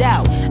without a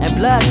doubt. And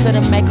blood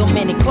couldn't make him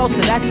any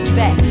closer, that's a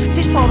fact.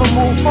 She told him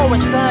move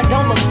forward, son,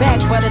 don't look back.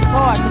 But it's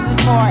hard, cause his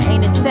heart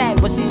ain't intact,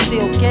 but she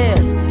still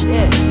cares.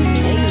 Yeah, and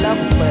he love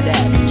him for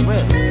that, for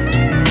real.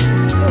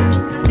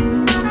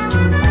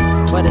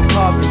 Dude. But it's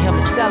hard for him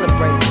to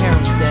celebrate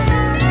Parents' Day.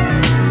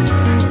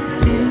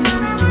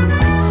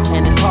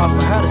 And it's hard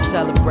for her to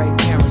celebrate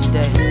Parents'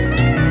 Day.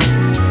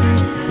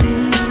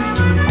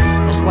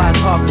 That's why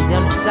it's hard for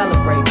them to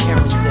celebrate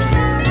Parents' Day.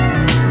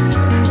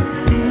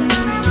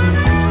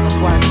 That's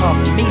why it's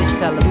hard for me to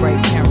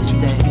celebrate Parents'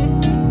 Day.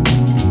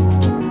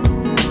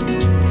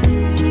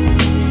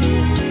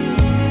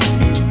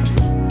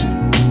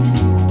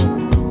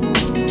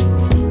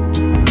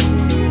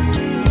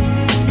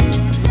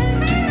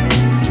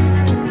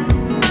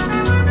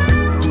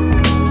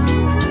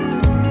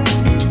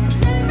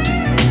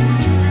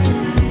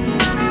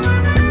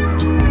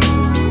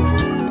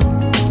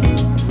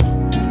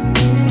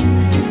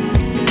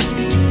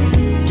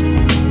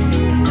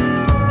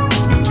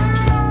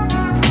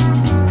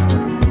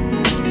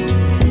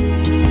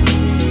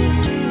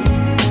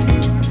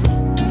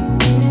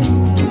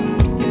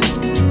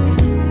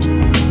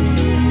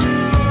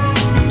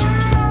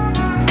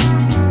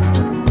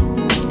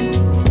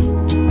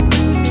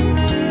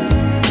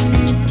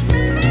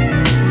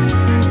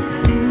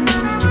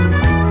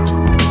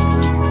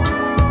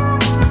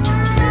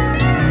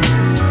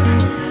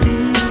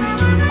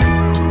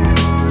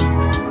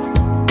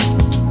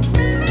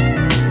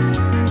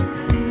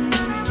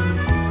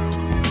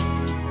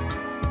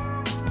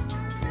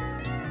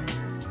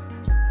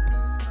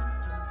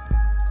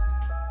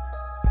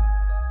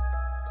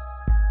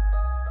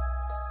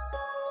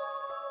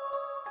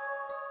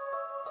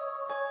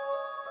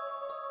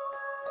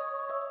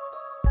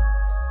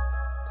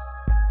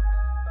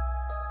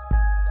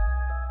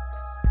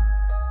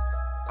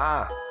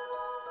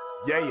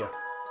 Yeah.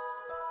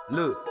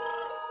 Look,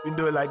 we can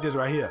do it like this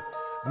right here.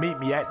 Meet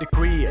me at the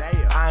crib.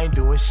 I ain't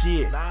doing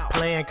shit.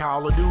 Playing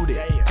Call of Duty.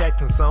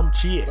 Texting some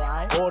chick.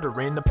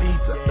 Ordering the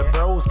pizza. The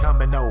bros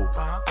coming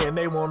over. And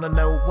they wanna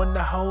know when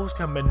the hoes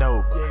coming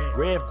over.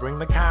 Rev bring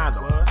the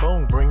condoms.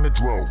 Boom bring the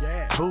dro.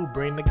 Boo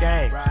bring the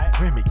games.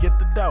 Remy get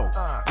the dough.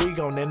 We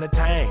gon'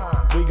 entertain.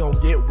 We gon'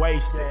 get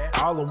wasted.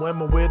 All the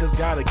women with us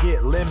gotta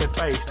get lemon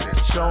faced.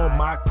 Show 'em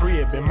my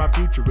crib and my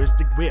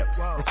futuristic whip.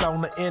 It's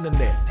on the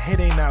internet. It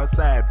ain't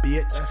outside,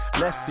 bitch.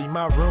 Let's see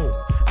my room.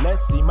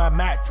 Let's see my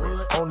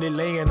mattress. Only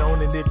laying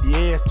on it if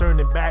the ass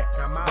turning back.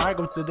 So I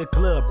go to the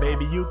club,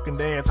 baby, you can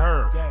dance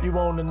her. You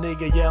want a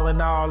nigga yelling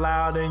all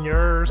loud in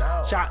yours?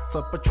 Shots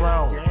of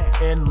Patron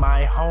in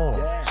my home.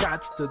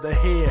 Shots to the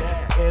head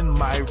in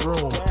my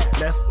room.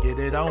 Let's get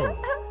it on.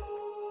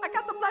 I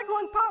got the black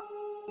lung pop.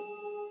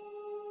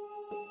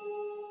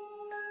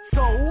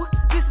 So,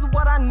 this is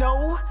what I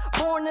know.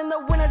 Born in the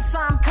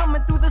wintertime,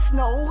 coming through the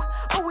snow.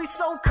 Always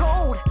so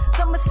cold,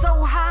 summer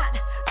so hot.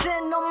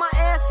 Sitting on my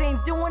ass,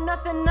 ain't doing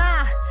nothing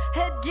now.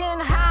 Head getting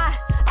high,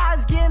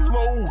 eyes getting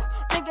low.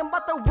 Thinking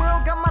about the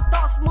world, got my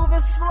thoughts moving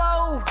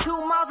slow.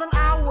 2 miles an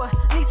hour,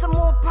 need some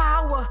more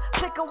power.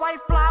 Pick a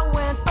white flower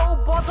and throw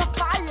balls of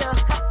fire.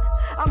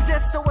 I'm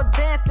just so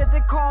advanced that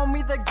they call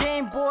me the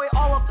Game Boy.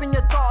 All up in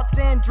your thoughts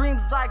and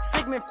dreams like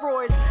Sigmund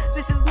Freud.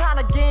 This is not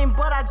a game,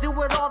 but I do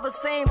it all the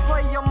same.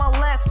 Play on my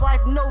last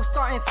life, no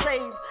start and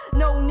save.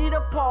 No need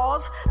to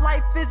pause,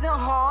 life isn't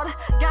hard.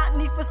 Got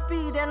need for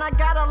speed and I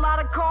got a lot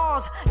of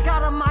cars.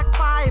 Got a Mach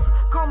 5,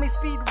 call me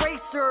Speed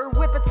Racer.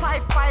 Whip a TIE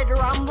Fighter,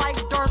 I'm like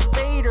Darth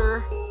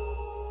Vader.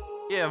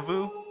 Yeah,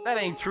 Vu, that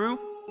ain't true.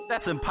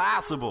 That's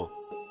impossible.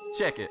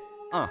 Check it.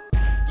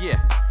 Yeah,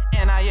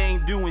 and I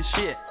ain't doing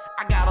shit.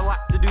 I got a lot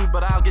to do,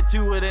 but I'll get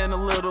to it in a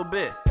little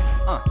bit.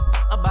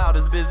 about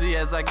as busy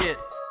as I get.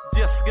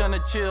 Just gonna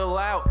chill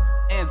out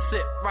and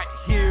sit right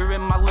here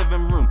in my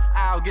living room.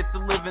 I'll get to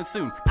living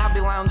soon. I'll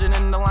be lounging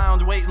in the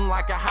lounge waiting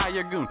like a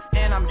hired goon.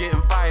 And I'm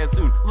getting fired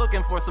soon,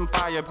 looking for some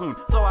fire poon.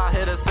 So I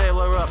hit a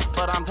sailor up,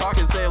 but I'm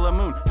talking Sailor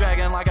Moon.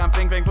 Dragging like I'm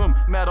Fing Fang Foom,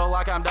 metal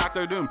like I'm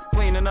Dr. Doom.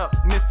 Cleaning up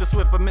Mr.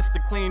 Swift or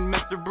Mr. Clean,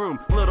 Mr. Broom.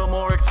 Little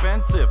more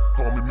expensive,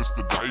 call me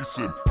Mr.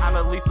 Dyson. I'm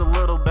at least a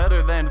little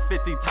better than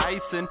 50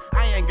 Tyson.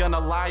 I ain't gonna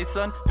lie,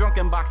 son,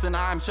 drunken boxing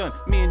I'm shunned.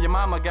 Me and your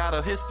mama got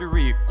a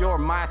history, you're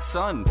my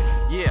son.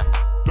 Yeah,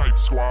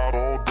 Dice Squad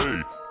all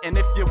day. And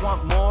if you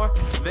want more,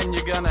 then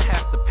you're gonna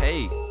have to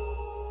pay.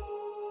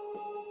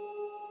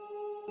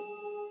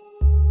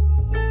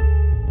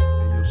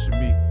 Hey yo,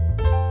 Shami,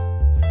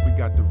 we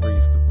got to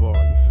raise the bar,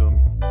 you feel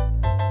me?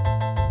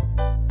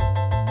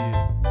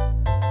 Yeah,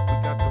 we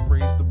got to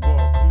raise the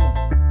bar, come on.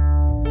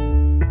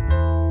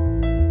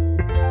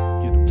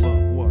 Get them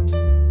up, what?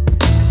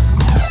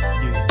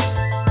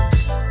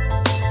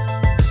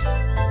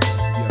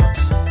 Yeah.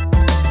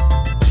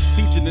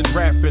 Teaching and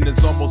rapping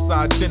is almost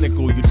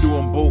identical. You do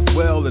them both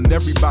well and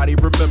everybody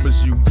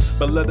remembers you.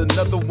 But let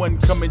another one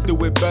come and do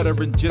it better,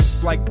 and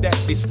just like that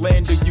they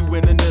slander you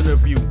in an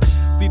interview.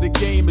 See, the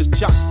game is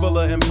chock full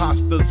of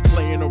imposters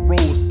playing a role.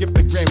 Skip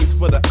the Grammys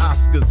for the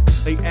Oscars.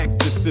 They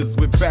actresses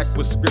with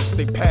backwards scripts.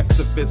 They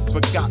pacifists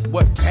forgot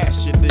what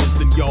passion is.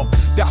 And y'all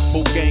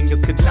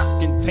doppelgangers cannot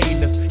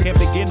contain us. Can't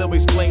begin to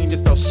explain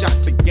just how shot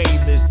the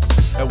game is.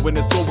 And when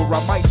it's over, I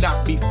might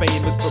not be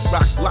famous, but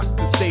rock lots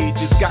of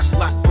stages, got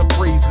lots of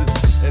praises.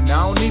 And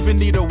I don't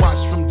even need a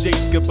watch from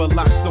Jacob or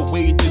lots of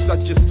wages. I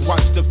just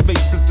watch the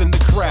faces in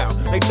the crowd.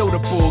 They know the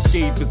bull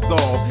gave his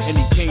all, and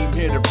he came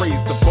here to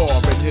raise the bar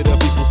and hear the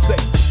people say,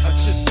 I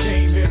just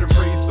came here to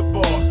raise the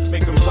bar,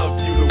 make them love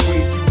you the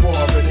way you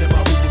are. And then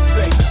my people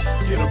say,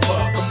 get them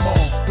up, come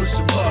on, push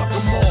them up,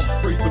 come on,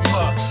 raise them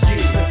up,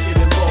 yeah, let's get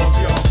involved,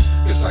 y'all.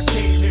 Cause I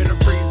came here to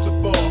raise the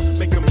bar,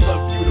 make them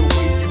love you the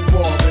way you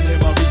are. And then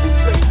my people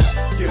say,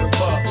 get them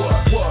up,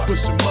 what,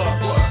 push them up,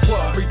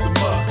 what, raise them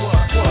up,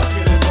 what,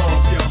 get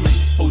involved, y'all.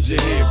 Hold your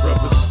head,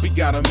 brothers, we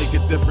gotta make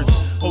a difference.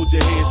 Hold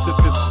your head,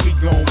 sisters, we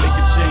gon' make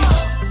a change.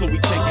 So we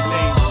taking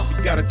names,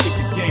 we gotta take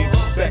the game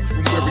back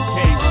from where it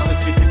came.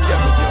 Let's get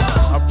together, yo.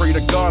 I pray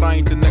to God I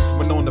ain't the next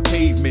one on the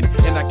pavement,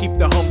 and I keep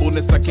the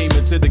humbleness I came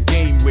into the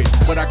game with.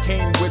 What I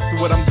came with, so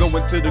what I'm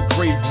going to the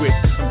grave with.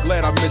 I'm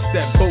glad I missed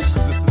that boat,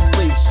 cause it's a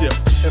slave ship.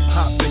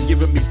 Hip-hop been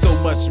giving me so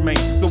much, man.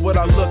 So what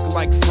I look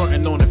like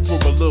frontin' on it for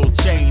a little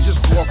change. Just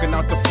walking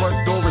out the front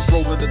door is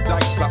rolling the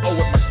dice. I owe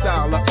it my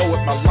style, I owe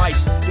it my life.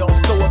 Y'all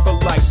so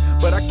impolite,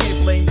 but I can't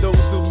blame those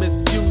who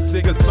misuse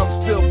it, cause some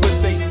still put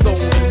they soul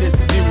in this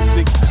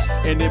music.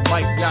 And it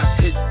might not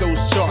hit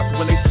those charts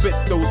when they spit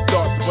those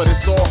darts, but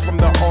it's all from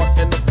the heart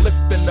and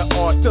uplifting the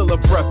art. Still a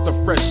breath of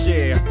fresh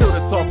air, still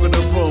the talk of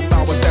the room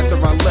hours after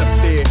I left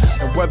there.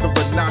 And whether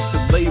or not the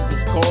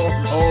labels call,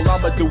 all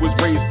I'ma do is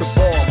raise the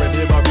bar and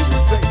hear my people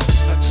say,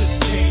 I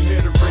just came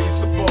here to raise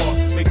the bar,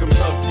 make them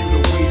love you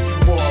the way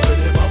you are. And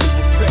hear my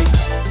people say,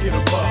 get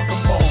them up,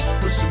 come on,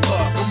 push them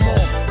up, come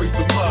on, raise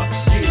them up,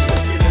 yeah,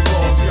 let's get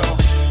involved, y'all.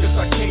 Yes,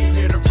 I came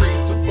here to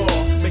raise the bar,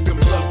 make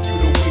them love you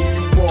the way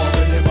you are.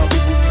 And hear my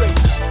people say,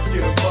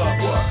 get them up,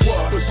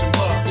 what, push them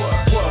up,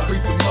 what,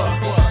 raise them up,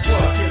 what,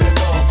 get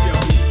involved, yo.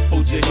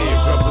 Hold your head,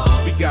 brothers,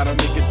 we gotta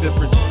make a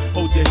difference.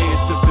 Hold your head,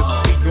 sisters,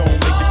 we gon'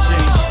 make a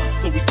change.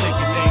 So we take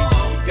a name,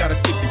 we gotta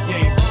take the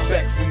game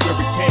back from where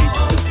it came.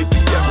 Let's get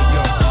together,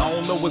 yo. I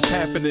don't know what's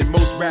happening,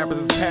 most rappers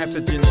is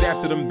pathogens.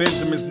 After them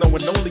Benjamins,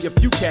 knowing only a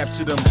few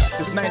capture them.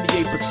 It's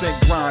 98%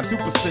 grind, 2%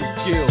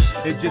 skill.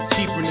 And just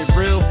keeping it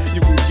real,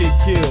 you can get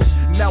killed.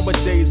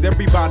 Nowadays,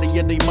 everybody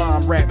in their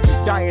mind rap,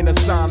 dying to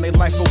sign their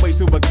life away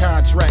to a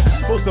contract.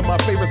 Most of my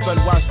favorites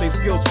done watch their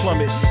skills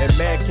plummet, and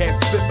mad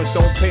cats spit but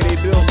don't pay their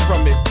bills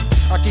from it.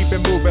 I keep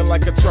it moving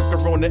like a trucker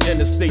on the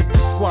interstate.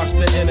 Squash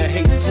the inner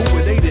hate, who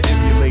are they to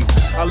emulate?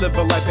 I live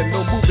a life that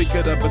no movie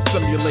could ever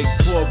simulate.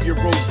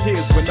 12-year-old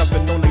kids with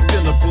nothing on their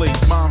dinner plate.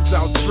 Mom's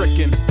out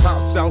tricking,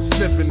 pops out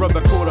sniffing.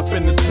 Brother caught up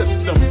in the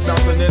system,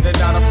 bouncing in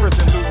and out of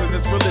prison, losing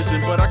his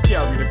religion. But I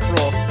carry the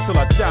cross, till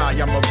I die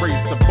I'ma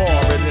raise the bar.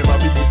 And hear my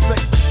people say,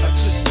 I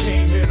just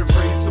came here to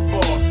raise the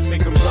bar,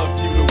 make them love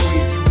you the way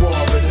you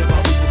are. And hear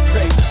my people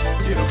say,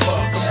 get them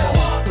up, come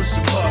on, push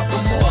them up,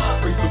 come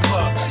on, raise them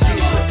up,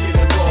 yeah, let's get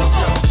involved,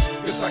 yo.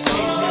 Cause I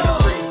came here to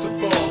raise the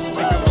bar,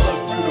 make them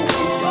love you the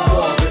way you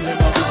are. And hear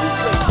my people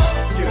say,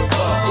 get them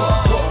up,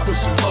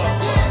 push them up,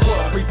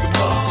 raise them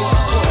up,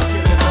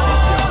 get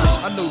involved, yo.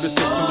 I know the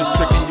system is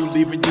tricking you,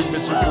 leaving you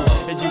miserable,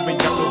 and you ain't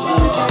got no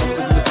rule about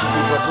to listen to.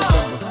 But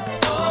remember,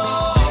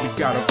 we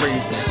gotta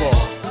raise the bar.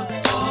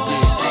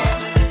 Yeah.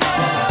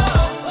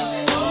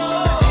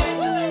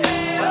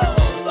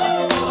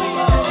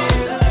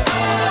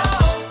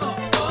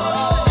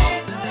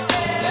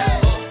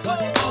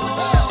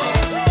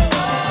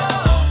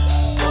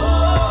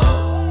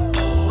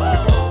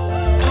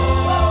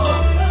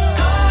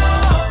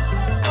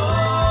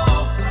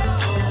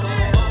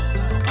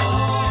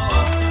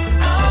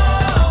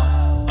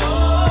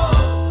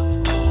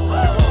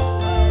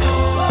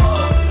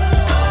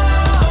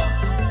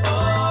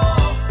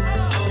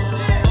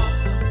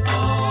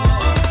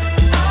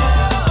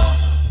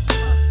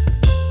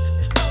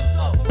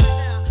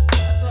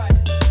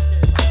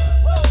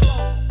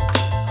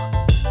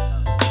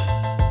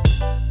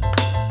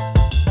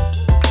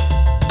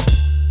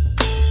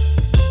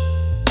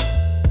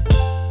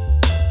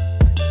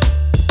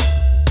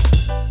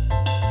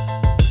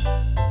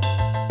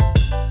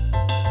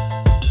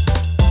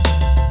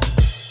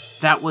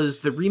 That was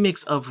the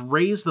remix of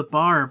Raise the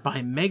Bar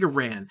by Mega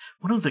Ran,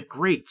 one of the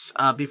greats.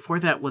 Before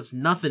that was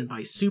Nothing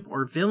by Soup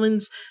or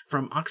Villains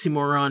from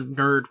Oxymoron,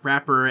 Nerd,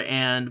 Rapper,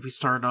 and we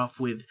started off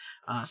with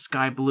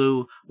Sky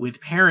Blue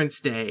with Parents'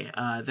 Day.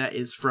 That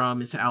is from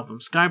his album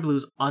Sky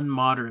Blue's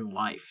Unmodern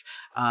Life.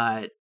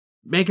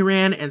 Mega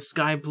Ran and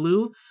Sky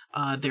Blue,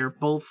 they're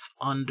both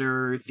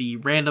under the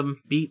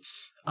Random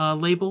Beats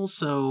label,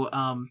 so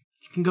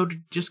you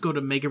can just go to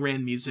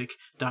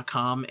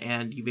megaranmusic.com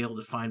and you'll be able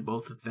to find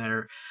both of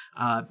their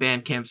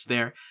Bandcamps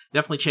there.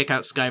 Definitely check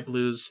out Sky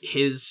Blue's.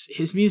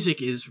 His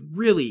music is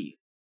really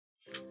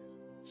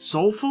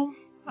soulful,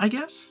 I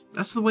guess.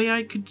 That's the way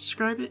I could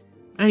describe it.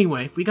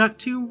 Anyway, we got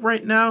two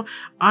right now.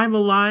 I'm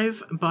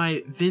Alive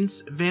by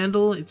Vince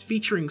Vandal. It's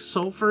featuring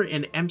Sulfur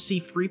and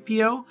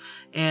MC3PO.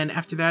 And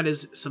after that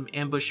is some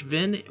Ambush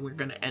Vin, and we're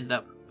going to end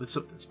up with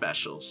something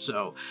special.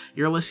 So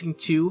you're listening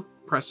to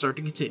Press Start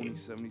to Continue.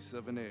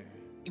 77 Air.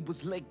 It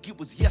was like it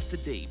was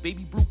yesterday.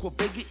 Baby Blue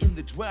Corvega in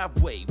the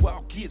driveway.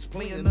 Wild kids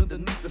playing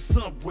underneath the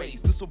sun rays.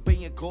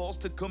 Disobeying calls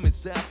to come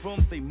inside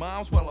from their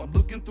moms. While I'm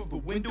looking through the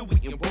window,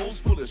 eating bowls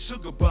full of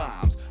sugar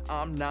bombs.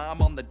 I'm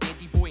on the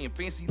dandy boy and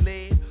fancy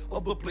lad.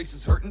 Other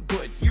places hurting,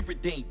 but here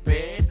it ain't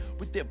bad.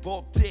 With that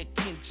ball tech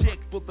in check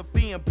for the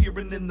fam,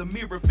 peering in the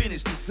mirror,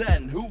 finish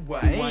deciding who I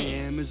am. Who I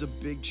am is a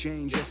big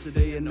change.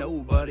 Yesterday and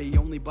nobody.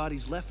 Only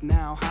bodies left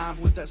now. Hive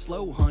with that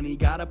slow honey.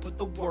 Gotta put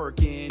the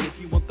work in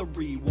if you want the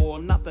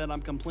reward. Not that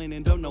I'm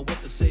complaining, don't know what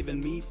they're saving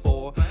me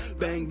for.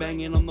 Bang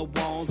banging on the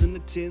walls in the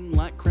tin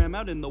like cram.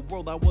 Out in the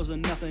world I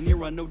wasn't nothing,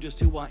 here I know just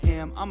who I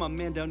am. I'm a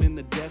man down in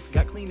the desk,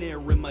 got clean air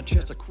in my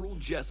chest. A cruel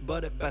jest,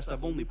 but at best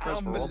I've only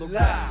pressed for all the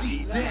rest.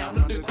 Deep down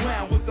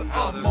underground with the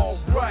I'm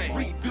alright.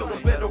 Rebuild a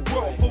better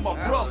world for my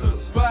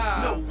brothers.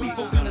 No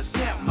evil gonna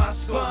snap my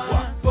spine. So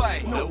I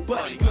fight,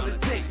 nobody gonna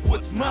take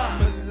what's mine.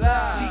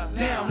 Deep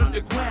down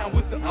underground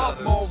with the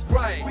I'm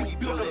alright.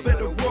 Rebuild a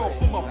better world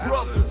for my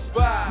brothers.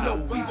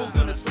 No evil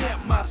gonna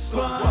snap my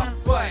spine. So I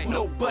fight,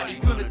 nobody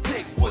gonna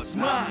take what's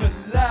mine.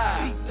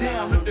 Deep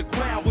down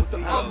underground with the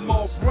I'm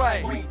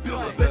alright.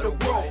 Rebuild a better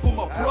world for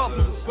my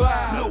brothers.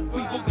 No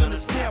evil gonna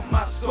snap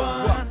my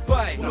spine. So I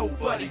fight,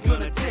 nobody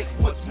gonna take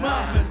what's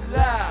mine.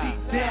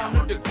 Deep down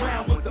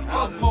underground with the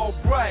I'm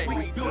alright.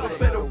 Rebuild a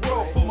better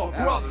world for my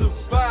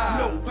brothers.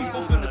 No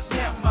evil gonna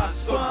snap my spine.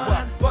 So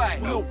I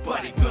fight,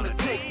 nobody gonna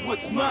take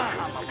what's mine.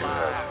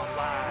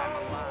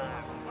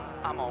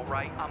 I'm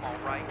alright.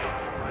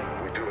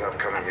 We do have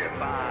coming in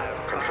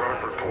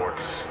confirmed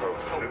reports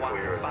of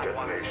nuclear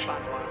detonation.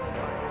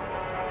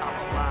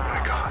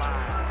 My God.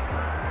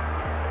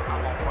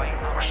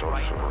 Our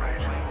soldiers are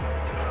right.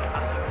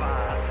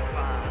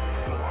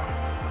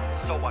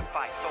 So I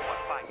fight.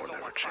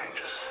 Whatever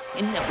changes.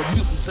 And now the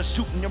mutants are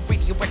shooting and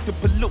radioactive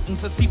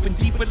pollutants are seeping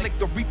deeper like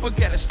the Reaper.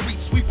 Got a street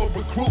sweeper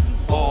recruiting.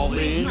 All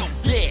in,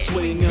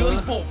 swing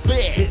up,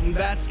 hitting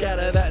that,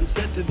 scatter that, and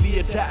sent to the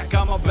attack.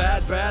 I'm a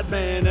bad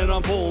man, and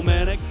I'm full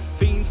manic.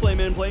 Fiends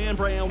flaming, playing,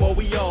 praying while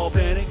we all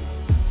panic.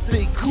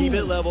 Stay cool, keep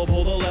it level,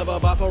 pull the lever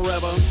by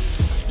forever.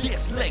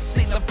 Yes, legs,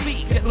 say la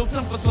vie. Got no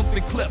time for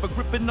something clever,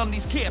 gripping on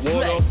these calves.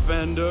 What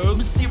offenders?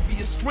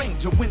 Mysterious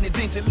stranger, when in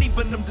danger,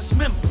 leaving them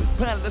dismembered.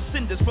 Pile of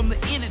cinders from the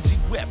energy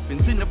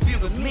weapons in the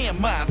field of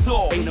landmines.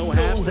 Oh, ain't no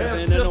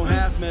half-stepping and no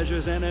half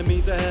measures.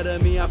 Enemies ahead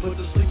of me, I put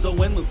to sleep so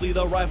endlessly.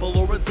 The rifle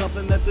or it's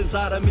something that's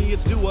inside of me.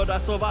 It's do or die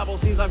survival.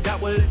 Seems I've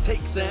got what it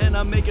takes, and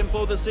I'm making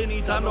for this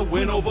any time to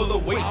win over the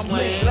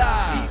wasteland.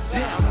 Deep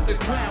down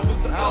underground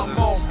with the I'm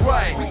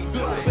alright.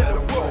 Rebuild a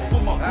better world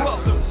for my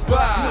brothers.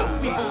 No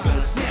people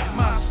gonna snap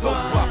my so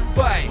I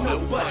fight,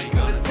 nobody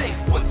gonna take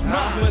what's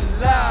mine.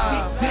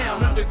 Deep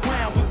down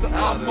underground with the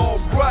I'm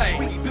alright.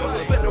 Rebuild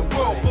a better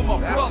world for my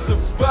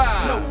brothers.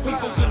 No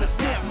people gonna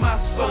snap my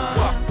soul.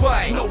 I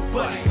fight,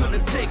 nobody gonna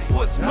take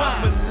what's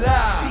mine.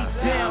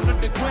 Deep down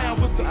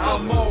underground with the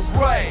I'm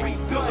alright.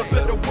 Rebuild a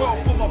better world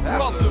for my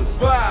brothers.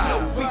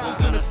 No people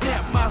gonna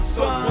snap my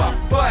soul. I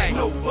fight,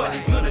 nobody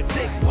gonna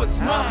take what's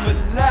mine.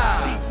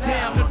 Deep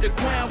down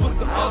underground with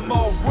the I'm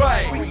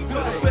alright.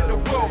 Rebuild a better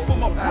world for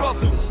my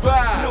brothers.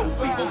 No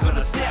people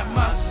gonna snap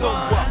my soul.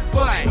 I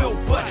fight,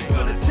 nobody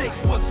gonna take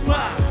what's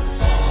mine.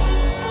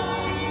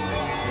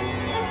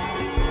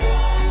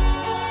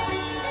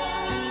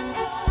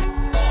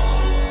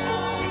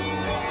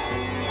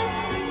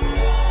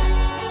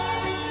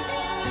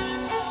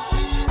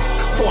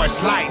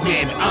 Force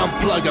lightning,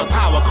 unplug your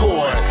power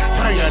cord,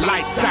 turn your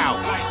lights out,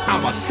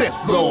 I'm a Sith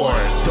Lord.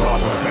 Dark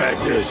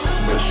perfectors,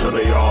 make sure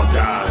they all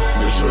die,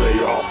 make sure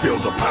they all feel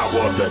the power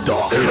of the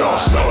dark. It all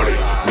started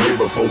way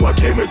before I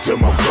came into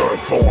my current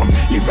form.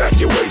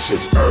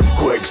 Evacuations,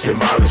 earthquakes, and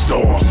violent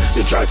storms.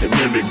 They tried to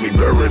mimic me,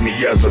 bury me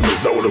as a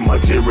result of my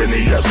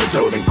tyranny, as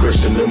foretold in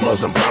Christian and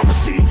Muslim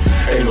prophecy.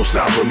 Ain't no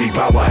stopping me,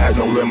 power had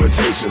no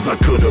limitations. I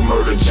could have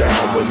murdered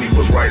John when he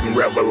was writing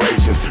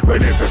Revelations.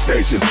 Red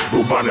infestations,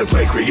 bubonic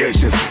plague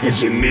creations.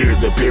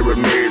 engineered the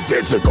pyramids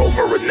that took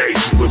over a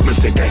nation with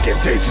mystic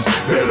incantations,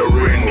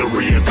 veteran the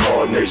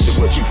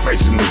reincarnation. What you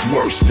facing is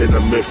worse than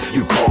a myth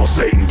you call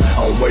Satan.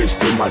 I'm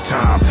wasting my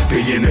time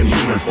being in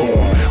human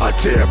form. I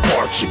tear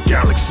apart your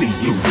galaxy,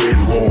 you've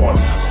been warm.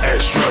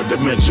 Extra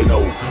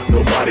dimensional,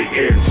 nobody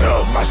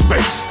enter my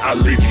space, I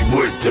leave you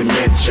with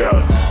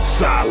dementia.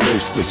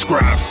 Silence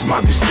describes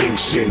my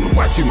distinction.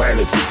 Wipe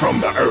humanity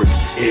from the earth,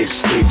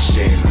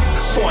 extinction.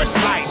 Force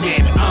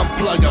lightning,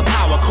 unplug a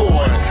power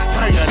cord.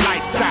 Turn your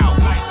lights out,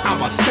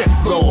 I'm a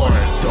Sith Lord.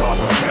 Dark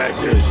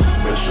practice,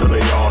 make sure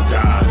they all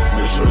die.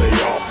 Make sure they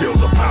all feel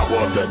the power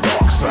of the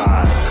dark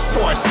side.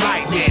 Force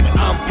lightning,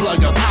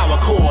 unplug a power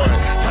cord.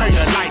 Turn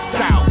your lights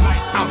out,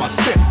 I'm a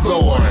Sith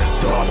Lord.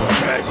 Dark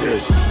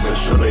practice, make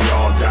sure they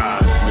all die.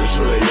 Make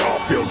sure they all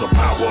feel the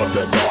power of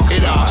the dark side.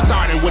 It all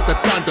started with the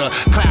thunder,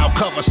 cloud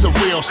cover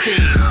surreal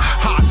scenes,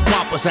 hot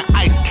bumpers and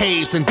ice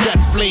caves and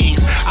death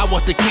fleas. I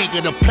was the king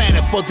of the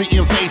planet for the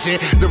invasion.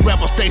 The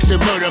rebel station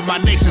murdered my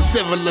nation's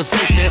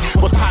civilization.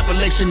 With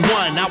population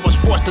 1, I was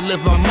forced to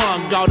live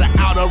among all the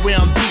outer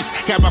realm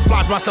beasts.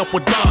 Camouflage myself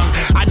with dung.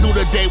 I knew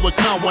the day would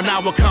come when I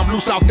would come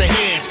loose off the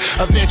heads.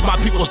 Avenge my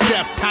people's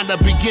death, time to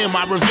begin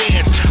my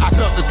revenge. I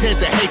felt the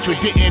tinge of hatred,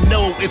 didn't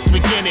know its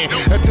beginning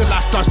until I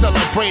start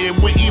celebrating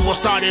when evil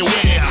started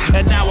winning.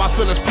 And now I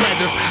feel its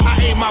presence. I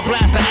aim my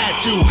blaster at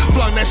you,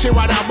 flung that shit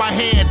right out my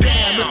hand.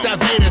 Damn, it's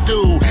that Vader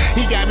dude.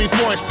 He got me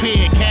for his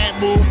pin, can't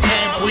move,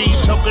 can't breathe,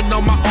 choking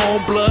on my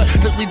own blood,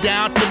 took me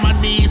down to my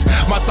knees.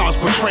 My thoughts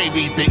betray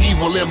me, the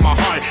evil in my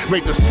heart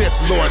made the Sith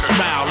Lord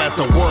smile as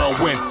the world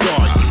went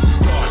dark.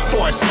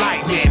 Force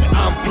lightning,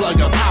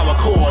 unplug a power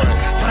cord.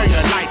 Turn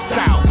your lights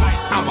out,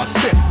 I'm a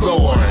Sith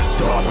Lord.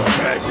 Dark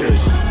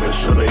practice, make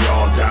sure they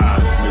all die.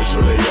 Make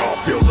sure they all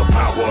feel the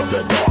power of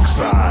the dark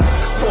side.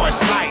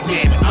 Force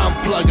lightning,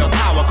 unplug a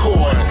power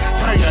cord.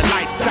 Turn your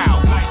lights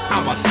out,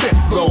 I'm a Sith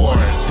Lord.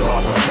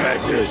 Dark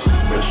practice,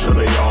 make sure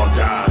they all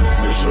die.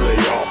 Make sure they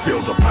all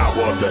feel the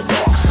power of the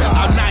dark side.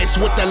 I'm nice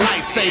with the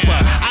lightsaber,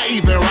 I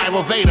even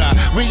rival Vader.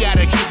 We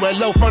gotta keep it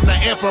low from the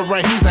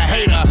Emperor, he's a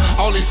hater.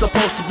 Only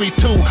supposed to be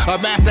 2,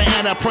 a master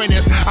and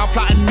apprentice. I'm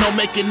plotting on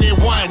making it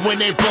 1 when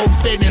they both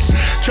finish.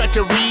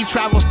 Treachery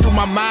travels through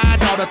my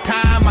mind all the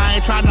time. I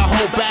ain't trying to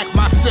hold back,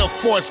 my Sith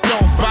Force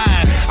don't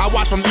bind. I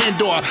watch from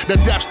Endor, the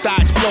Death Star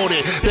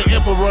exploded. The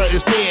Emperor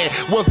is dead,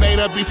 will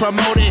Vader be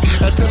promoted?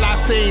 Until I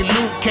seen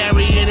Luke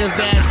carrying his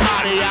dad's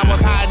body. I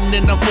was hiding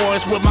in the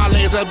forest with my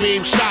laser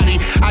beam shotty.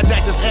 I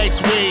jacked his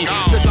X-Wing,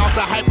 took off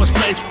the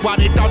hyperspace while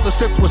they thought the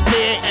Sith was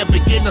dead and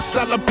began to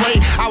celebrate.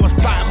 I was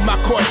plotting my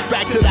course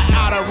back to the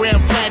outer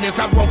rim planets.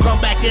 I'm gonna come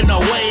back in a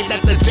way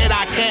that the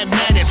Jedi can't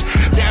manage.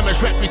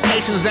 Damage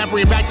reputations and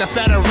bring back the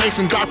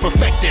Federation. God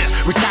perfect this,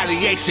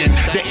 retaliation,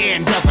 the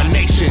end of a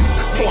nation.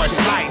 Force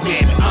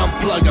lightning,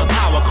 unplug a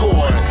power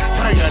cord.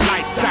 Turn your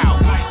lights out,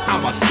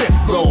 I'm a Sith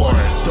Lord.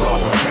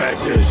 Dark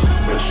practice,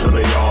 make sure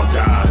they all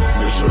die.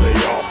 Make sure they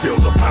all feel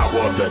the power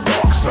of the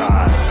dark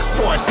side.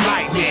 Force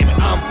lightning,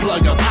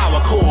 unplug a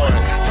power cord.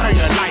 Turn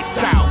your lights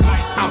out,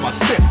 I'm a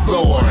Sith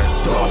Lord.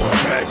 Dark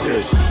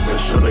practice, make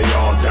sure they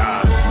all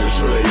die. Make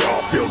sure they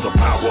all feel the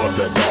power of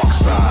the dark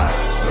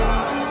side.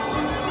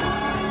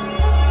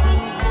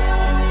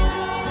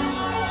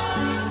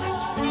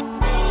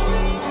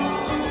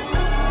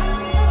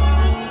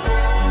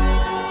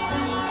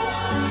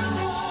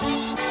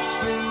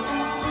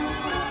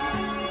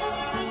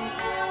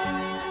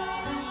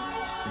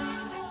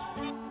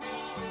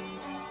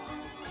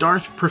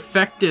 Darth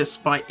Perfectus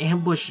by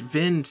Ambush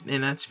Vind,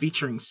 and that's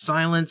featuring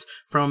Silence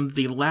from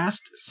The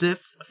Last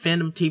Sith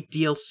Phantom Tape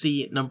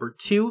DLC number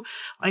 2.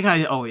 Like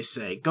I always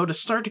say, go to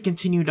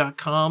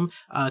starttocontinue.com,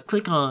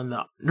 click on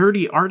the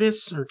nerdy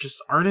artists, or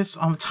just artists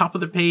on the top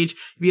of the page.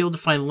 You'll be able to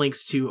find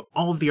links to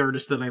all of the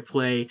artists that I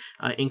play,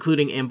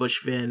 including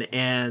Ambush Vin,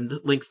 and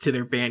links to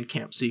their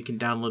Bandcamp so you can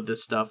download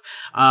this stuff.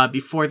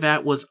 Before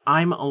that was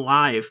I'm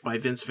Alive by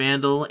Vince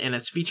Vandal, and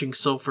it's featuring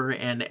Sulfur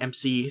and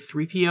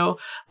MC3PO,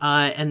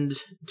 and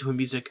doing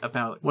music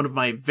about one of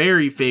my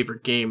very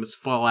favorite games,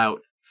 Fallout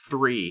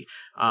 3.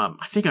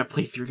 I think I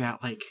played through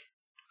that like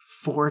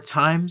 4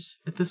 times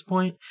at this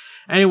point.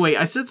 Anyway,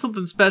 I said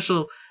something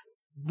special.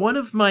 One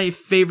of my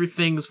favorite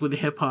things with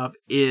hip-hop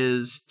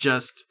is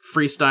just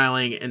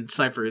freestyling and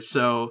ciphers,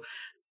 so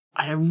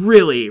I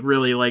really,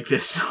 really like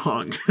this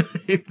song.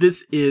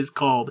 This is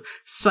called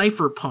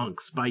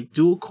Cypherpunks by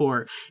Dual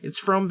Core. It's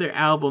from their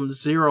album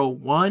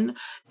 01,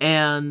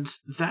 and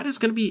that is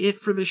going to be it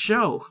for the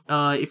show.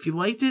 If you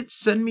liked it,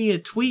 send me a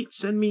tweet,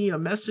 send me a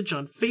message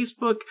on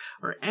Facebook,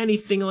 or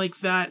anything like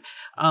that.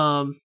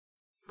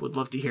 Would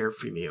love to hear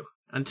from you.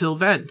 Until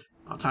then,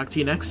 I'll talk to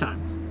you next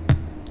time.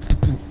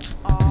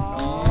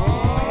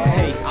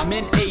 Hey, I'm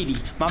in 80,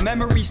 my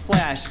memories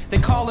flash. They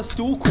call us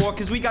dual core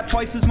cause we got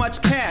twice as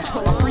much cash.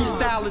 Our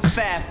freestyle is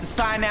fast, the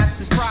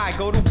synapses fry.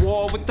 Go to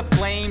war with the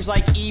flames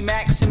like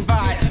Emacs and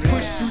Vi.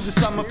 Push through the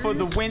summer for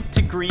the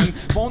winter green.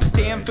 Won't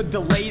stand for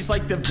delays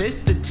like the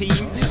Vista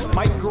team.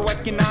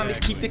 Microeconomics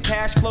keep the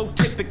cash flow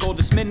typical.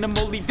 Just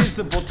minimally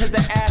visible to the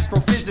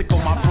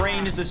astrophysical. My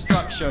brain is as a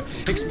structure.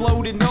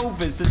 Exploding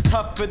novas is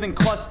tougher than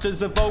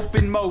clusters of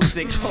open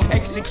mosaics.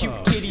 Execute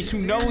kiddies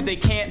who know they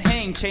can't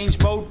hang. Change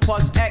mode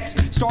plus X.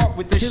 Start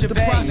with the Here's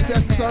shebang. the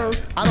process, sir.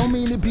 I don't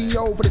mean to be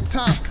over the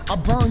top. I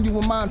burn you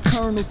when my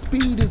internal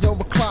speed is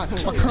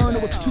overclocked. My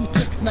kernel is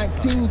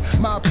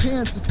 2619. My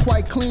appearance is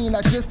quite clean.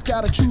 I just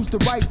gotta choose the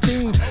right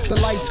theme. The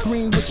light's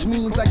green, which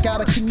means I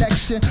got a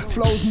connection.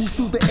 Flows move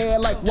through the air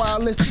like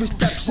wireless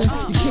receptions.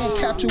 You can't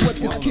capture what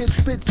this kid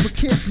spits for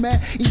kids,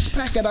 man. Each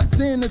packet I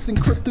send is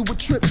encrypted with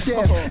trip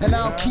dares. And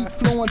I'll keep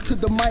flowing till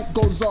the mic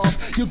goes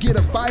off. You'll get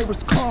a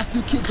virus cough.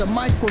 You kids are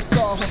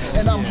Microsoft.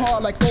 And I'm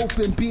hard like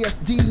open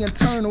BSD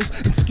internals.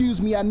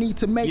 Excuse me, I need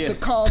to make a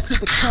call to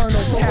the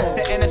kernel. Tap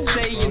the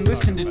NSA and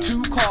listen to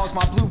 2 calls.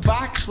 My blue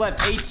box left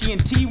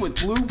AT&T with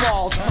blue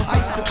balls.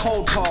 Ice the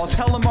cold calls.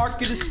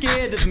 Telemarketers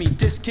scared of me.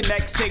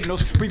 Disconnect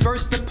signals.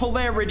 Reverse the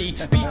polarity.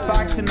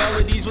 Beatbox and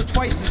melodies with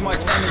twice as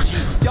much energy.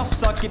 Y'all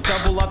suck at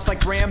double ups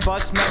like RAM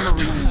bus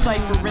memory.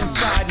 Cypher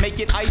inside, make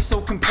it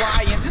ISO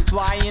compliant.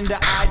 Lie into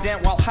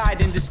ident while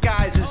hiding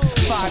disguises.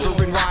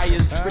 Fiber and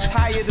wires.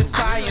 Retire the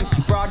science.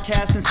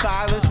 Broadcast in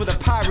silence with a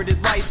pirated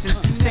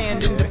license.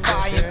 Stand in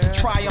defiance.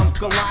 Triumph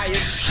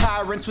Goliath.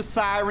 Tyrants with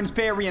sirens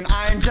burying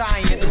iron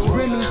giants.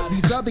 Remy,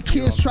 these other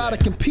kids try to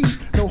compete.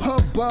 No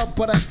hubbub,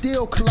 but I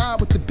still collide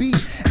with the beat.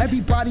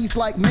 Everybody's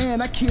like, man,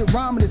 that kid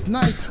rhyming is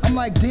nice. I'm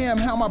like, damn,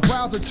 how my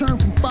browser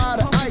turned from fire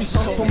to ice.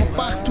 From a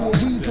fox to a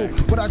weasel,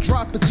 what I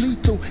drop is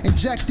lethal.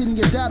 Injected in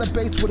your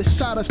database with a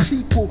shot of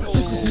sequel.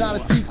 This is not a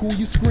sequel,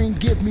 you scream,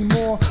 give me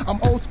more. I'm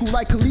old school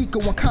like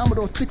Coleco on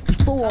Commodore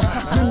 64.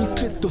 Remy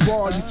spits the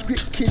raw, you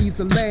script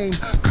kiddies are lame.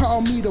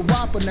 Call me the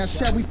Whopper, now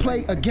shall we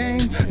play a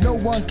game? No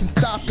one can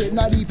stop it,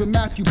 not even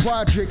Matthew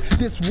Broderick.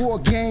 This war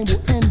game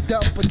will end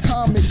up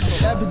atomic.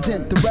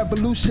 Evident, the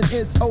revolution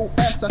is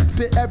OS. I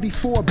spit every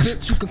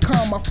 4-bit, you can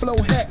call my flow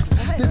hex.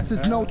 This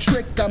is no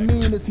trick, I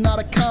mean it's not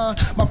a con.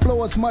 My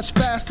flow is much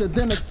faster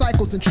than the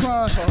cycles in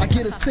Tron. I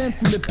get a send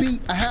from the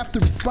beat, I have to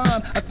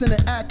respond. I send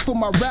an act for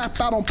my rap,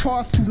 I don't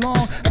pause too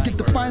long. I get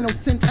the final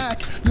sync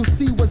act, you'll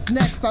see what's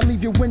next. I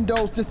leave your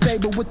windows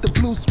disabled with the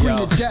blue screen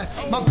of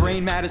death. My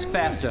brain matters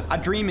faster. I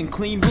dream in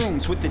clean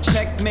rooms with the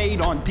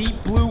checkmate on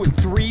deep blue in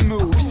 3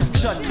 moves.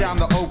 Shut down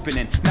the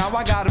opening. Now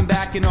I got him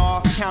backing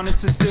off. Counting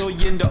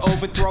Sicilian to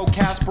overthrow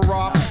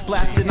Kasparov.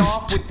 Blasting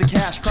off with the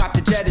cash crop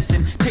to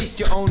jettison. Taste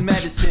your own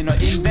medicine or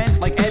invent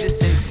like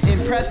Edison.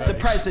 Impress the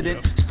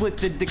president. Split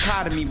the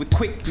dichotomy with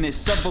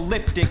quickness of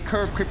elliptic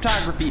curve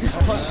cryptography.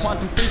 Plus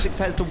quantum physics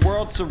has the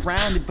world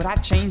surrounded, but I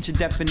change the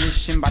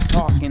definition by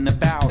talking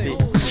about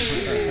it.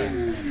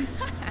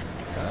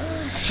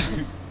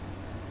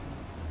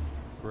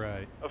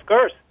 Right. Of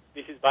course.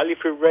 This is Valley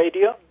Free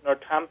Radio,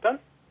 Northampton,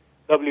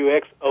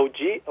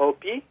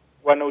 WXOG-LP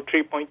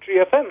 103.3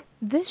 FM.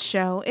 This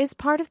show is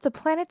part of the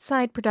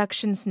PlanetSide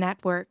Productions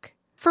Network.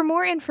 For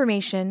more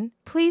information,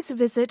 please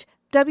visit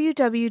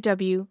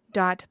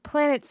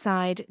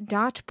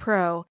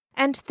www.planetside.pro,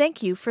 and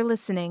thank you for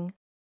listening.